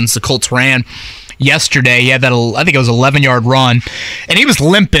options the Colts ran yesterday. He had that, I think it was 11-yard run, and he was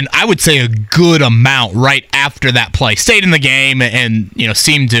limping, I would say, a good amount right after that play. Stayed in the game and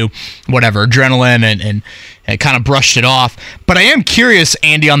seemed to, adrenaline and kind of brushed it off. But I am curious,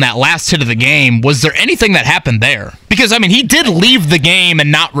 Andy, on that last hit of the game, was there anything that happened there? Because, I mean, he did leave the game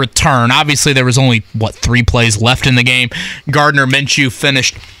and not return. Obviously, there was only, 3 plays left in the game. Gardner Minshew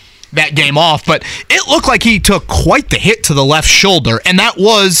finished that game off, but it looked like he took quite the hit to the left shoulder, and that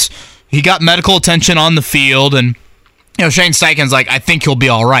was... He got medical attention on the field, and Shane Steichen's like, I think he'll be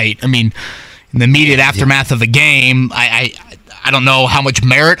all right. I mean, in the immediate aftermath of the game, I don't know how much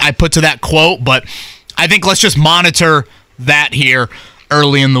merit I put to that quote, but I think let's just monitor that here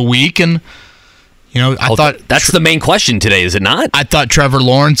early in the week. And I thought that's the main question today, is it not? I thought Trevor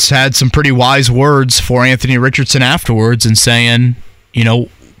Lawrence had some pretty wise words for Anthony Richardson afterwards, and saying,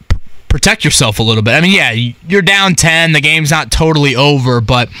 protect yourself a little bit. I mean, yeah, you're down 10, the game's not totally over,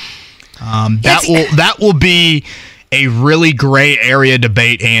 but. That will be a really gray area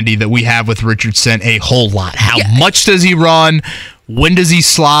debate, Andy, that we have with Richardson a whole lot. How much does he run? When does he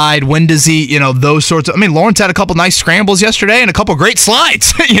slide? When does he, those sorts of... I mean, Lawrence had a couple nice scrambles yesterday and a couple great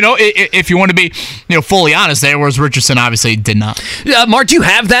slides, if you want to be, fully honest there, whereas Richardson obviously did not. Mark, do you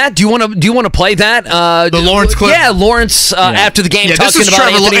have that? Do you want to play that? The Lawrence clip? Yeah, Lawrence after the game talking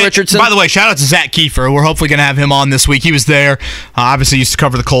about Anthony Richardson. By the way, shout out to Zach Kiefer. We're hopefully going to have him on this week. He was there. Obviously used to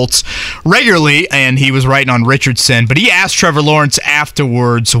cover the Colts regularly, and he was writing on Richardson. But he asked Trevor Lawrence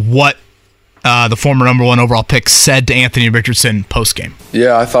afterwards what the former number 1 overall pick said to Anthony Richardson post-game.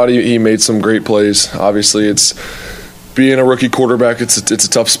 Yeah, I thought he made some great plays. Obviously, it's being a rookie quarterback, it's a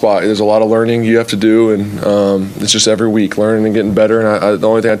tough spot. There's a lot of learning you have to do, and it's just every week learning and getting better. And the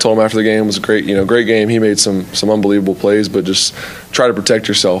only thing I told him after the game was great game. He made some unbelievable plays, but just try to protect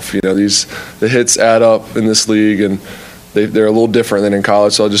yourself. The hits add up in this league, and they're a little different than in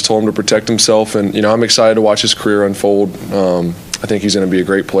college. So I just told him to protect himself, and I'm excited to watch his career unfold. I think he's going to be a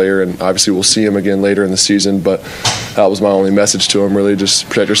great player, and obviously we'll see him again later in the season, but that was my only message to him, really, just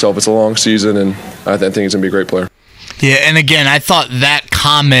protect yourself. It's a long season, and I think he's going to be a great player. Yeah, and again, I thought that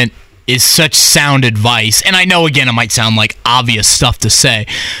comment is such sound advice, and I know, again, it might sound like obvious stuff to say,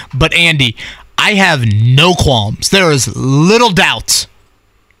 but Andy, I have no qualms. There is little doubt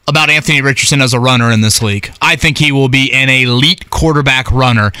about Anthony Richardson as a runner in this league. I think he will be an elite quarterback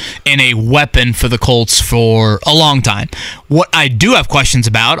runner and a weapon for the Colts for a long time. What I do have questions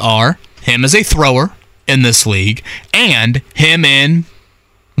about are him as a thrower in this league and him in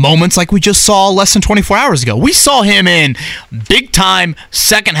moments like we just saw less than 24 hours ago. We saw him in big-time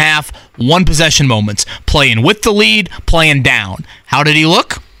second half, one-possession moments, playing with the lead, playing down. How did he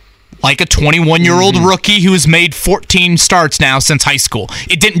look? Like a 21-year-old rookie who has made 14 starts now since high school.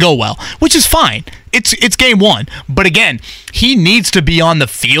 It didn't go well, which is fine. It's game 1. But again, he needs to be on the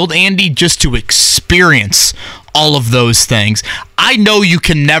field, Andy, just to experience all of those things. I know you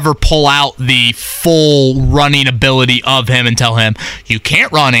can never pull out the full running ability of him and tell him, you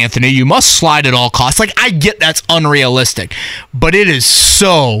can't run, Anthony. You must slide at all costs. Like, I get that's unrealistic. But it is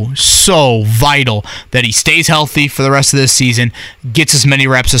so, so vital that he stays healthy for the rest of this season, gets as many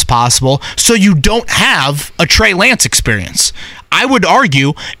reps as possible, so you don't have a Trey Lance experience. I would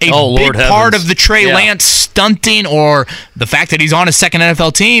argue a big part of the Trey Lance stunting or the fact that he's on his second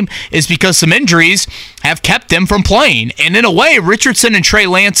NFL team is because some injuries have kept him from playing. And in a way, Richardson and Trey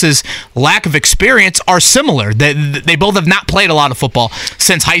Lance's lack of experience are similar. They both have not played a lot of football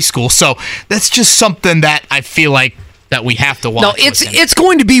since high school. So that's just something that I feel like that we have to watch. No, it's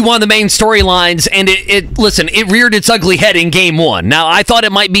going to be one of the main storylines, and it reared its ugly head in Game 1. Now, I thought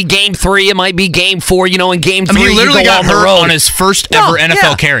it might be Game 3, it might be Game 4, in Game 3. He literally got hurt on his first ever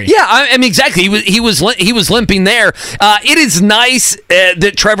NFL carry. Yeah, I mean, exactly. He was limping there. It is nice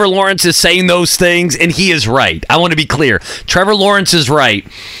that Trevor Lawrence is saying those things, and he is right. I want to be clear. Trevor Lawrence is right.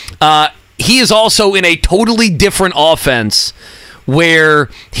 He is also in a totally different offense where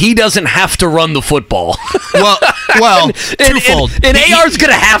he doesn't have to run the football. Well, twofold. And AR's going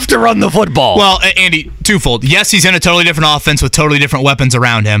to have to run the football. Well, Andy, twofold. Yes, he's in a totally different offense with totally different weapons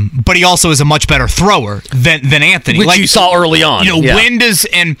around him, but he also is a much better thrower than Anthony. Which you saw early on. When does,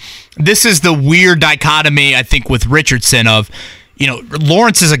 and this is the weird dichotomy, I think, with Richardson of,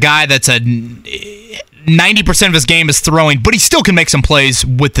 Lawrence is a guy that's 90% of his game is throwing, but he still can make some plays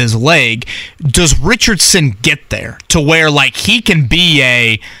with his leg. Does Richardson get there to where he can be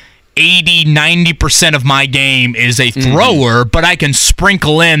a 80-90% of my game is a thrower, but I can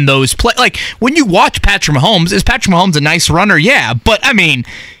sprinkle in those plays? When you watch Patrick Mahomes, is Patrick Mahomes a nice runner? Yeah, but I mean,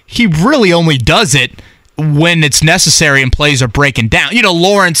 he really only does it when it's necessary and plays are breaking down.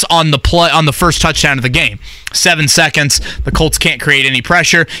 Lawrence on the first touchdown of the game, 7 seconds, the Colts can't create any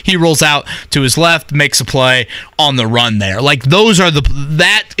pressure. He rolls out to his left, makes a play on the run there.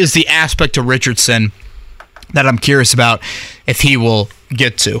 That is the aspect of Richardson that I'm curious about if he will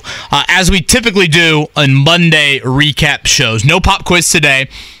get to. As we typically do on Monday recap shows. No pop quiz today.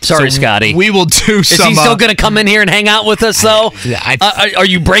 Sorry, Scotty. We will do some... Is he still going to come in here and hang out with us, though? Are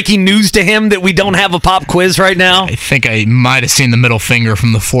you breaking news to him that we don't have a pop quiz right now? I think I might have seen the middle finger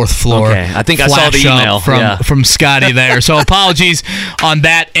from the fourth floor. Okay, I think I saw the email. From Scotty there. So apologies on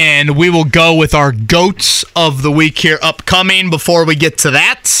that, and we will go with our GOATs of the week here upcoming. Before we get to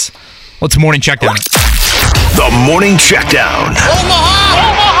that, what's the morning checkdown? The Morning Checkdown.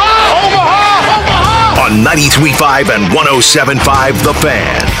 On 93.5 and 107.5 The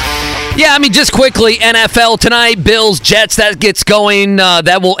Fan. Yeah, I mean, just quickly, NFL tonight, Bills, Jets, that gets going.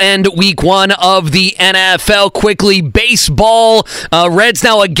 That will end week 1 of the NFL. Quickly, baseball. Reds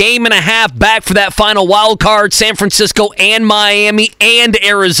now a game and a half back for that final wild card. San Francisco and Miami and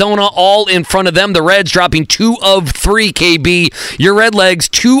Arizona all in front of them. The Reds dropping 2 of 3, KB. Your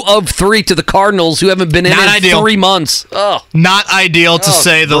Redlegs, 2 of 3 to the Cardinals, who haven't been in 3 months. Oh. Not ideal, to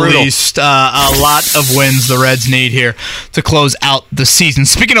say the least. A lot of wins the Reds need here to close out the season.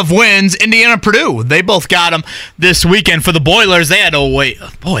 Speaking of wins, Indiana, Purdue, they both got them this weekend. For the Boilers, they had to wait.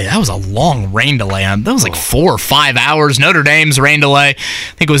 Boy, that was a long rain delay. That was 4 or 5 hours. Notre Dame's rain delay, I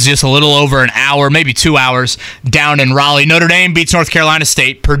think it was just a little over an hour, maybe 2 hours down in Raleigh. Notre Dame beats North Carolina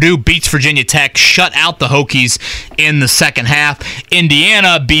State. Purdue beats Virginia Tech, shut out the Hokies in the second half.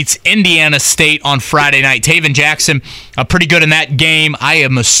 Indiana beats Indiana State on Friday night. Taven Jackson, pretty good in that game. I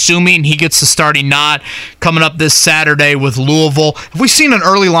am assuming he gets the starting nod coming up this Saturday with Louisville. Have we seen an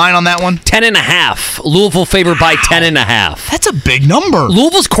early line on that one? 10.5. Louisville favored by 10.5. That's a big number.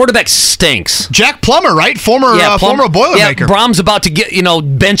 Louisville's quarterback stinks. Jack Plummer, right? Former Boilermaker. Yeah, Brom's about to get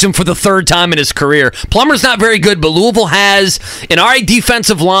bench him for the 3rd time in his career. Plummer's not very good, but Louisville has an alright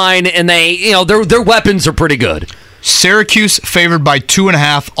defensive line, and they, their weapons are pretty good. Syracuse favored by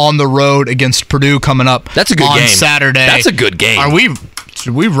 2.5 on the road against Purdue coming up. That's a good game. On Saturday. That's a good game.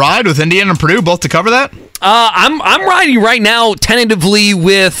 Should we ride with Indiana and Purdue both to cover that? I'm riding right now tentatively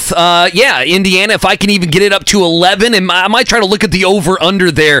with Indiana, if I can even get it up to 11, and I might try to look at the over-under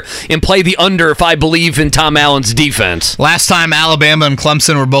there and play the under if I believe in Tom Allen's defense. Last time Alabama and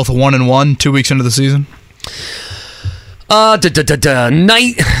Clemson were both 1-1 2 weeks into the season?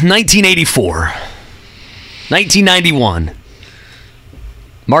 1984. 1991.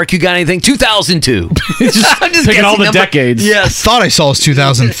 Mark, you got anything? 2002. just picking all the decades. Yes. I thought I saw it was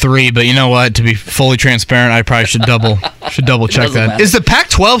 2003, but you know what? To be fully transparent, I probably should double check that. Matter. Is the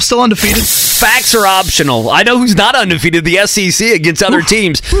Pac-12 still undefeated? Facts are optional. I know who's not undefeated, the SEC against other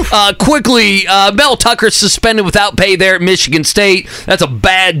teams. Quickly, Mel Tucker suspended without pay there at Michigan State. That's a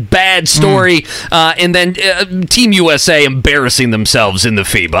bad story. And then Team USA embarrassing themselves in the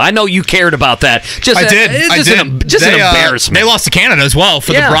FIBA. I know you cared about that. I did. embarrassment. They lost to Canada as well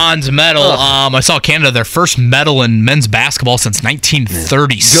for the bronze medal. I saw Canada their first medal in men's basketball since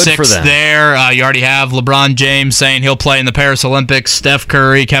 1936. Good for them. There, you already have LeBron James saying he'll play in the Paris Olympics, Steph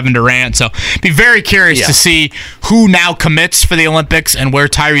Curry, Kevin Durant. So be very curious to see who now commits for the Olympics and where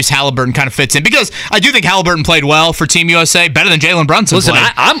Tyrese Halliburton kind of fits in. Because I do think Halliburton played well for Team USA, better than Jalen Brunson. Listen,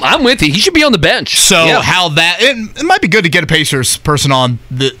 I'm with you. He should be on the bench. So how that it might be good to get a Pacers person on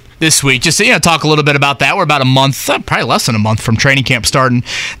this week, just to talk a little bit about that. We're about a month, probably less than a month from training camp starting.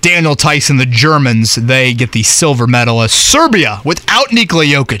 Daniel Tyson, the Germans, they get the silver medal as Serbia, without Nikola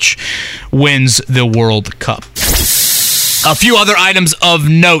Jokic, wins the World Cup. A few other items of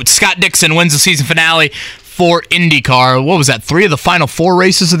note. Scott Dixon wins the season finale for IndyCar. What was that, 3 of the final 4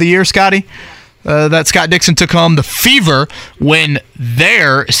 races of the year, Scotty? That Scott Dixon took home. The Fever win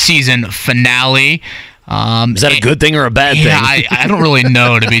their season finale. Is that a good thing or a bad thing? I don't really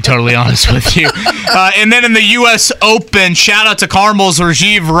know, to be totally honest with you. And then in the U.S. Open, shout out to Carmel's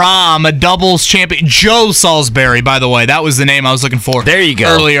Rajiv Ram, a doubles champion. Joe Salisbury, by the way. That was the name I was looking for. There you go.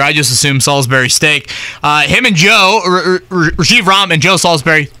 Earlier, I just assumed Salisbury steak. Him and Joe, Rajiv Ram and Joe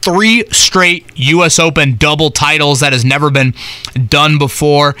Salisbury, 3 straight U.S. Open double titles. That has never been done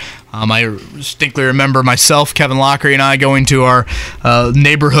before. I distinctly remember myself, Kevin Lockery, and I going to our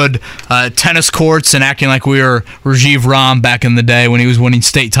neighborhood tennis courts and acting like we were Rajiv Ram back in the day when he was winning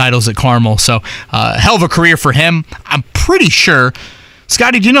state titles at Carmel. So, hell of a career for him. I'm pretty sure.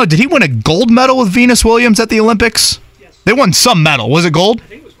 Scotty, do you know, did he win a gold medal with Venus Williams at the Olympics? Yes. They won some medal. Was it gold?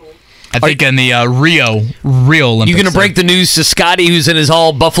 I think in the Rio Olympics. You going to break the news to Scotty, who's in his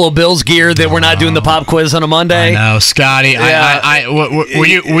all Buffalo Bills gear, that we're not doing the pop quiz on a Monday? I know, Scotty. Yeah. Were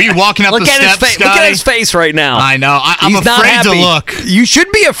you walking up the steps, Scotty? Look at his face right now. I know. I'm afraid to look. You should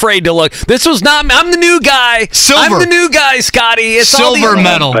be afraid to look. This was not. I'm the new guy. Silver. I'm the new guy, Scotty. It's silver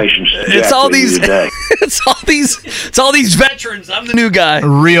medal. It's all these. It's all these veterans. I'm the new guy.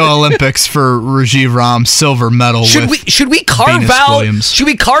 Rio Olympics for Rajiv Ram, silver medal. Should we carve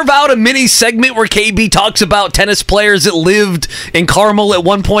out a mini segment where KB talks about tennis players that lived in Carmel at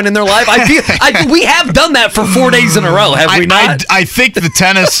one point in their life? I feel we have done that for 4 days in a row, have we not? I think the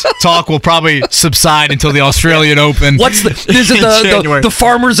tennis talk will probably subside until the Australian Open. Is it the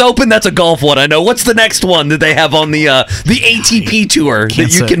Farmers Open? That's a golf one, I know. What's the next one that they have on the ATP tour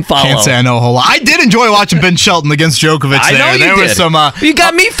that you can follow? Can't say I know a whole lot. I did enjoy watching Ben Shelton against Djokovic. I know you did. Was some, you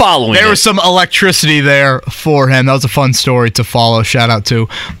got me following. There was some electricity there for him. That was a fun story to follow. Shout out to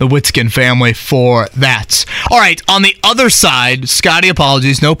the Witskin family for that. All right, on the other side, Scotty,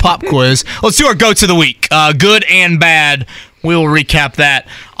 apologies, no pop quiz. Let's do our goats of the week, good and bad. We will recap that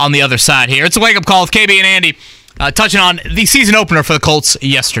on the other side here. It's a wake-up call with KB and Andy, touching on the season opener for the Colts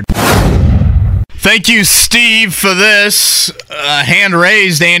yesterday. Thank you, Steve, for this. Hand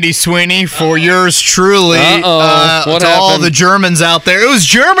raised, Andy Sweeney, for yours truly. What to happened? all the Germans out there. It was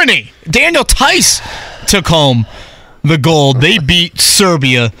Germany. Daniel Tice took home the gold. They beat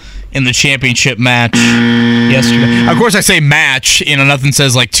Serbia in the championship match yesterday. Of course, I say match. Nothing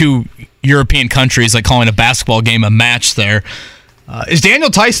says like 2 European countries like calling a basketball game a match there. Is Daniel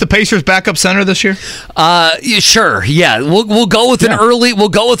Tice the Pacers' backup center this year? Sure. Yeah, we'll go with an early. We'll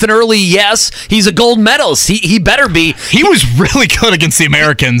go with an early yes. He's a gold medalist. He better be. He was really good against the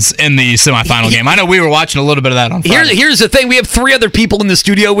Americans in the semifinal game. I know we were watching a little bit of that on Friday. Here's the thing: we have 3 other people in the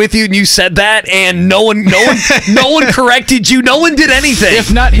studio with you, and you said that, and no one corrected you. No one did anything.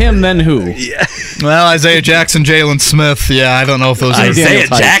 If not him, then who? Yeah. Well, Isaiah Jackson, Jalen Smith. Yeah, I don't know if those are Isaiah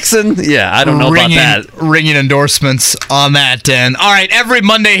Jackson. Yeah, I don't know about that. Ringing endorsements on that end. All right, every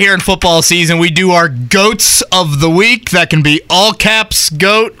Monday here in football season, we do our goats of the week. That can be all caps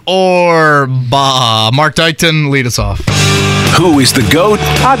goat or bah. Mark Dykton, lead us off. Who is the GOAT?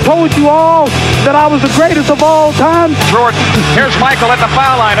 I told you all that I was the greatest of all time. Jordan, here's Michael at the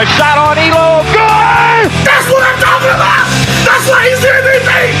foul line. A shot on Elo. Good! That's what I'm talking about! That's why he's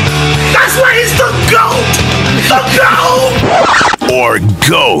MVP! That's why he's the GOAT! The GOAT! Or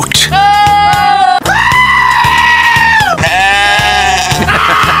GOAT?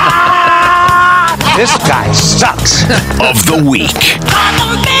 This guy sucks. Of the week.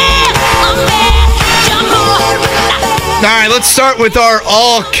 All right, let's start with our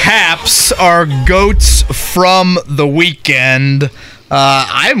all caps, our goats from the weekend.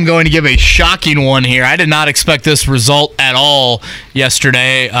 I'm going to give a shocking one here. I did not expect this result at all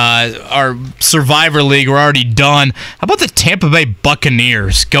yesterday. Our Survivor League, we're already done. How about the Tampa Bay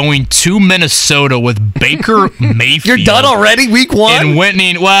Buccaneers going to Minnesota with Baker Mayfield? You're done already, week 1? And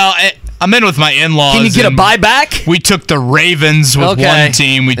winning, well, I'm in with my in-laws. Can you get a buyback? We took the Ravens with one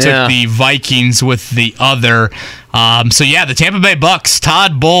team. We took the Vikings with the other. So yeah, the Tampa Bay Bucks,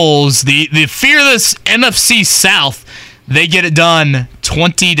 Todd Bowles, the fearless NFC South, they get it done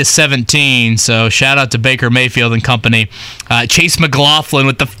 20-17. So shout out to Baker Mayfield and company. Chase McLaughlin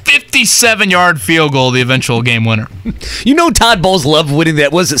with the 57-yard field goal, the eventual game winner. You know Todd Bowles loved winning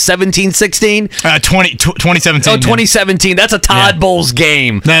that. Was it 17-16? 2017. Oh, 2017. That's a Todd Bowles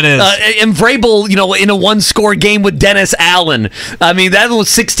game. That is. And Vrabel, in a one-score game with Dennis Allen. I mean, that was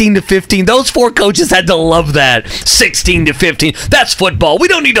 16-15. Those four coaches had to love that. 16-15. That's football. We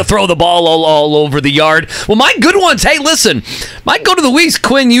don't need to throw the ball all over the yard. Well, my good ones, hey, listen, might go to the week's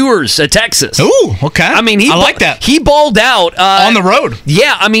Quinn Ewers at Texas. Ooh, okay. I mean, I like that. He balled out. On the road.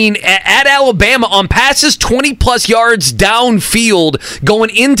 Yeah, I mean, at Alabama, on passes 20-plus yards downfield,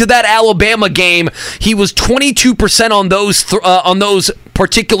 going into that Alabama game, he was 22% on those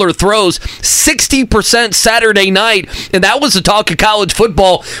particular throws, 60% Saturday night, and that was the talk of college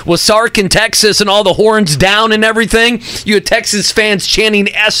football with Sark in Texas and all the horns down and everything. You had Texas fans chanting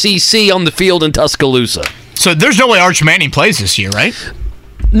SEC on the field in Tuscaloosa. So there's no way Arch Manning plays this year, right?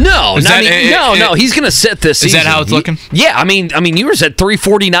 No, no. He's going to sit this season. Is that how it's looking? Yeah, I mean, Ewers at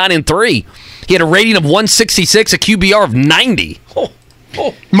 349-3. He had a rating of 166, a QBR of 90.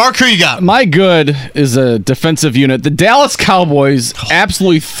 Mark, who you got? My good is a defensive unit. The Dallas Cowboys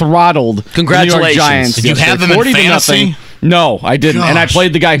absolutely throttled Congratulations. the New York Giants. Did you have them in fantasy? No, I didn't. And I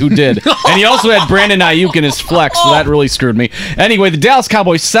played the guy who did. And he also had Brandon Ayuk in his flex, so that really screwed me. Anyway, the Dallas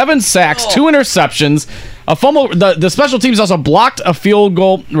Cowboys, 7 sacks, 2 interceptions, a fumble. The special teams also blocked a field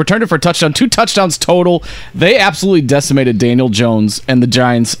goal, returned it for a touchdown, 2 touchdowns total. They absolutely decimated Daniel Jones and the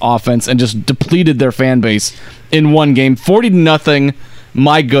Giants' offense and just depleted their fan base in one game. 40-0.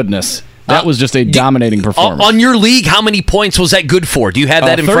 My goodness. That was just a dominating performance. On your league, how many points was that good for? Do you have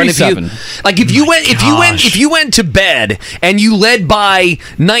that in 37. front of you? Like if you went to bed and you led by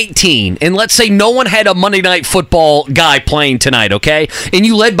 19, and let's say no one had a Monday Night Football guy playing tonight, okay? And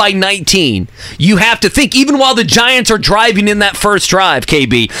you led by 19, you have to think, even while the Giants are driving in that first drive,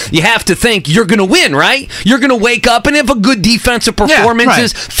 KB, you have to think you're going to win, right? You're going to wake up, and if a good defensive performance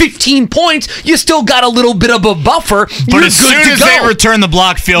is 15 points, you still got a little bit of a buffer. But as soon as they return the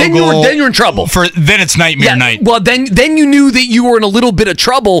blocked field goal, then you're in trouble. Then it's nightmare night. Well, then you knew that you were in a little bit of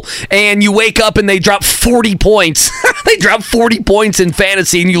trouble, and you wake up and they drop 40 points. They drop 40 points in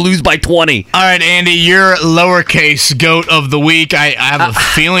fantasy, and you lose by 20. All right, Andy, your lowercase goat of the week. I have a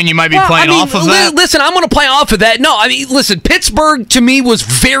feeling you might be playing off of that. Listen, I'm going to play off of that. No, listen, Pittsburgh to me was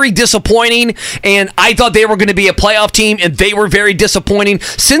very disappointing, and I thought they were going to be a playoff team, and they were very disappointing.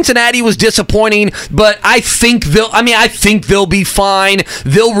 Cincinnati was disappointing, but I think they'll be fine.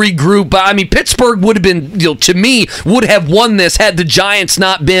 They'll regroup. But Pittsburgh would have been, to me, would have won this had the Giants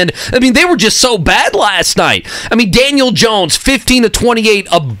not been. They were just so bad last night. Daniel Jones, 15-28,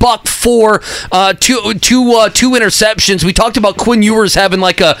 a $104, two interceptions. We talked about Quinn Ewers having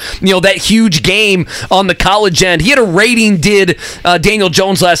that huge game on the college end. He had a rating, Daniel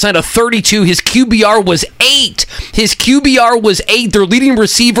Jones last night, of 32. His QBR was 8. Their leading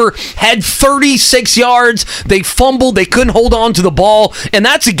receiver had 36 yards. They fumbled. They couldn't hold on to the ball. And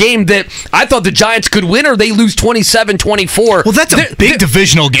that's a game that I thought the Giants could win, or they lose 27-24. Well, that's a big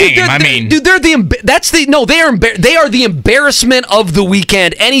divisional game. They are the embarrassment of the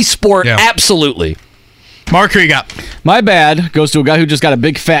weekend. Any sport, absolutely. Mark, who you got? My bad goes to a guy who just got a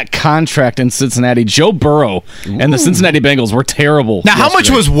big fat contract in Cincinnati, Joe Burrow. And the Cincinnati Bengals were terrible. Now, how much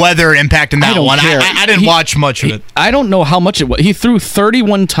was weather impacting that one? I didn't watch much of it. I don't know how much it was. He threw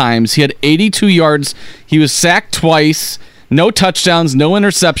 31 times. He had 82 yards. He was sacked twice. No touchdowns, no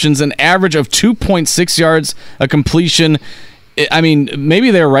interceptions, an average of 2.6 yards a completion.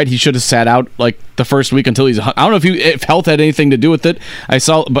 Maybe they were right. He should have sat out the first week until I don't know if health had anything to do with it.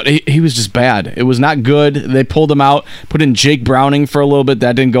 But he was just bad. It was not good. They pulled him out, put in Jake Browning for a little bit.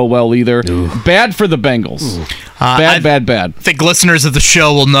 That didn't go well either. Ooh. Bad for the Bengals. Bad. I think listeners of the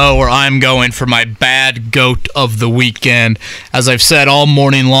show will know where I'm going for my bad goat of the weekend. As I've said all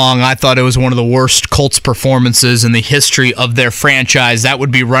morning long, I thought it was one of the worst Colts performances in the history of their franchise. That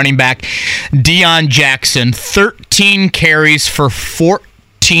would be running back Deion Jackson, 13 carries for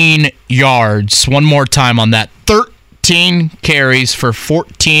 14 yards. One more time on that. 13 carries for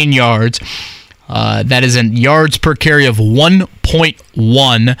 14 yards. That is in yards per carry of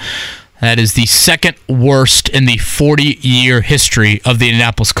 1.1. That is the second worst in the 40-year history of the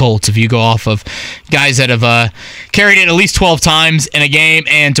Indianapolis Colts, if you go off of guys that have carried it at least 12 times in a game.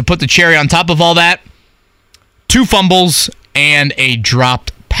 And to put the cherry on top of all that, 2 fumbles and a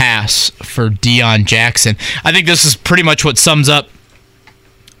dropped pass for Deion Jackson. I think this is pretty much what sums up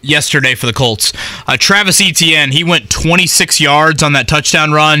yesterday for the Colts. Travis Etienne, he went 26 yards on that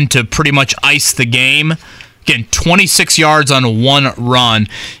touchdown run to pretty much ice the game. Again, 26 yards on one run.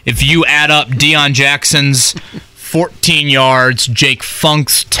 If you add up Deion Jackson's 14 yards, Jake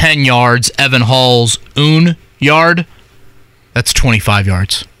Funk's 10 yards, Evan Hall's yard, that's 25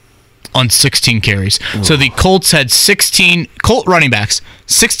 yards on 16 carries. Ooh. So the Colts had Colt running backs,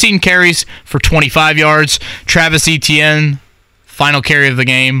 16 carries for 25 yards. Travis Etienne, final carry of the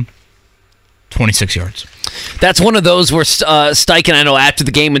game, 26 yards. That's one of those where Steichen, I know, after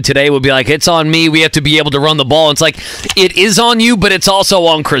the game and today would be like, it's on me. We have to be able to run the ball. And it's like, it is on you, but it's also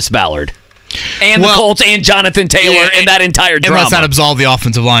on Chris Ballard and the Colts and Jonathan Taylor and that entire drama. Unless that absolve the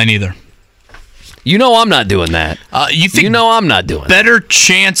offensive line either. You know I'm not doing that. I'm not doing that. Better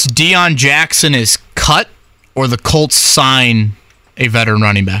chance Deion Jackson is cut or the Colts sign a veteran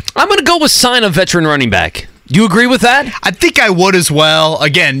running back? I'm going to go with sign a veteran running back. You agree with that? I think I would as well.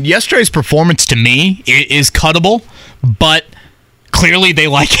 Again, yesterday's performance to me is cuttable, but clearly they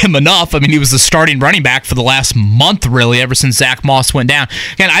like him enough. I mean, he was the starting running back for the last month, really, ever since Zach Moss went down.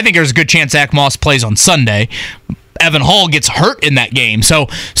 Again, I think there's a good chance Zach Moss plays on Sunday. Evan Hall gets hurt in that game. So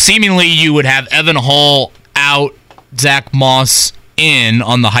seemingly you would have Evan Hall out, Zach Moss in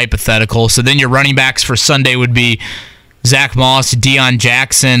on the hypothetical. So then your running backs for Sunday would be Zach Moss, Deion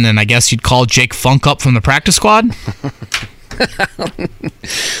Jackson, and I guess you'd call Jake Funk up from the practice squad.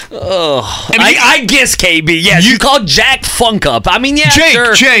 I guess, KB. Yes, you called Jack Funk up. I mean, yeah,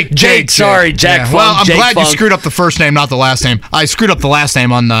 sure. Jake. Sorry, Jack Funk. Well, I'm Jake glad Funk. you screwed up the first name, not the last name. I screwed up the last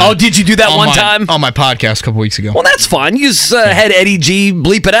name on. Did you do that one time on my podcast a couple weeks ago? Well, that's fine. You just had Eddie G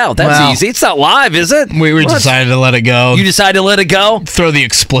bleep it out. That's easy. It's not live, is it? We decided to let it go. You decided to let it go. Throw the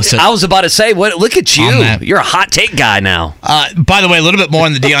explicit. I was about to say, look at you. You're a hot take guy now. By the way, a little bit more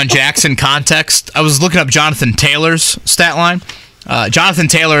in the Deion Jackson context. I was looking up Jonathan Taylor's stat line. Jonathan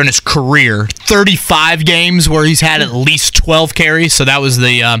Taylor in his career, 35 games where he's had at least 12 carries, so that was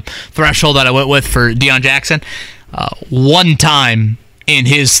the threshold that I went with for Deion Jackson. One time in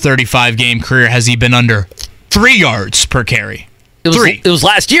his 35-game career has he been under 3 yards per carry. It was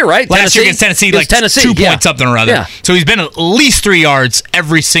last year, right? Last year against Tennessee, like Tennessee, 2 point something or other. Yeah. So he's been at least 3 yards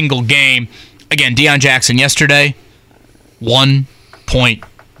every single game. Again, Deion Jackson yesterday, 1.1.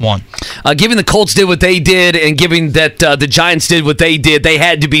 Given the Colts did what they did, and given that the Giants did what they did, they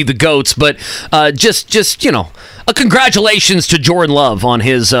had to be the GOATs. But just a congratulations to Jordan Love on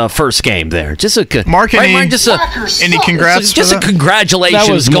his first game there. Just a Mark, any congrats? Just a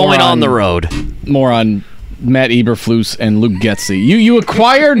congratulations going on the road. More on Matt Eberflus and Luke Getsy. You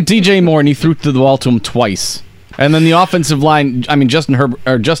acquired DJ Moore and you threw the ball to him twice. And then the offensive line, I mean,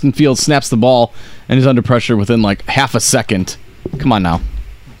 Justin Fields snaps the ball and is under pressure within like half a second. Come on now.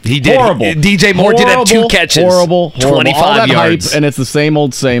 He did. Horrible. DJ Moore did have 2 catches. Horrible. 25 All that yards. Hype, and it's the same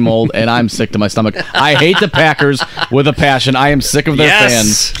old, and I'm sick to my stomach. I hate the Packers with a passion. I am sick of their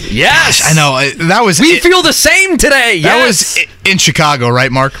fans. Yes. I know. We feel the same today. That was in Chicago,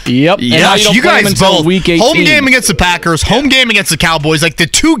 right, Mark? Yep. You guys both. Week 18. Home game against the Packers, home game against the Cowboys. Like the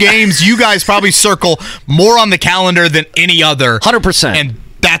 2 games you guys probably circle more on the calendar than any other. 100%. And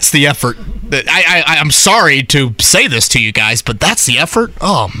that's the effort. I'm sorry to say this to you guys, but that's the effort.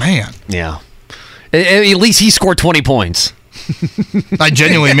 Oh, man. Yeah. At least he scored 20 points. I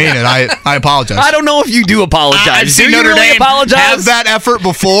genuinely mean it. I apologize. I don't know if you do apologize. I've seen Notre Dame have that effort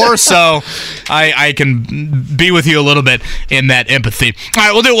before, so I can be with you a little bit in that empathy. All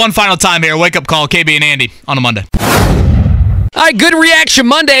right, we'll do it one final time here. Wake up call, KB and Andy on a Monday. All right, Good Reaction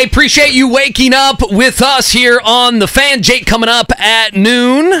Monday. Appreciate you waking up with us here on The Fan. Jake coming up at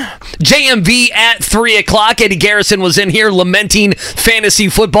noon. JMV at 3 o'clock. Eddie Garrison was in here lamenting fantasy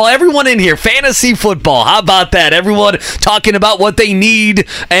football. Everyone in here, fantasy football. How about that? Everyone talking about what they need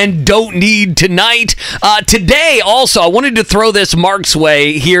and don't need tonight. Today, also, I wanted to throw this Mark's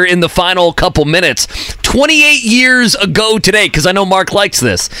way here in the final couple minutes. 28 years ago today, because I know Mark likes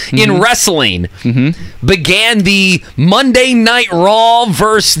this, in wrestling, began the Monday Night Raw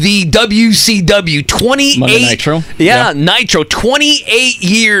versus the WCW. 28. Monday Nitro? Yeah, Nitro. 28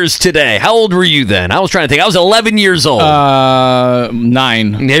 years today. How old were you then? I was trying to think. I was 11 years old.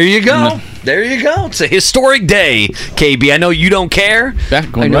 9. There you go. There you go. It's a historic day, KB. I know you don't care.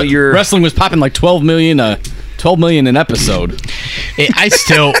 I know you're... Wrestling was popping like 12 million an episode. I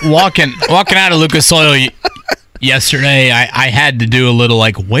still walking out of Lucas Oil yesterday. I had to do a little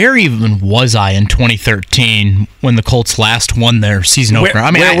like, where even was I in 2013 when the Colts last won their season opener?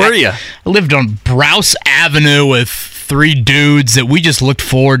 Where were you? I lived on Browse Avenue with three dudes that we just looked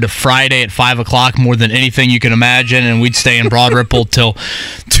forward to Friday at 5 o'clock more than anything you can imagine, and we'd stay in Broad Ripple till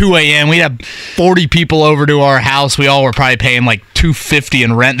 2 a.m. We'd have 40 people over to our house. We all were probably paying like $250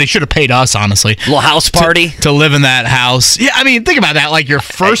 in rent. They should have paid us, honestly. Little house party? To live in that house. Yeah, I mean, think about that. Like your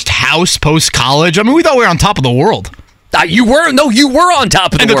first house post-college. I mean, we thought we were on top of the world. You were on top of the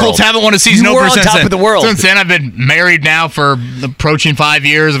world. And the Colts haven't won a season opener since then. You were on top of the world. Since then, I've been married now for approaching 5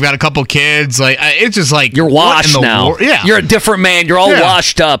 years. I've got a couple kids. Like it's just like you're washed now. Yeah, you're a different man. You're all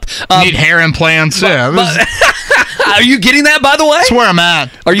washed up. Need hair implants. Are you getting that, by the way? That's where I'm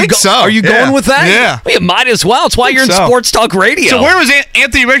at. Are you going with that? Yeah. Well, you might as well. It's why you're in Sports Talk Radio. So where was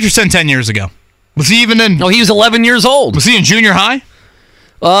Anthony Richardson 10 years ago? Was he even in? No, he was 11 years old. Was he in junior high?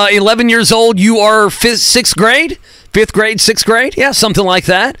 11 years old. You are 5th grade, 6th grade. Yeah, something like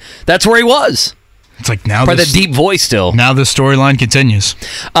that. That's where he was. It's like now for the deep voice still. Now the storyline continues.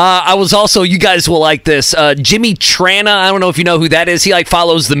 I was also, you guys will like this, Jimmy Trana. I don't know if you know who that is. He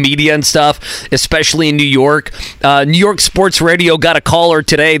follows the media and stuff, especially in New York. New York Sports Radio got a caller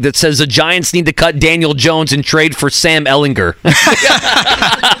today that says the Giants need to cut Daniel Jones and trade for Sam Ehlinger.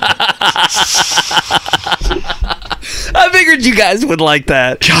 I figured you guys would like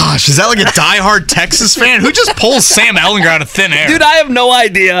that. Gosh, is that like a diehard Texas fan? Who just pulls Sam Ehlinger out of thin air? Dude, I have no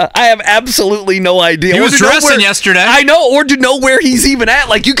idea. I have absolutely no idea. He was dressing yesterday. I know, or to know where he's even at.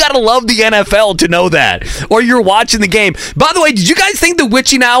 Like, you got to love the NFL to know that. Or you're watching the game. By the way, did you guys think the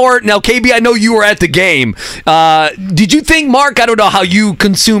witching hour, now, KB, I know you were at the game. Did you think, Mark, I don't know how you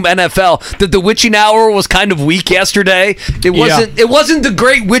consume NFL, that the witching hour was kind of weak yesterday? It wasn't the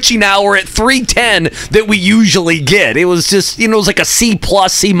great witching hour at 3:10 that we usually get. It was just, it was like a C+,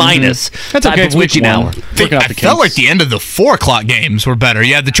 C-. That's type of witching hour. I felt like the end of the 4 o'clock games were better.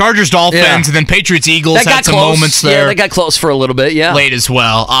 You had the Chargers, Dolphins, and then Patriots, Eagles had some moments there. Yeah, they got close for a little bit, yeah. Late as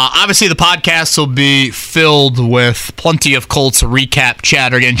well. Obviously, the podcast will be filled with plenty of Colts recap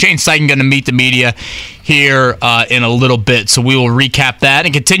chatter. Again, Shane Steichen going to meet the media here in a little bit, so we will recap that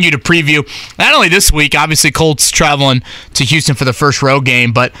and continue to preview not only this week, obviously Colts traveling to Houston for the first road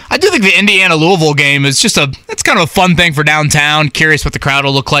game, but I do think the Indiana-Louisville game is it's kind of a fun thing for downtown. Curious what the crowd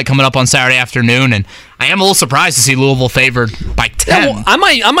will look like coming up on Saturday afternoon, and I am a little surprised to see Louisville favored by 10. Yeah, well,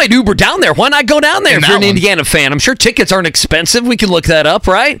 I might Uber down there. Why not go down there if you're an Indiana fan? I'm sure tickets aren't expensive. We can look that up,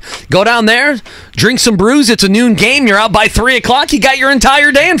 right? Go down there, drink some brews. It's a noon game. You're out by 3 o'clock. You got your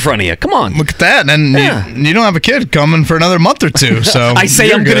entire day in front of you. Come on. Look at that. And you don't have a kid coming for another month or two. So I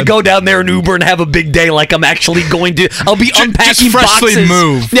say I'm going to go down there and Uber and have a big day like I'm actually going to. I'll be unpacking just freshly boxes.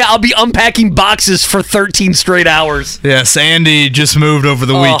 Moved. Yeah, I'll be unpacking boxes for 13 straight hours. Yes, Andy just moved over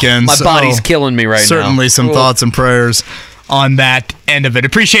the weekend. My body's killing me right now. Certainly some thoughts and prayers on that end of it.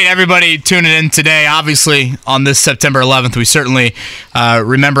 Appreciate everybody tuning in today. Obviously, on this September 11th, we certainly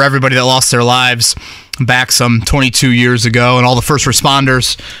remember everybody that lost their lives back some 22 years ago and all the first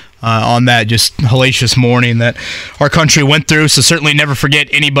responders on that just hellacious morning that our country went through. So certainly never forget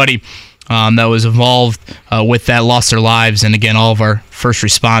anybody that was involved with that, lost their lives. And again, all of our first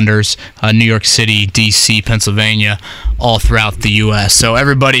responders, New York City, D.C., Pennsylvania, all throughout the U.S. So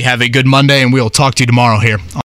everybody have a good Monday, and we'll talk to you tomorrow here.